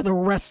burden for the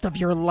rest of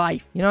your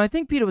life. You know, I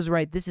think Peter was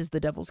right. This is the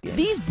devil's game.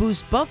 These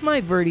boosts buff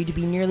my Verdi to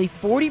be nearly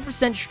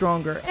 40%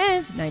 stronger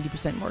and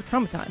 90% more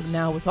traumatized.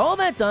 Now, with all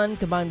that done,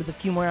 combined with a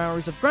few more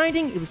hours of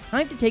grinding, it was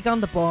time to take on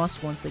the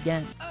boss once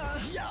again.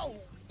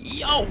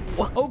 Yo!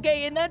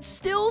 Okay, and that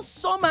still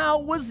somehow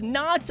was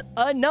not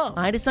enough.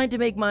 I decided to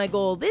make my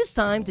goal this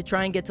time to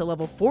try and get to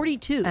level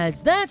 42,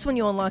 as that's when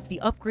you unlock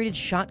the upgraded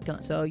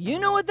shotgun. So you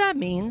know what that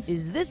means.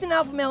 Is this an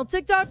alpha male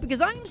TikTok?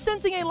 Because I'm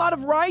sensing a lot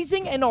of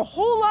rising and a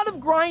whole lot of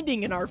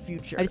grinding in our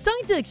future. I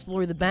decided to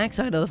explore the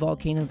backside of the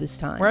volcano this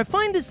time, where I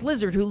find this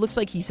lizard who looks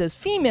like he says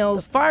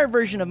females, the fire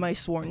version of my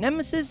sworn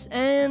nemesis,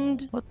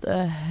 and what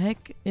the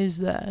heck is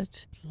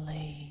that?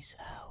 Blaze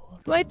out.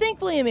 Who I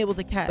thankfully am able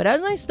to catch. But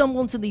as I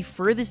stumble into the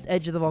furthest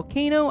edge of the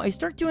volcano, I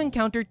start to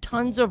encounter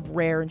tons of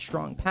rare and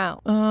strong pals.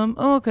 I'm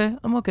okay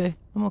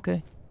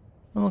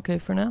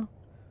for now.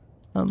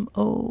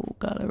 Oh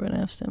god, I ran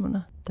out of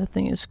stamina. That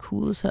thing is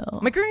cool as hell.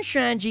 My current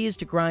strategy is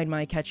to grind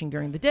my catching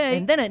during the day,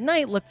 and then at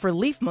night look for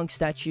leaf monk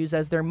statues,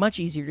 as they're much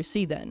easier to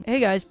see then. Hey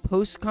guys,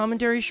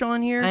 post-commentary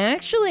Sean here. I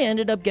actually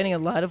ended up getting a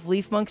lot of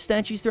leaf monk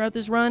statues throughout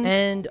this run,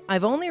 and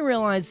I've only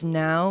realized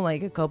now,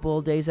 like a couple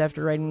of days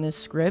after writing this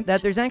script,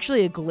 that there's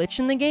actually a glitch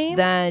in the game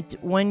that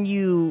when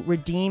you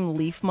redeem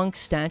leaf monk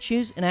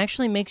statues, it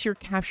actually makes your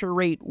capture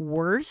rate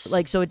worse.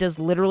 Like, so it does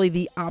literally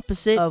the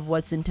opposite of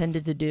what's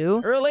intended to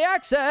do. Early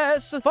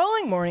access! The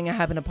following morning, I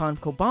happened upon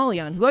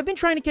Cobalion, who I've been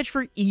trying to catch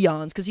for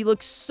eons because he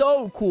looks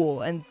so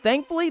cool, and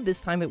thankfully this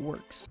time it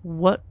works.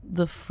 What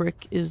the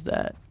frick is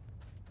that?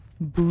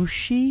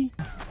 Bushi?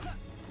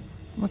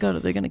 Oh my god, are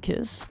they gonna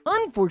kiss?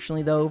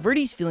 Unfortunately though,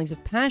 Verdi's feelings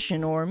of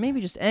passion, or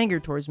maybe just anger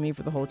towards me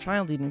for the whole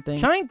child eating thing,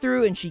 shine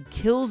through and she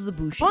kills the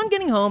Bushi. Upon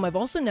getting home, I've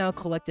also now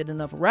collected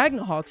enough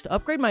Ragnahawks to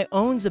upgrade my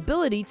own's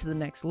ability to the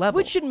next level,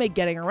 which should make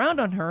getting around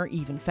on her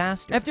even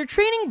faster. After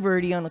training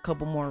Verdi on a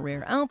couple more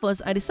rare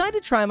alphas, I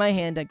decided to try my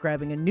hand at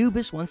grabbing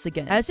Anubis once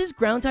again, as his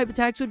ground type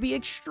attacks would be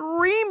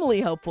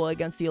extremely helpful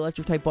against the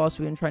electric type boss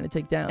we've been trying to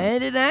take down.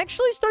 And it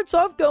actually starts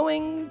off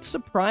going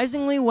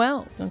surprisingly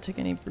well. Don't take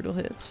any brutal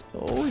hits.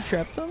 Oh, we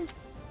trapped him.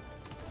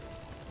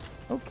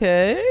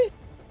 Okay.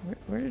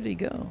 Where did he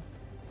go?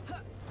 Huh?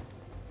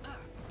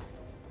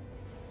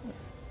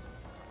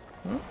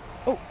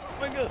 Oh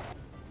my god.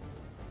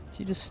 Is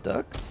he just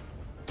stuck?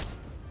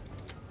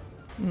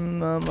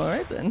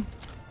 Alright then.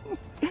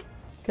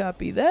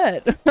 Copy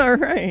that.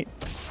 Alright.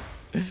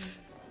 Is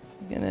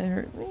he gonna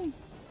hurt me?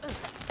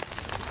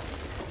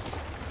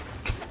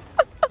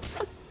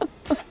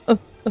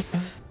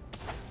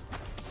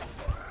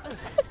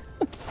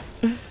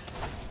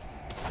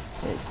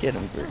 Hey, get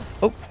him, Bert.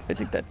 Oh, I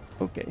think that...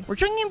 Okay. boy. We're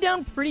chunking him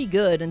down pretty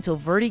good until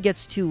Verdi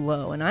gets too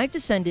low, and I have to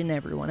send in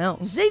everyone else.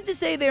 And safe to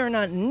say they are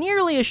not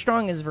nearly as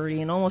strong as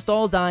Verdi and almost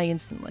all die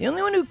instantly. The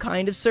only one who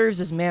kind of serves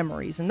is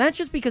Memories, and that's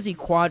just because he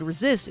quad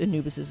resists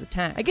Anubis'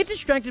 attacks. I get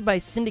distracted by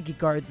Syndicate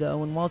Guard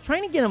though, and while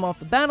trying to get him off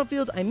the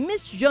battlefield, I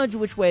misjudge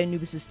which way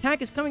Anubis'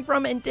 attack is coming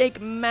from and take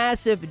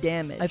massive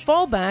damage. I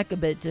fall back a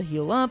bit to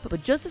heal up,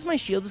 but just as my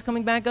shield is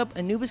coming back up,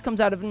 Anubis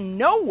comes out of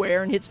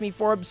nowhere and hits me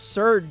for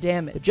absurd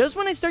damage. But just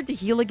when I start to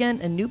heal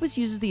again, Anubis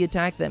uses the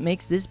attack that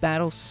makes this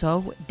battle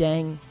so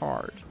dang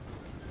hard.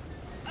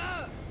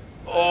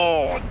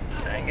 Oh,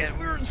 dang it,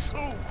 we were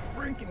so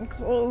freaking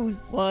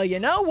close. Well, you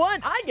know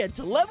what? I get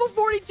to level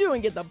 42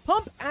 and get the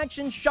pump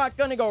action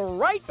shotgun and go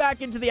right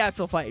back into the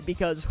Axel fight,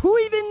 because who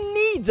even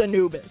needs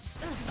Anubis?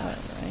 Alright,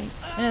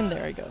 and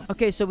there I go.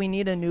 Okay, so we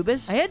need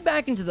Anubis. I head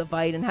back into the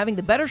fight, and having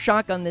the better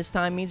shotgun this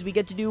time means we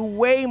get to do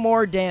way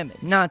more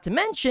damage. Not to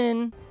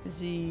mention, is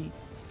he...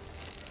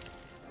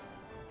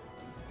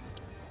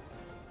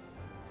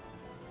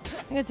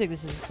 I'm gonna take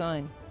this as a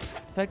sign.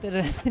 The fact that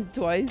it happened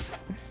twice,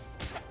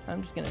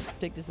 I'm just gonna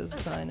take this as a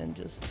sign and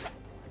just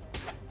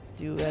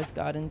do as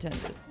God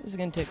intended. This is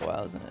gonna take a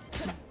while, isn't it?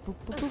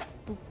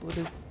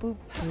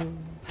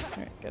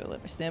 Alright, gotta let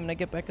my stamina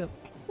get back up.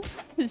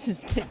 This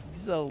is taking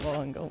so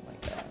long, oh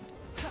my god.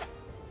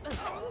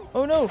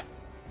 Oh no!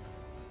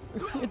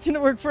 It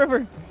didn't work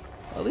forever.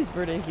 At least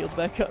Verde healed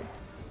back up.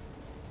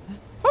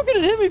 How could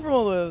it hit me from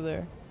all the way over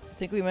there? I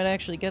think we might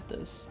actually get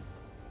this.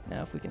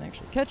 Now if we can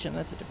actually catch him,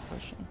 that's a different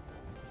question.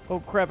 Oh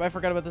crap, I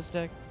forgot about this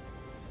attack.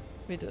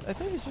 Wait, I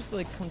thought he was supposed to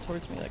like come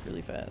towards me like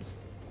really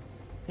fast.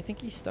 I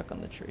think he's stuck on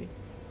the tree.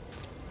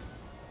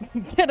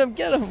 Get him,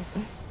 get him!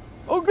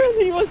 Oh great,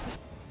 he was...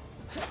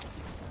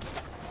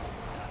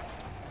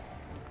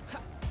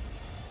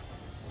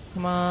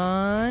 Come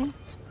on.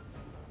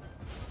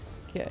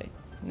 Okay,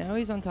 now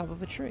he's on top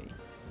of a tree.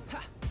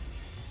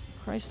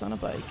 Christ on a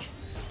bike.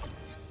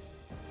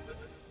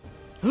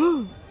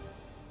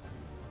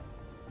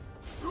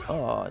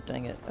 Oh,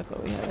 dang it. I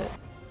thought we had it.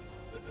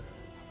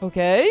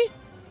 Okay.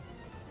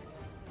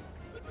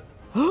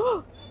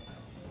 Oh,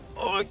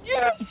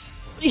 yes!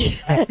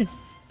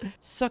 Yes!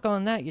 Suck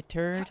on that, you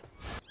turd.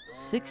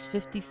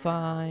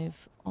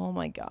 655. Oh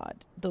my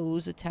god.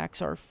 Those attacks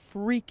are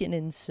freaking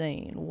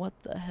insane. What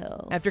the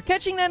hell? After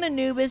catching that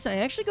Anubis, I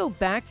actually go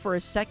back for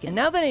a second. And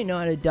now that I know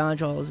how to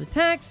dodge all his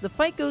attacks, the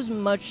fight goes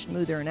much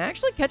smoother. And I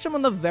actually catch him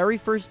on the very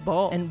first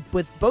ball. And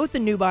with both the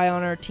Nubai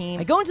on our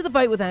team, I go into the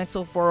fight with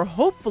Axel for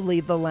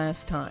hopefully the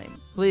last time.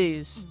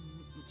 Please.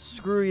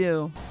 Screw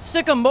you.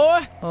 Sick 'em,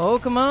 boy! Oh,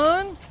 come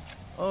on.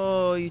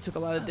 Oh, you took a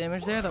lot of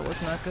damage there. That was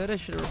not good. I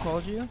should have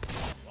recalled you.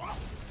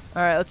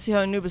 Alright, let's see how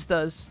Anubis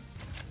does.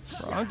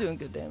 Bro, I'm doing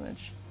good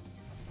damage.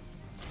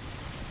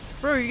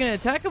 Bro, you're gonna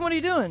attack him? What are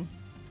you doing?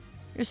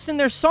 You're sitting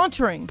there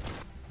sauntering.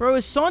 Bro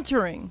is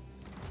sauntering.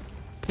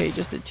 Okay, he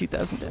just did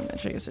 2,000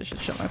 damage. I guess I should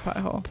shut my pie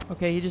hole.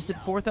 Okay, he just did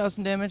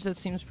 4,000 damage. That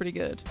seems pretty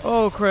good.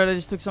 Oh, crud. I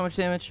just took so much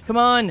damage. Come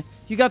on.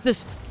 You got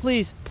this.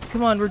 Please.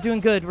 Come on. We're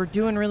doing good. We're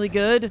doing really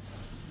good.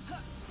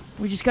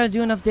 We just gotta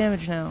do enough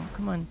damage now.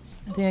 Come on.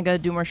 I think I gotta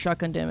do more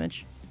shotgun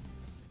damage.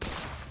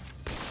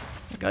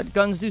 God,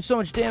 guns do so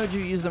much damage if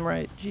you use them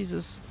right.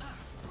 Jesus.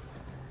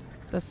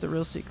 That's the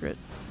real secret.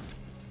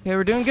 Okay,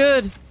 we're doing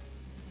good.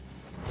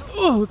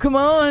 Oh, come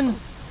on.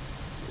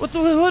 What the...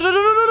 No,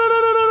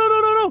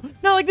 no.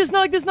 Not like this, not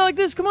like this, not like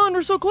this. Come on,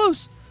 we're so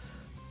close.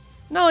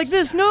 Not like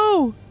this,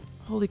 no.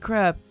 Holy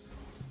crap.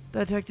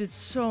 That attack did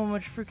so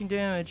much freaking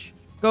damage.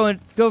 Go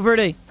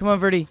Verde. Come on,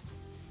 Verde.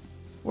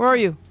 Where are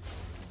you?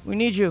 We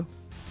need you.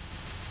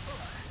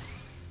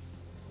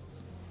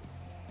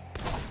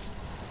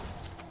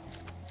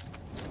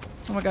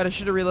 Oh my god, I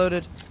should have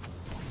reloaded.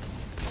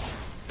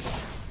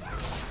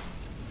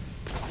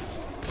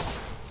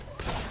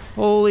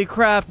 Holy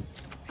crap.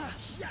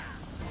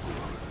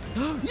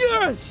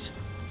 Yes!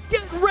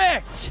 Get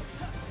wrecked!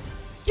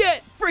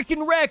 Get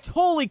freaking wrecked!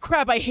 Holy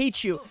crap, I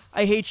hate you.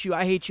 I hate you,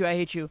 I hate you, I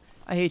hate you.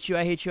 I hate you,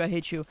 I hate you, I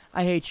hate you.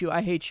 I hate you,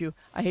 I hate you.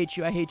 I hate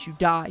you, I hate you.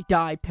 Die,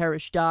 die,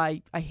 perish,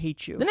 die. I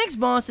hate you. The next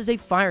boss is a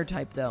fire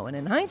type though, and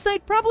in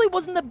hindsight, probably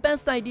wasn't the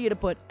best idea to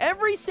put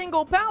every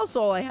single Pal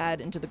Soul I had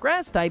into the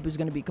grass type, who's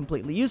gonna be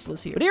completely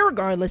useless here. But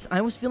irregardless,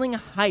 I was feeling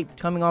hyped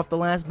coming off the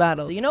last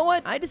battle. So you know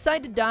what? I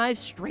decided to dive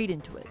straight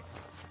into it.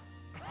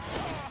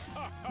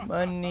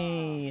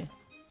 Money.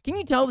 Can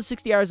you tell the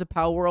 60 hours of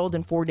Palworld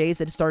in 4 days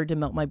that it started to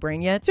melt my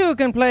brain yet? Two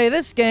can play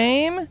this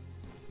game.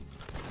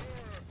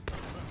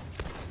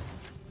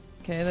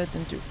 Okay, that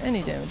didn't do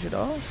any damage at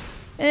all.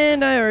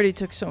 And I already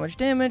took so much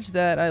damage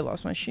that I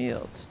lost my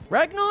shield.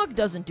 Ragnarok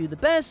doesn't do the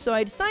best, so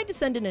I decide to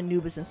send in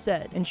Anubis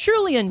instead. And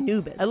surely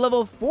Anubis, at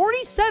level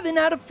 47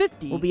 out of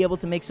 50, will be able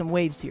to make some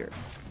waves here.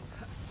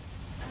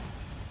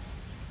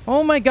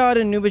 Oh my god,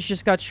 Anubis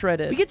just got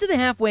shredded. We get to the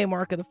halfway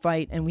mark of the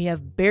fight, and we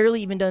have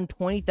barely even done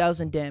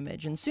 20,000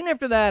 damage, and soon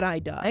after that, I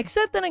die.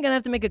 Except then I'm gonna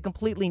have to make a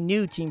completely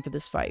new team for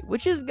this fight,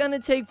 which is gonna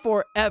take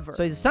forever.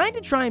 So I decided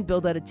to try and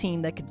build out a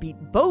team that could beat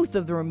both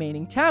of the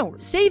remaining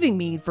towers, saving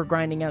me for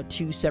grinding out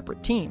 2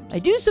 separate teams. I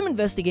do some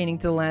investigating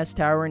to the last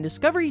tower and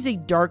discover he's a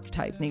dark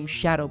type named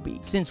Shadow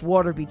Beast. Since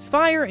water beats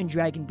fire and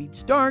dragon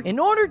beats dark, in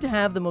order to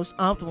have the most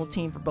optimal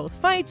team for both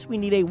fights, we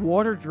need a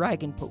water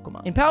dragon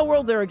Pokemon. In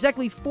Palworld, there are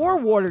exactly 4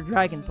 water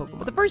dragon Pokemon,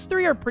 but the first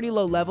 3 are pretty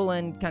low level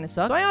and kinda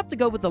suck, so I opt to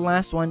go with the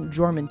last one,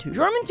 Jormuntude.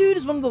 Jormuntude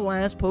is one of the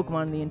last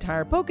Pokemon in the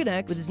entire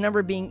Pokedex, with his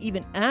number being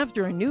even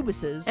after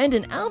Anubis's, and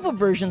an alpha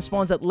version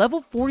spawns at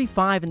level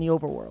 45 in the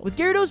overworld. With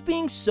Gyarados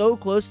being so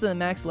close to the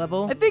max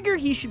level, I figure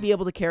he should be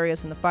able to carry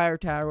us in the fire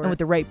tower, and with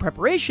the right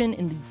preparation,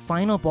 in the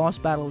final boss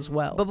battle as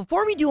well. But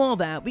before we do all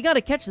that, we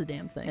gotta catch the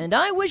damn thing. And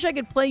I wish I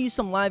could play you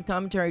some live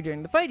commentary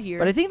during the fight here,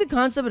 but I think the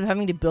concept of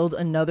having to build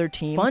another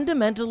team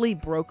fundamentally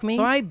broke me,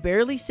 so I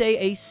barely say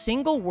a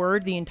single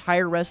word the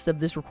entire rest of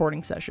this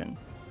recording session.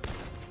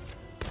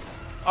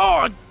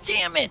 Oh,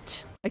 damn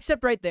it!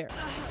 Except right there.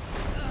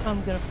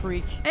 I'm gonna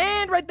freak.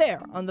 And right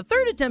there. On the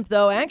 3rd attempt,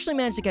 though, I actually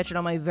managed to catch it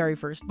on my very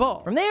first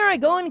ball. From there, I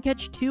go in and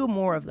catch 2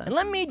 more of them. And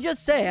let me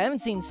just say, I haven't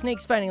seen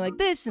snakes fighting like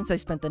this since I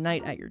spent the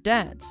night at your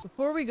dad's.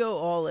 Before we go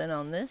all in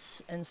on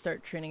this and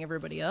start training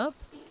everybody up,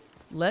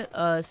 let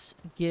us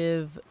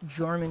give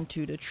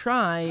Jormuntude a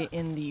try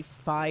in the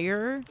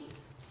fire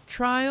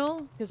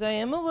trial, because I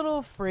am a little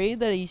afraid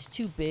that he's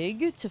too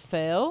big to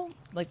fail,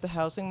 like the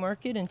housing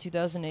market in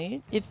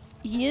 2008. If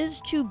he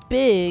is too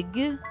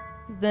big,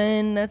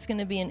 then that's going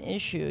to be an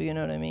issue, you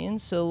know what I mean?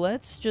 So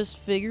let's just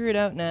figure it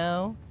out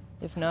now.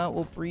 If not,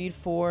 we'll breed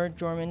 4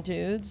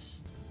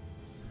 Jormuntudes.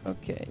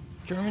 Okay,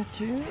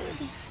 Jormuntude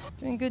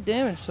doing good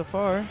damage so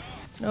far.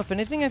 No, if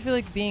anything, I feel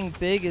like being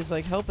big is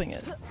like helping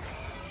it.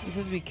 You just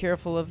have to be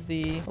careful of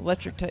the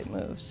electric type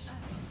moves.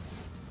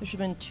 This should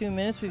have been 2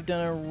 minutes. We've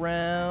done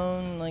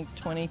around like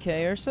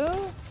 20k or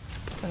so.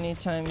 20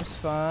 times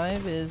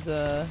 5 is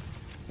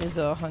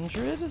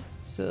 100.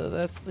 So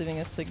that's leaving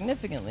us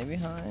significantly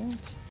behind.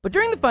 But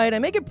during the fight, I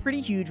make a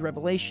pretty huge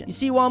revelation. You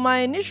see, while my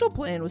initial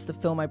plan was to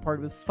fill my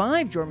party with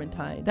 5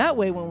 Jormuntides, that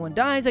way when one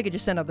dies, I could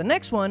just send out the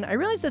next one, I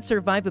realized that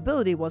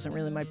survivability wasn't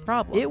really my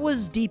problem. It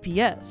was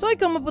DPS. So I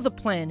come up with a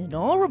plan, and it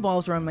all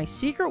revolves around my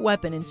secret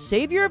weapon and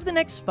savior of the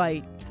next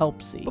fight,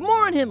 Kelpsy. But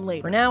more on him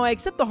later. For now, I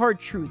accept the hard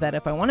truth that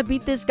if I want to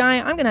beat this guy,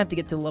 I'm gonna have to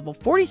get to level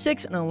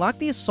 46 and unlock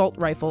the assault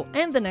rifle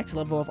and the next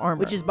level of armor,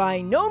 which is by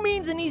no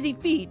means an easy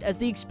feat, as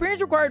the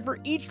experience required for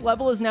each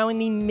level is now in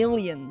the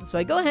millions. So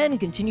I go ahead and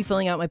continue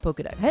filling out my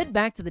Pokedex. Head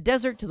back to the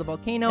desert, to the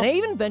volcano, and I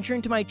even venture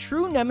into my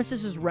true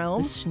nemesis's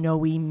realm, the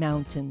snowy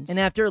mountains. And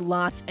after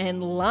lots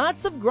and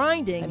lots of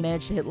grinding, I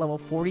managed to hit level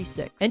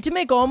 46. And to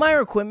make all my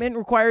equipment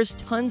requires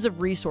tons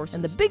of resources,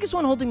 and the biggest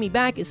one holding me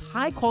back is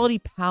high quality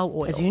pal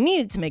oil, as you need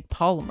it to make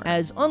polymer,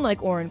 as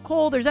unlike ore and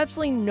coal, there's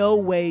absolutely no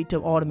way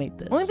to automate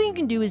this. Only thing you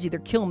can do is either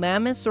kill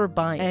mammoths or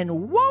buy it.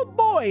 And whoa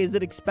boy, is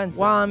it expensive.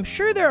 While I'm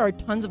sure there are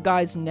tons of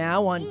guys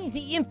now on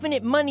easy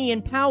infinite money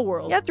in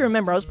Palworld, you have to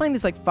remember I was playing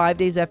this like 5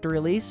 days after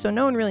release, so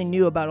no one really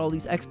knew about all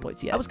these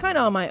exploits yet. I was kind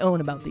of on my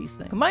own about these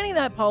things. Combining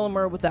that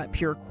polymer with that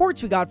pure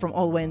quartz we got from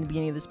all the way in the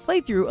beginning of this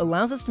playthrough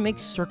allows us to make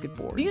circuit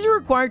boards. These are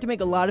required to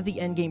make a lot of the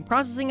endgame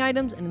processing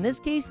items, and in this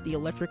case, the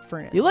electric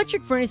furnace. The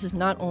electric furnace is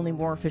not only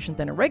more efficient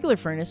than a regular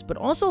furnace, but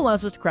also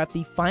allows us to craft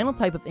the final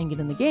type of ingot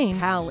in the game,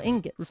 Pal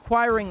ingots,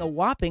 requiring a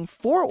whopping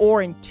 4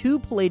 ore and 2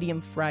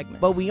 palladium fragments.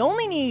 But we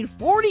only need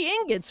 40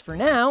 ingots for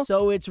now,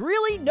 so it's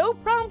really no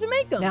problem to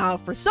make them. Now,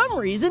 if for some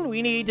reason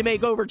we need to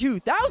make over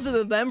 2,000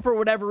 of them for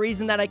whatever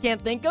reason that I can't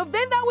think of,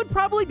 then that would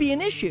probably be an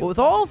issue. But with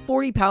all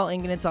 40 Pal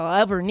ingots I'll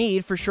ever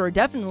need, for sure,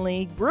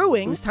 definitely,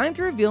 brewing, it was time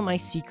to reveal my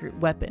secret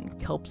weapon,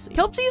 Kelpsy.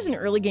 Kelpsy is an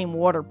early game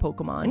water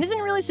Pokemon, and isn't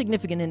really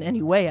significant in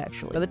any way,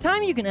 actually. By the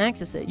time you can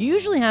access it, you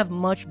usually have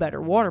much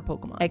better water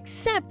Pokemon,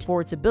 except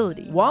for its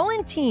ability. While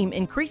in Team,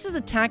 increases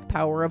attack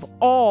power of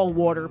all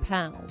water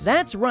pals.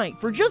 That's right,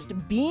 for just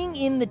being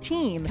in the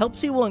team,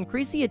 Kelpsy will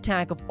increase the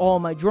attack of all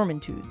my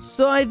Jormuntudes.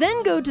 So I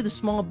then go to the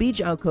small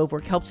beach alcove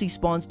where Kelpsy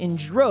spawns in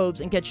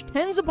droves and catch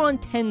tens upon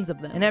tens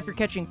of them. And after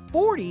catching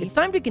 40, it's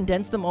time to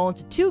condense them all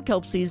into 2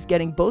 Kelpsies,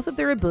 getting both of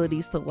their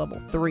abilities to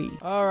level 3.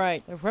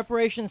 Alright, the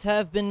preparations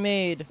have been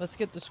made. Let's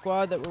get the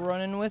squad that we're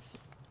running with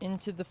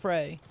into the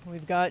fray.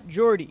 We've got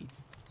Jordy,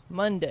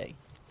 Monday,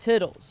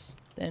 Tittles.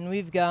 Then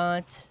we've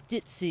got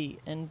Ditzy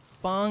and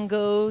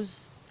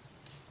Bongos.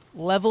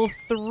 Level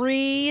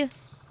 3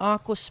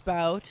 Aqua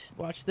Spout.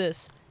 Watch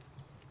this.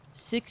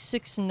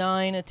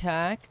 669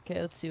 attack.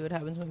 Okay, let's see what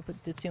happens when we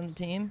put Ditzy on the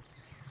team.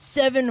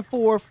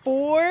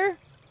 744.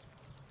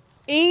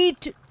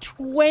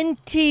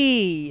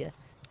 820.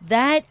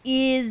 That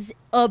is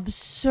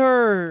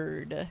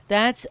absurd.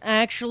 That's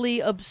actually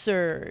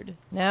absurd.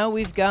 Now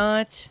we've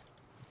got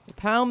the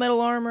Pal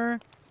Metal Armor,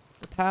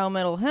 the Pal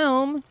Metal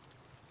Helm,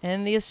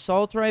 and the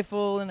Assault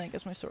Rifle, and I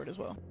guess my sword as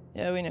well.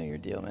 Yeah, we know your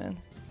deal, man.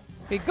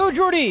 Okay, go,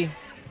 Jordy!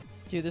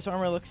 Dude, this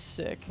armor looks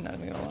sick, not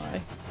even gonna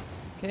lie.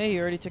 Okay, he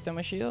already took down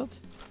my shield.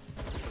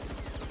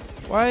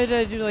 Why did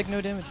I do, like,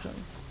 no damage to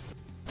him?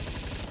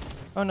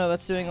 Oh no,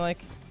 that's doing like...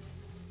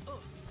 Go,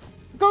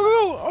 go,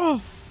 go!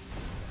 Oh!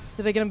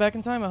 Did I get him back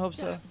in time? I hope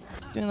so.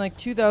 It's doing like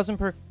 2,000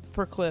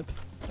 per clip,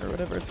 or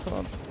whatever it's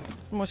called.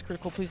 Most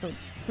critical, please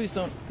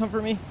don't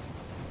comfort me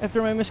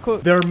after my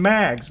misquote. They're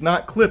mags,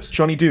 not clips,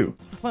 Johnny Do.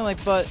 I'm playing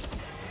like butt.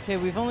 Okay,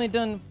 we've only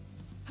done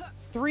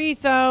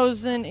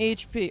 3,000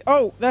 HP.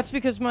 Oh, that's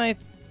because my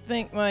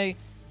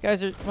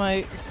guys are,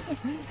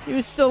 he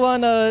was still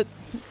on,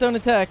 don't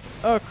attack.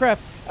 Oh, crap.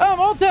 Oh, I'm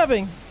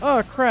alt-tabbing!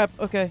 Oh, crap.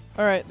 Okay.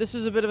 Alright, this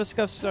is a bit of a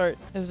scuff start.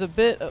 It was a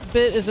bit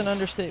is an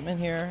understatement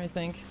here, I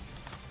think.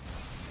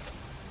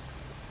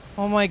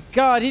 Oh my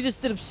god, he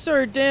just did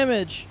absurd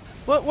damage.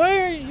 What? Why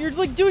are you're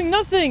like doing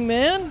nothing,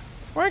 man?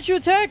 Why aren't you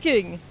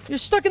attacking? You're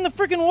stuck in the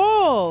freaking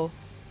wall.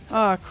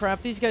 Ah,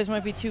 crap. These guys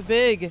might be too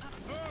big.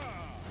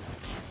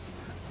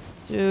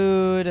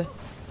 Dude.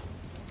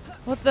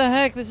 What the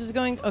heck? This is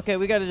going... Okay,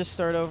 we gotta just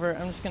start over.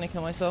 I'm just gonna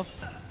kill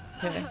myself.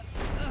 Okay.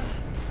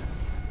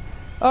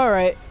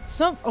 Alright.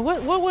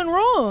 What went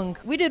wrong?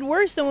 We did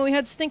worse than when we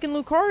had stinking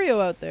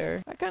Lucario out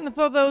there. I kind of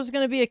thought that was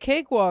going to be a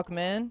cakewalk,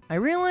 man. I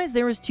realized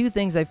there was 2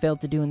 things I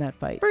failed to do in that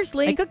fight.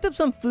 Firstly, I cooked up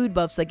some food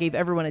buffs that gave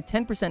everyone a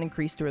 10%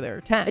 increase to their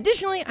attack.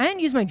 Additionally, I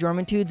hadn't used my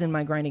Jormuntudes in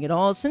my grinding at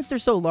all. Since they're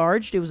so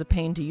large, it was a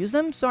pain to use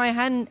them, so I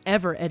hadn't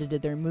ever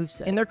edited their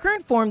moveset. In their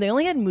current form, they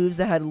only had moves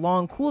that had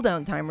long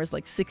cooldown timers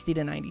like 60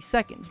 to 90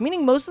 seconds,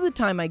 meaning most of the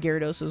time my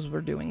Gyarados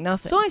were doing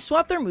nothing. So I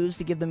swapped their moves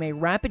to give them a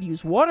rapid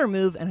use water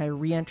move, and I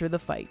re-enter the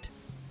fight.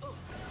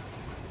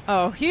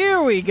 Oh,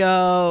 here we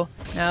go.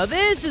 Now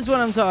this is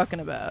what I'm talking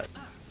about.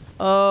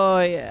 Oh,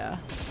 yeah.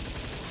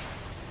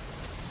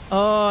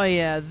 Oh,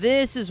 yeah.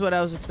 This is what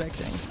I was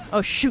expecting.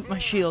 Oh, shoot, my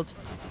shield.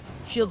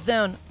 Shield's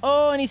down.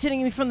 Oh, and he's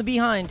hitting me from the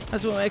behind.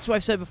 That's what my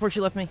ex-wife said before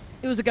she left me.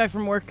 It was a guy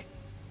from work,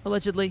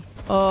 allegedly.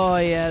 Oh,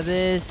 yeah.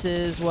 This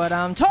is what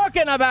I'm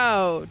talking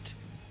about.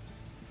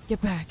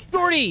 Get back.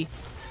 Gordy!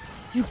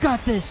 You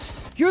got this.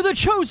 You're the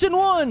chosen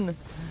one.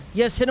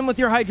 Yes, hit him with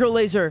your hydro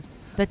laser.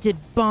 That did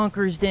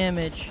bonkers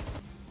damage.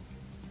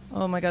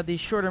 Oh my god, these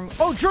shorter...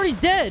 Oh, Jordy's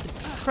dead!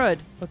 Crud.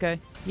 Okay.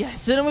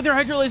 Yes, hit him with your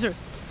hydro laser.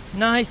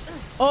 Nice.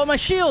 Oh, my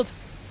shield!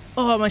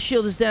 Oh, my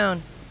shield is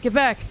down. Get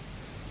back.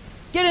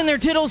 Get in there,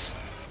 Tittles!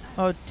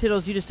 Oh,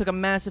 Tittles, you just took a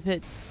massive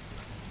hit.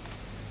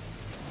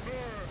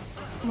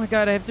 Oh my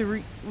god, I have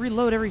to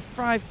reload every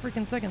 5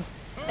 freaking seconds.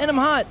 And I'm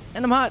hot!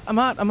 And I'm hot! I'm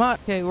hot! I'm hot!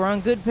 Okay, we're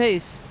on good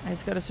pace. I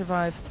just gotta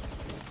survive.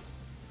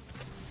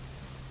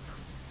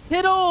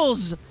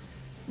 Tittles!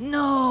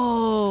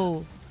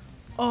 No!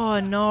 Oh,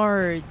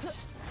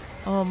 nards.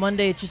 Oh,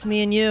 Monday, it's just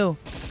me and you.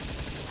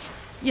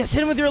 Yes,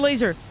 hit him with your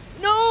laser.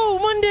 No,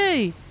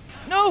 Monday!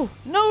 No,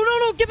 no, no,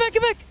 no, get back,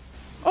 get back!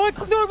 Oh, I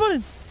clicked the wrong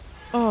button.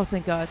 Oh,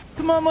 thank God.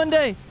 Come on,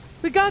 Monday.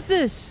 We got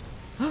this.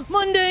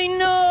 Monday,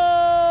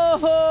 no!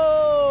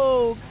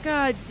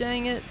 God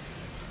dang it.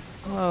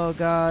 Oh,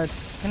 God.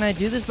 Can I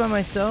do this by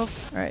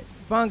myself? All right,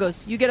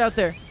 Bongos, you get out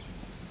there.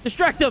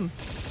 Distract them!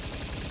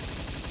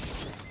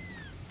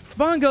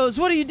 Bongos,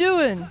 what are you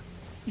doing?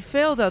 You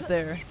failed out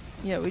there.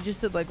 Yeah, we just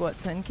did like, what,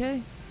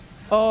 10K?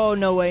 Oh,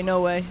 no way,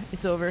 no way.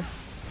 It's over.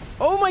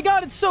 Oh my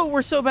god,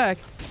 we're so back.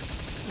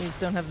 Please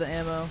don't have the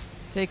ammo.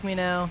 Take me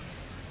now.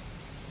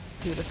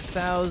 Dude,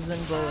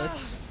 1,000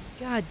 bullets.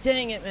 God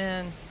dang it,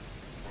 man.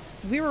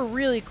 We were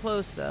really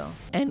close, though.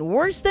 And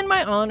worse than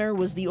my honor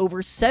was the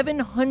over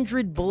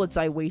 700 bullets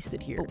I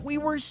wasted here. But we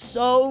were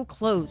so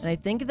close. And I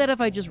think that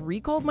if I just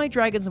recalled my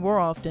dragons more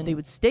often, they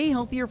would stay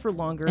healthier for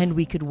longer and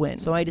we could win.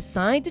 So I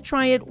decided to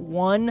try it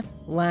one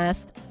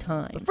last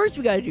time. But first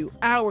we gotta do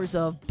hours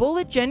of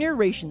bullet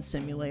generation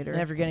simulator. And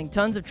after getting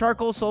tons of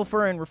charcoal,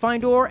 sulfur, and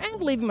refined ore, and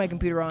leaving my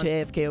computer on to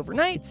AFK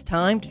overnight, it's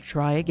time to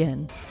try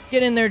again.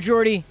 Get in there,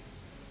 Jordy.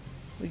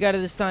 We got it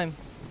this time.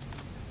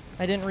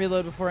 I didn't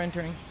reload before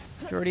entering.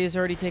 Jordy has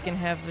already taken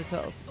half of his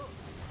health.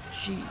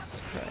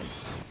 Jesus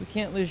Christ. We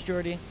can't lose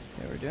Jordy.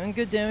 Okay, we're doing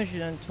good damage. We're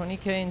done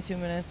 20k in 2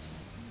 minutes.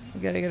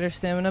 We gotta get our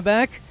stamina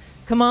back.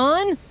 Come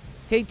on!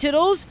 Okay,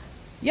 Tittles!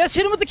 Yes,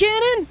 hit him with the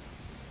cannon!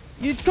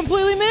 You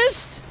completely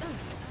missed!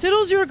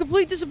 Tittles, you're a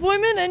complete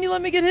disappointment, and you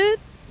let me get hit?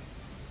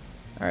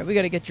 Alright, we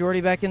gotta get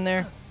Jordy back in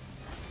there.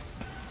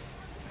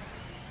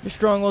 The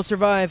strong will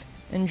survive,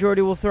 and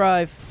Jordy will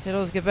thrive.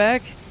 Tittles, get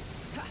back.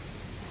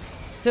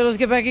 Tittles,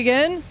 get back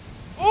again.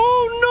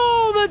 Oh,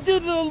 no! That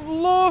did a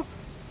lot.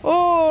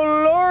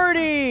 Oh,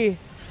 lordy!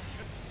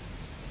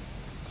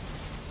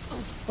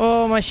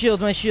 Oh, my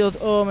shield, my shield.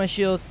 Oh, my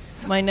shield.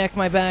 My neck,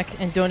 my back,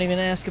 and don't even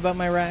ask about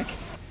my rack.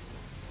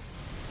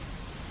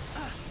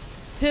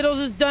 Tittles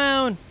is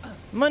down.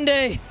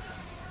 Monday,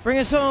 bring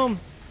us home.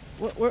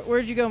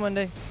 Where'd you go,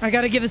 Monday? I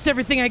gotta give this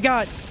everything I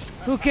got.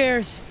 Who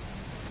cares?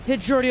 Hit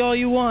Jordy all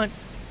you want.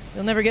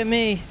 You'll never get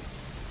me.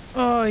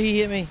 Oh,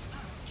 he hit me.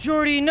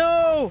 Jordy,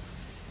 no!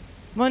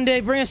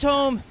 Monday, bring us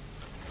home.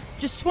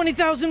 Just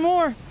 20,000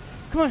 more.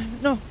 Come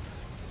on, no.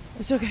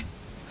 It's okay.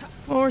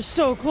 Oh, we're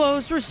so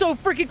close. We're so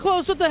freaking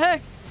close. What the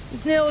heck?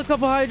 Just nail a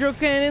couple hydro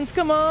cannons.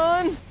 Come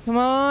on. Come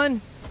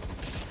on.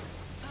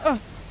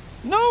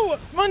 No!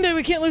 Monday,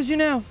 we can't lose you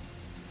now.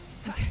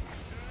 Okay.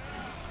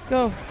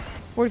 Go.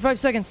 45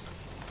 seconds.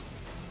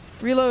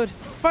 Reload.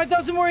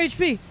 5,000 more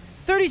HP.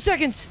 30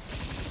 seconds.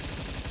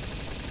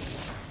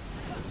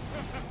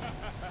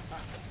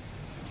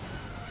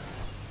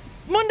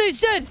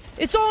 Monday's dead.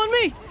 It's all on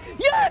me.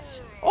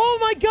 Yes! Oh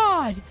my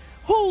god.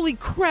 Holy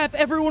crap,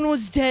 everyone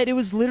was dead. It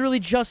was literally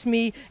just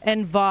me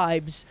and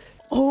Vibes.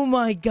 Oh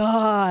my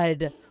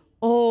god.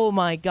 Oh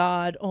my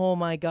god, oh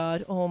my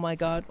god, oh my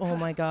god, oh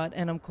my god,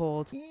 and I'm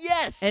cold.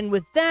 Yes! And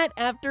with that,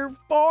 after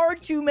far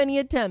too many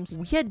attempts,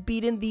 we had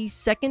beaten the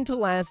second to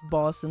last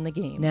boss in the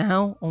game.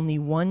 Now, only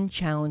one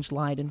challenge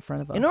lied in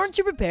front of us. In order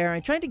to prepare,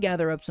 I tried to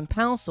gather up some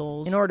Pal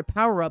Souls in order to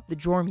power up the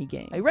Jormy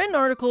game. I read an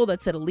article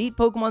that said elite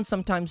Pokemon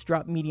sometimes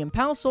drop medium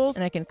Pal Souls,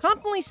 and I can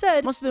confidently say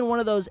it must have been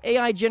one of those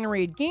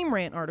AI-generated game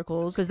rant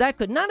articles, because that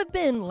could not have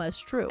been less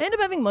true. I ended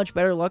up having much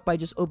better luck by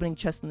just opening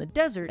chests in the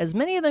desert, as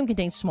many of them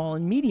contain small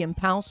and medium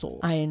Pal Souls.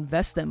 I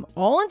invest them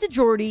all into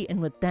Jordy,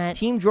 and with that,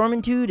 Team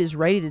Jormantude is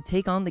ready to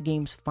take on the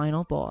game's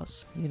final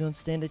boss. You don't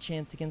stand a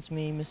chance against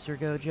me, Mr.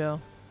 Gojo.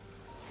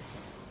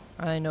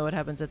 I know what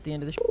happens at the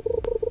end of the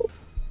show.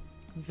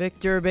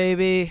 Victor,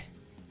 baby.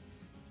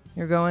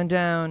 You're going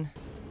down.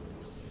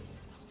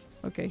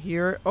 Okay,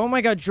 here. Oh my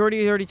god,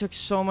 Jordy already took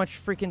so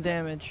much freaking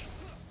damage.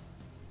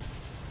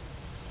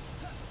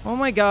 Oh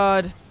my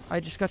god. I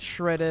just got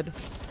shredded.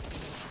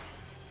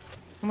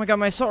 Oh my god,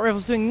 my assault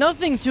rifle's doing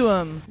nothing to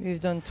him!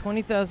 We've done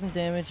 20,000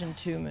 damage in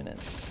 2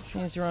 minutes. Which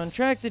means we're on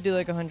track to do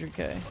like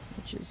 100k.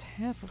 Which is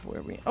half of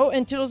where we... Oh,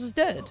 and Tiddles is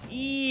dead.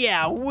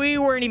 Yeah, we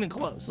weren't even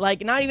close.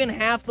 Like, not even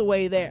half the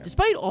way there.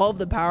 Despite all of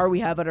the power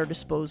we have at our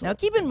disposal. Now,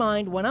 keep in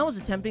mind, when I was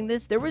attempting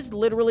this, there was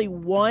literally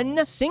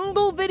one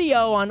single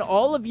video on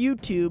all of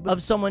YouTube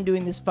of someone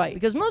doing this fight.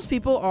 Because most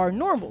people are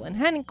normal and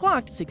hadn't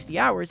clocked 60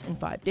 hours in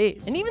 5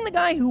 days. And even the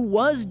guy who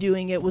was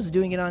doing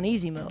it on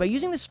easy mode. By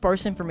using the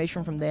sparse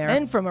information from there,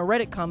 and from a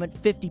Reddit comment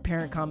 50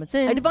 parent comments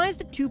in, I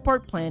devised a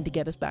 2-part plan to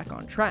get us back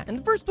on track. And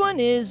the first one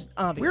is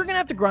obvious. We're gonna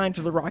have to grind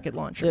for the rocket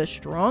launcher, the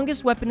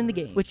strongest weapon in the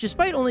game, which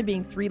despite only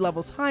being 3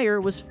 levels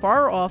higher, was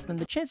far off than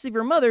the chances of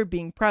your mother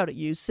being proud at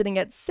you, sitting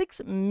at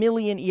 6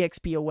 million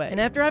EXP away. And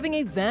after having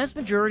a vast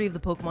majority of the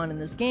Pokemon in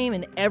this game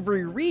in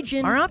every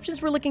region, our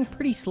options were looking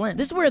pretty slim.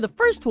 This is where the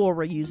first tool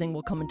we're using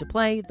will come into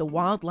play, the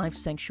Wildlife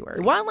Sanctuary.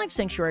 The Wildlife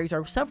Sanctuaries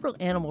are several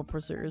animal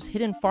preserves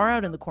hidden far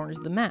out in the corners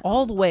of the map,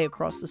 all the way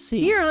across the sea.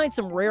 Here hide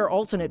some rare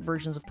alternate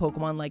versions of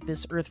Pokemon like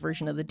this Earth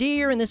version of the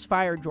deer and this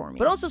Fire Jormy,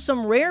 but also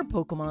some rare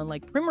Pokemon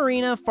like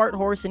Primarina, Fart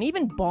Horse, and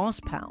even Boss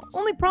Pals.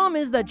 Only problem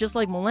is that just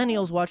like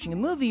millennials watching a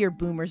movie or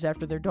boomers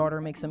after their daughter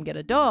makes them get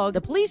a dog,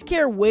 the police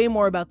care way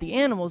more about the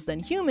animals than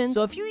humans,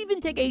 so if you even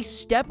take a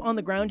step on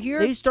the ground here,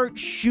 they start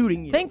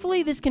shooting you.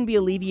 Thankfully, this can be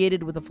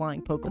alleviated with a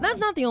flying Pokemon. But that's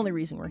not the only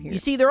reason we're here. You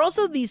see, there are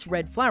also these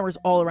red flowers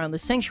all around the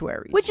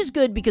sanctuaries, which is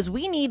good because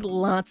we need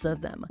lots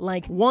of them,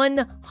 like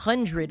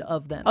 100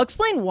 of them. I'll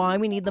explain why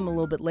we need them a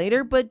little bit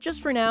later, but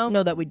just for now,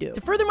 know that we do.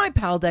 To further my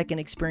pal deck and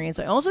experience,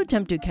 I also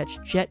attempt to catch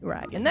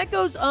Jetrag, and that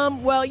goes,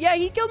 well, yeah,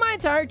 he killed my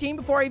entire team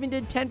before I even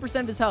did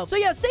 10% of his health. So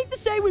yeah, safe to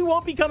say we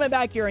won't be coming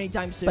back here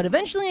anytime soon. But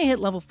eventually I hit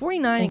level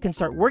 49 and can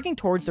start working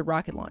towards the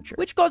rocket launcher,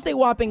 which cost a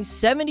whopping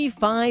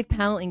 75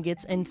 pal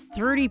ingots and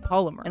 30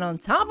 polymer. And on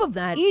top of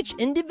that, each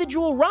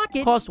individual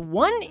rocket costs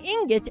 1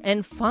 ingot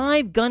and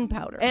 5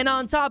 gunpowder. And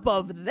on top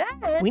of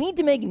that, we need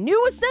to make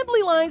new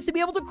assembly lines to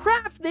be able to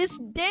craft this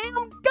damn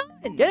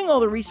gun. Getting all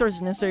the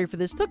resources necessary for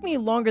this took me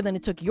longer than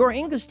it took your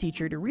English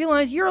teacher to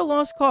realize you're a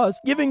lost cause,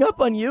 giving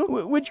up on you,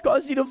 which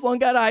caused you to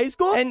flunk out of high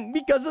school. And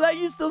because of that,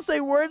 you still say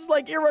words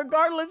like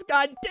irregardless.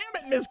 God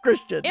damn it, Miss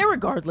Christian.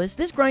 Irregardless,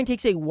 this grind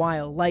takes a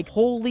while, like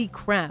holy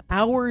crap,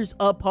 hours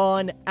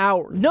upon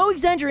hours. No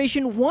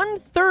exaggeration,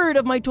 1/3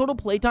 of my total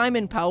playtime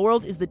in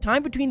Palworld is the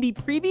time between the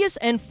previous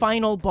and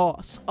final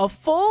boss. A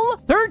full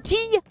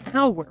 30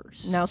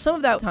 hours. Now, some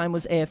of that time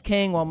was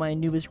AFKing while my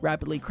Anubis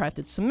rapidly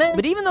crafted cement,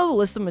 but even though the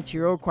list of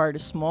material required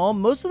is small,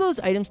 most of those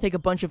items take a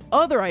bunch of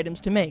other items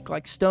to make,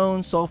 like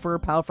stone, sulfur,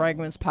 pal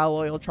fragments, pal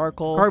oil,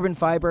 charcoal, carbon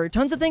fiber,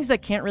 tons of things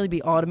that can't really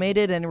be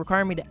automated and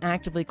require me to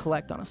actively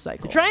collect on a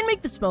cycle. To try and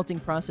make the smelting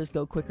process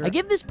go quicker, I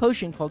give this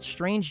potion called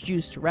Strange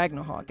Juice to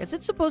Ragnarok, as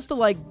it's supposed to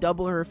like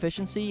double her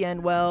efficiency,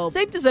 and well,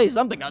 safe to say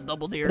something got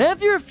doubled here. But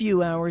after a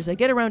few hours, I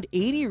get around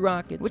 80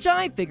 rockets, which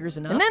I figure is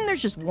enough, and then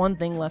there's just one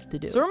thing left to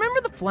do. So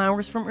remember the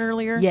flowers from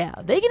earlier? Yeah,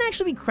 they can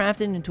actually be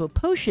crafted into a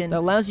potion that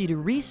allows you to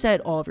reset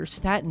all of your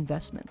stat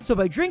investments. So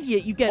by drinking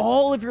it, you get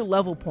all of your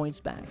level points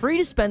back, free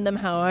to spend them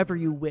however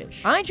you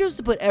wish. I chose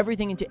to put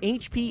everything into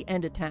HP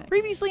and attack.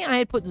 Previously, I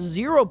had put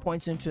 0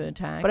 points into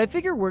attack, but I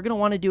figure we're gonna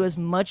want to do as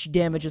much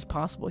damage as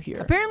possible here.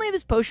 Apparently,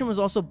 this potion was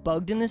also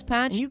bugged in this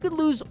patch, and you could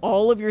lose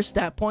all of your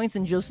stat points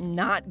and just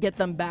not get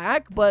them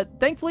back, but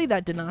thankfully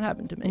that did not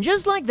happen to me. And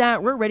just like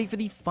that, we're ready for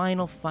the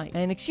final fight.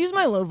 And excuse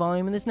my low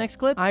volume in this next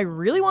clip, I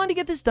really wanted to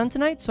get this done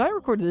tonight, so I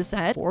recorded this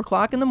at 4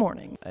 o'clock in the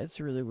morning. It's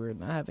really weird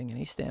not having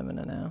any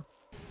stamina now.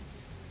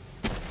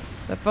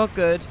 That felt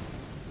good.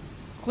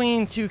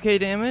 Clean 2k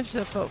damage,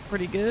 that felt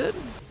pretty good.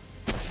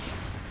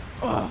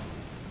 Oh,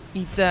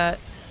 eat that.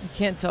 You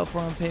can't tell if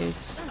we're on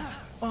pace.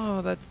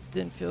 Oh, that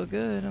didn't feel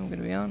good, I'm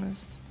gonna be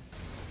honest.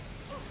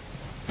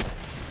 I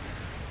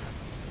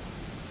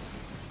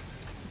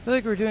feel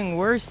like we're doing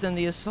worse than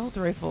the assault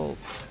rifle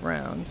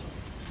round.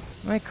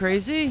 Am I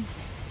crazy?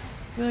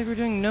 I feel like we're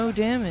doing no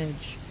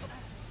damage.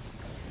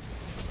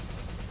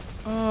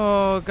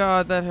 Oh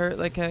god, that hurt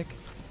like heck.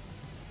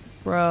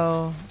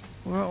 Bro,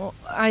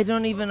 I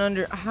don't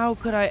even how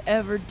could I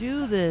ever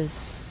do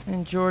this?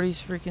 And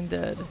Jordy's freaking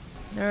dead.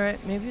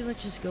 Alright, maybe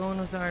let's just go in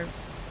with our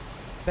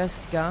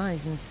best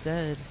guys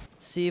instead.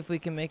 Let's see if we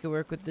can make it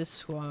work with this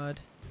squad.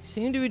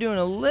 Seem to be doing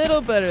a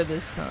little better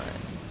this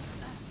time.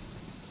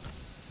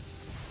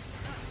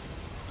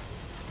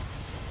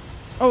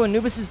 Oh,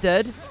 Anubis is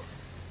dead?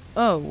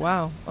 Oh,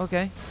 wow.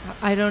 Okay.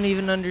 I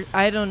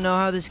don't know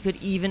how this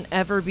could even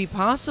ever be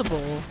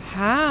possible.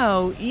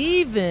 How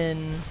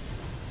even?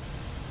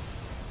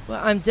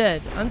 Well, I'm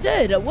dead. I'm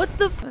dead. What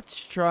the?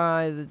 Let's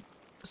try the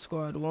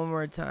squad one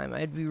more time.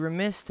 I'd be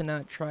remiss to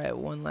not try it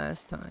one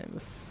last time.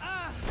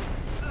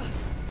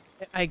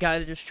 I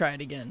gotta just try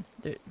it again.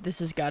 This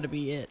has gotta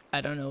be it.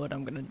 I don't know what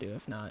I'm gonna do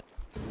if not.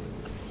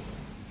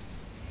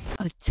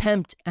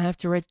 Attempt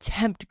after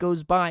attempt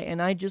goes by,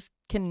 and I just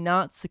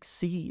cannot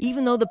succeed.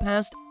 Even though the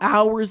past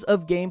hours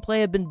of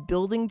gameplay have been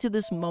building to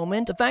this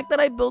moment, the fact that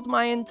I built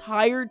my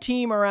entire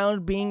team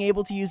around being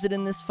able to use it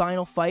in this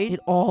final fight, it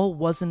all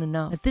wasn't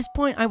enough. At this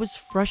point, I was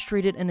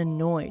frustrated and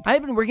annoyed. I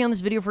had been working on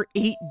this video for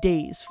 8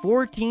 days,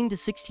 14 to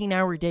 16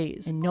 hour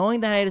days, and knowing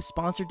that I had a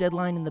sponsor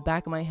deadline in the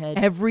back of my head,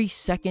 every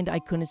second I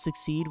couldn't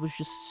succeed was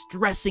just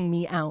stressing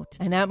me out.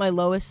 And at my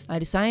lowest, I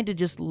decided to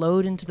just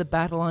load into the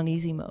battle on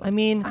easy mode. I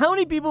mean, how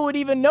many people would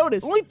even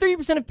notice? Only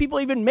 30% of people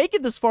even make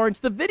it this far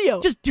into the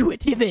video. Just do it,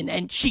 give in,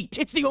 and cheat.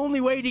 It's the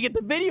only way to get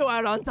the video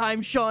out on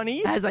time,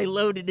 Shawnee. As I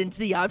loaded into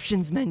the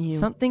options menu,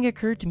 something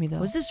occurred to me though.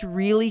 Was this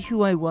really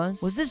who I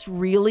was? Was this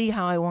really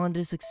how I wanted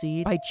to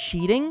succeed? By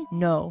cheating?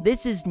 No.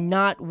 This is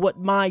not what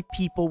my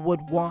people would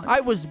want. I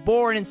was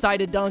born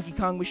inside a Donkey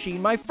Kong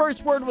machine. My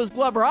first word was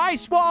Glover. I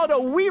swallowed a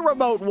Wii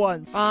remote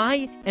once.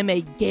 I am a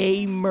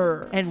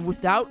gamer. And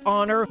without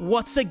honor,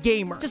 what's a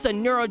gamer? Just a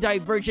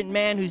neurodivergent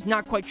man who's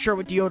not quite sure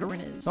what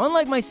deodorant is. So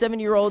unlike my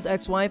 7-year-old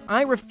ex-wife,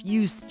 I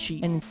refused to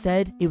cheat. And instead,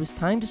 it was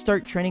time to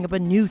start training up a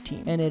new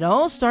team. And it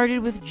all started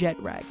with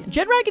Jetragon.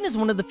 Jetragon is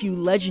one of the few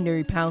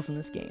legendary pals in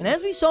this game. And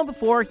as we saw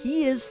before,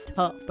 he is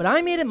tough. But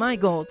I made it my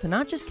goal to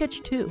not just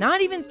catch 2, not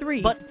even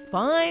 3, but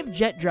 5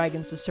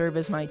 Jetragons to serve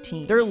as my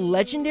team. Their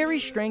legendary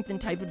strength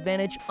and type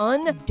advantage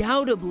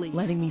undoubtedly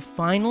letting me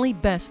finally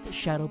best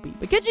Shadow Beat.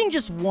 But catching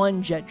just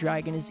 1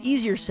 Jetragon is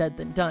easier said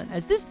than done,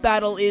 as this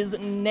battle is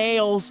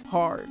nails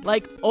hard.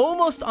 Like,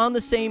 almost on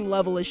the same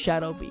level as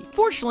Shadow Beat.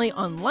 Fortunately,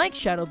 unlike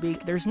Shadow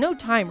Beat, there's no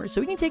timer,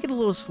 so we can take it a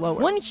little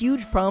slower. One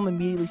huge problem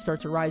immediately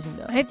starts arising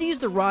though. I have to use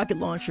the rocket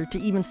launcher to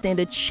even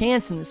stand a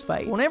chance in this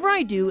fight. Whenever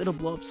I do, it'll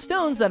blow up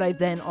stones that I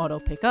then auto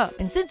pick up.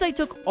 And since I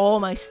took all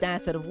my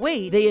stats out of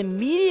weight, they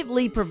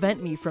immediately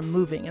prevent me from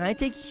moving, and I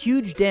take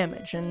huge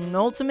damage. And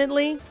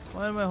ultimately,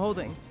 what am I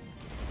holding?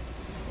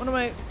 What am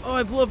I? Oh,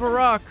 I blew up a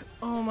rock.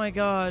 Oh my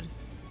god.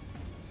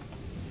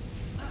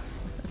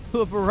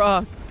 Blew up a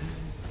rock.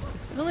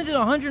 It only did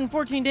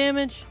 114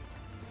 damage.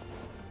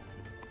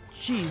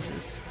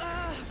 Jesus.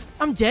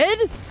 I'm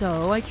dead?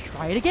 So I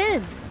try it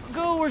again.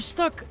 Go, we're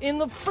stuck in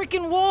the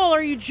freaking wall.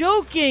 Are you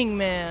joking,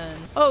 man?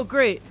 Oh,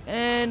 great.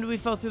 And we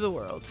fell through the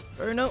world.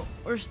 Or no,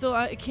 we're still,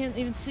 I can't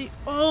even see.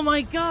 Oh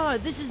my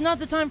god, this is not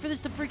the time for this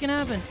to freaking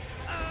happen.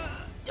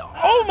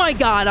 Oh my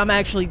god, I'm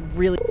actually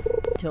really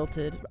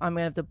tilted. I'm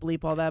gonna have to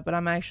bleep all that, but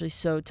I'm actually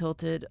so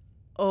tilted.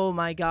 Oh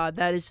my god,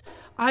 that is,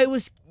 I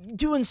was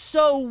doing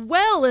so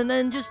well, and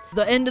then just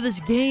the end of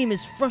this game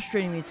is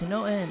frustrating me to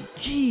no end.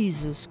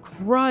 Jesus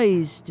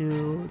Christ,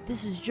 dude.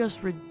 This is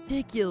just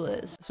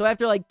ridiculous. So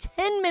after like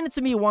 10 minutes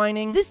of me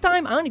whining, this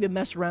time I don't even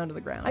mess around to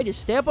the ground. I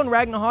just stay up on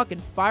Ragnarok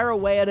and fire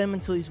away at him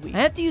until he's weak. I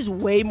have to use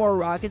way more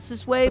rockets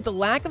this way, but the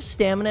lack of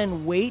stamina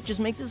and weight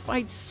just makes this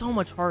fight so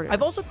much harder.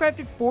 I've also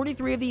crafted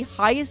 43 of the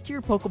highest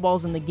tier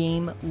Pokeballs in the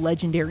game,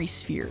 Legendary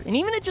Spheres. And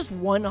even at just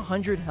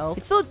 100 health,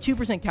 it's still a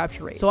 2%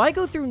 capture rate. So I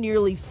go through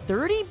nearly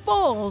 30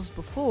 balls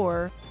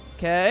before.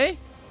 Okay.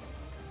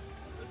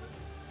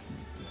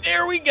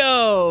 There we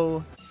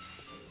go.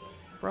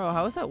 Bro,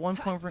 how is that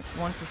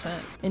 1.1%?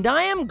 And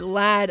I am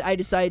glad I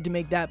decided to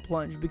make that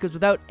plunge, because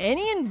without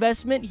any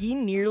investment, he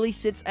nearly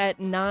sits at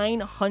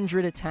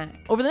 900 attack.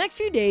 Over the next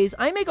few days,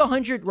 I make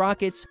 100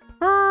 rockets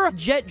per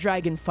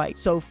Jetragon fight.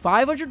 So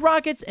 500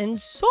 rockets, and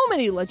so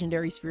many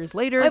legendary spheres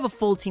later, I have a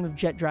full team of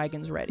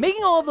Jetragons ready.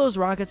 Making all of those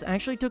rockets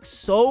actually took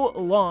so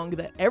long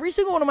that every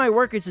single one of my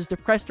workers is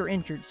depressed or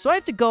injured, so I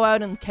have to go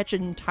out and catch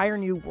an entire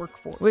new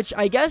workforce, which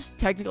I guess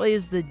technically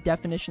is the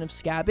definition of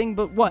scabbing,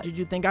 but what? Did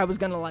you think I was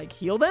gonna like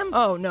heal them?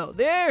 Oh no,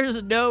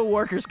 there's no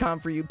workers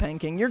comp for you,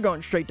 Penking. You're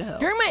going straight to hell.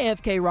 During my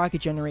AFK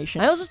rocket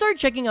generation, I also started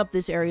checking up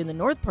this area in the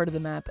north part of the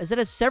map, as it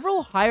has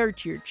several higher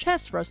tier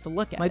chests for us to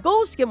look at. My goal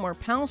was to get more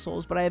Pal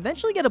Souls, but I eventually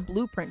eventually get a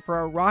blueprint for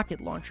our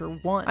rocket launcher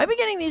 1. I've been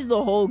getting these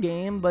the whole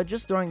game, but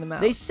just throwing them out.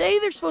 They say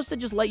they're supposed to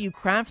just let you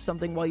craft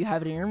something while you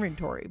have it in your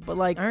inventory, but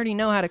like, I already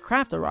know how to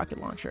craft a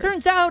rocket launcher.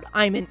 Turns out,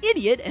 I'm an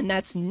idiot, and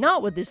that's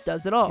not what this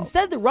does at all.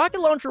 Instead, the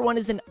rocket launcher 1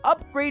 is an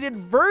upgraded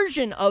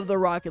version of the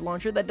rocket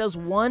launcher that does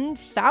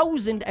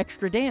 1,000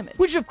 extra damage,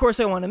 which of course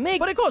I want to make,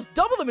 but it costs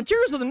double the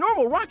materials with a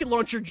normal rocket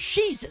launcher.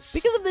 Jesus.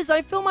 Because of this,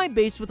 I fill my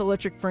base with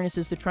electric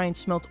furnaces to try and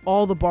smelt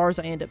all the bars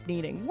I end up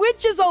needing,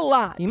 which is a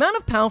lot. The amount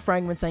of PAL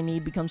fragments I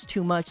need becomes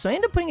too much, so I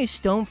end up putting a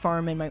stone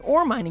farm in my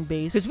ore mining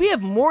base because we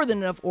have more than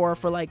enough ore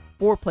for like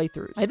 4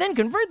 playthroughs. I then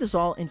convert this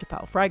all into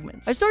PAL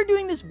fragments. I started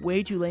doing this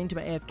way too late into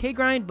my AFK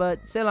grind, but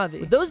c'est la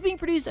vie. With those being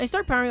produced, I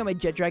start powering up my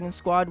Jet Dragon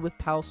squad with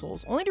PAL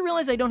souls, only to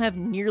realize I don't have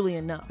nearly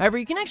enough. However,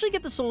 you can actually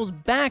get the souls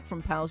back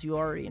from PALs you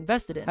already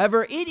invested in.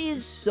 However, it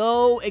is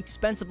so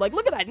expensive. Like,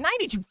 look at that,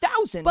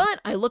 92,000! But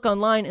I look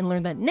online and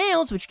learn that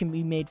nails, which can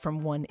be made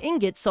from 1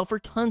 ingot, sell for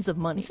tons of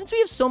money. Since we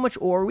have so much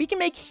ore, we can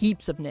make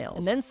heaps of nails,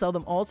 and then sell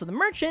them all to the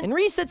merchant, and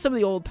reset some of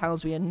the old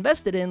PALs we had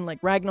invested in, like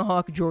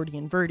Ragnarok, Jordy,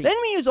 and Verdi. Then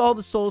we use all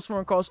the souls from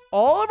across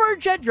all of our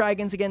Jet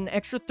Dragons to get an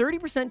extra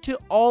 30% to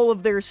all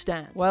of their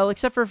stats. Well,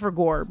 except for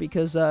Gore,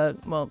 because,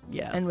 well,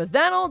 yeah. And with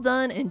that all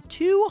done, and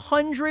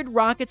 200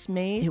 rockets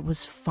made, it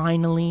was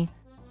finally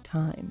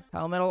time.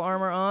 PAL metal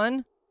armor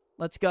on.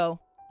 Let's go.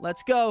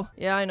 Let's go.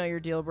 Yeah, I know your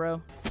deal,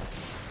 bro.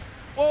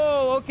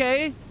 Oh,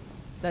 okay.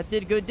 That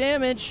did good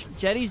damage.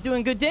 Jetty's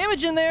doing good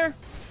damage in there.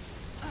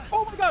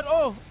 Oh my god.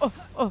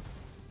 Oh.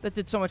 That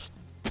did so much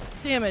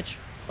damage.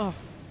 Oh,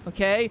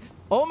 okay.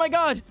 Oh my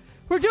god.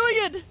 We're doing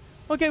it.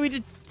 Okay, we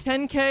did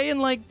 10k in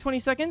like 20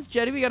 seconds.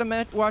 Jetty, we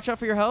gotta watch out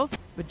for your health.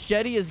 But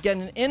Jetty is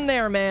getting in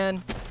there,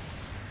 man.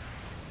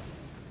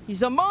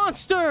 He's a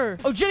monster.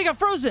 Oh, Jetty got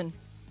frozen.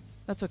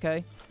 That's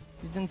okay.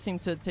 He didn't seem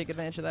to take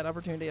advantage of that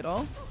opportunity at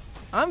all.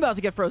 I'm about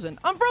to get frozen.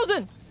 I'm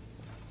frozen.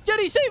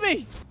 Jetty, save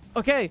me.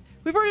 Okay,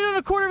 we've already done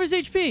a quarter of his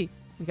HP.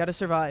 We gotta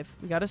survive.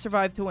 We gotta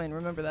survive to win.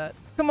 Remember that.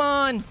 Come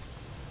on.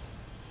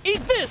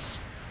 Eat this.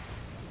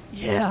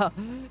 Yeah.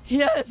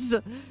 Yes.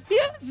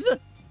 Yes.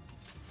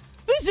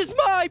 This is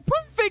my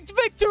perfect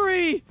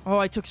victory. Oh,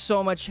 I took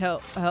so much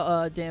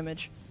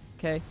damage.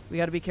 Okay, we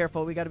gotta be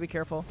careful. We gotta be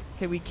careful.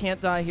 Okay, we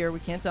can't die here. We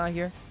can't die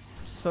here.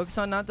 Just focus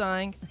on not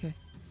dying. Okay,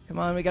 come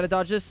on. We gotta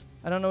dodge this.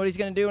 I don't know what he's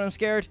gonna do, and I'm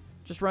scared.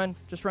 Just run.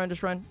 Just run.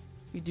 Just run.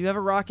 We do have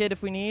a rocket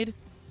if we need.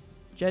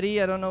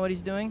 Jetty, I don't know what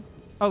he's doing.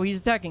 Oh, he's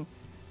attacking.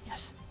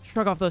 Yes.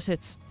 Shrug off those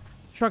hits.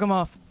 Shrug him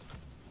off.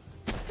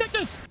 Take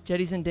this!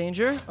 Jetty's in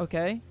danger.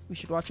 Okay. We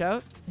should watch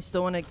out. I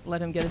still want to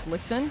let him get his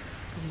licks in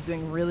because he's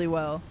doing really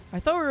well. I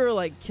thought we were,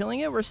 like,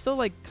 killing it. We're still,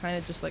 like, kind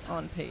of just, like,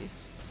 on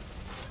pace.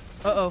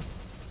 Uh-oh.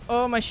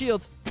 Oh, my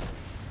shield.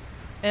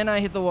 And I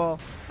hit the wall.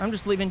 I'm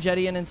just leaving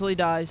Jetty in until he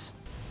dies.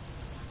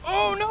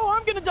 Oh, no!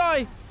 I'm gonna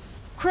die!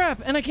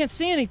 Crap! And I can't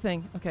see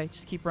anything. Okay,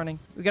 just keep running.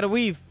 We gotta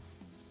weave.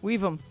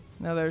 Weave him.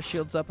 Now that our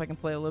shield's up, I can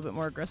play a little bit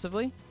more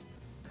aggressively.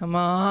 Come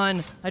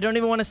on. I don't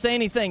even want to say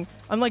anything.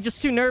 I'm like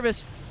just too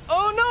nervous.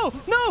 Oh, no,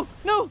 no,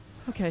 no.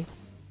 Okay.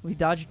 We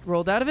dodged,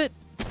 rolled out of it.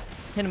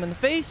 Hit him in the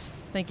face.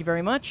 Thank you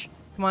very much.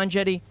 Come on,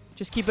 Jetty.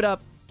 Just keep it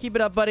up. Keep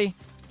it up, buddy.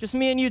 Just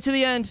me and you to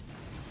the end.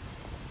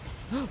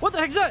 What the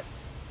heck's that?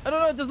 I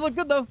don't know. It doesn't look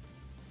good, though.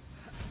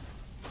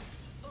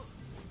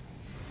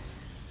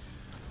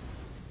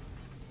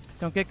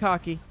 Don't get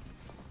cocky.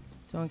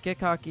 Don't get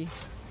cocky.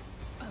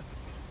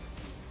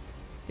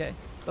 Okay,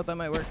 thought that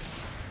might work.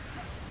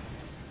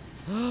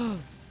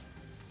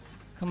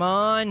 Come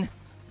on.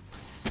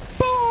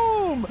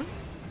 Boom!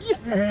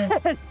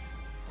 Yes!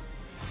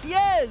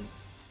 Yes!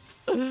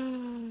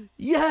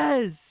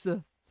 Yes!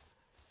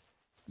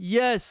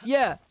 Yes,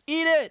 yeah.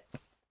 Eat it!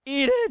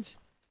 Eat it!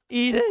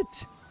 Eat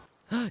it!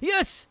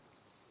 Yes!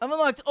 I've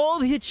unlocked all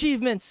the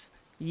achievements.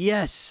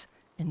 Yes.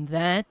 And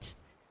that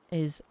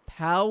is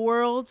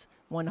Palworld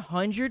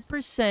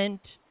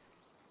 100%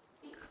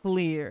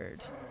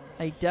 cleared.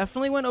 I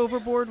definitely went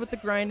overboard with the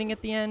grinding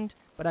at the end,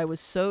 but I was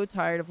so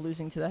tired of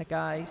losing to that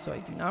guy, so I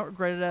do not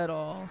regret it at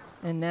all.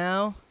 And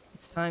now,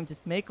 it's time to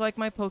make like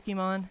my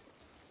Pokemon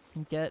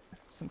and get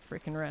some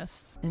freaking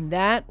rest. And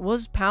that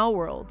was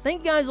Palworld.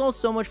 Thank you guys all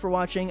so much for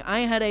watching.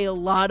 I had a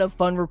lot of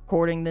fun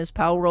recording this.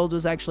 Palworld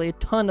was actually a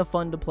ton of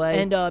fun to play.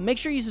 And make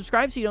sure you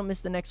subscribe so you don't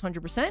miss the next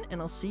 100%,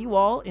 and I'll see you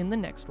all in the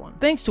next one.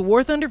 Thanks to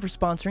War Thunder for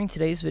sponsoring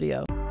today's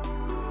video.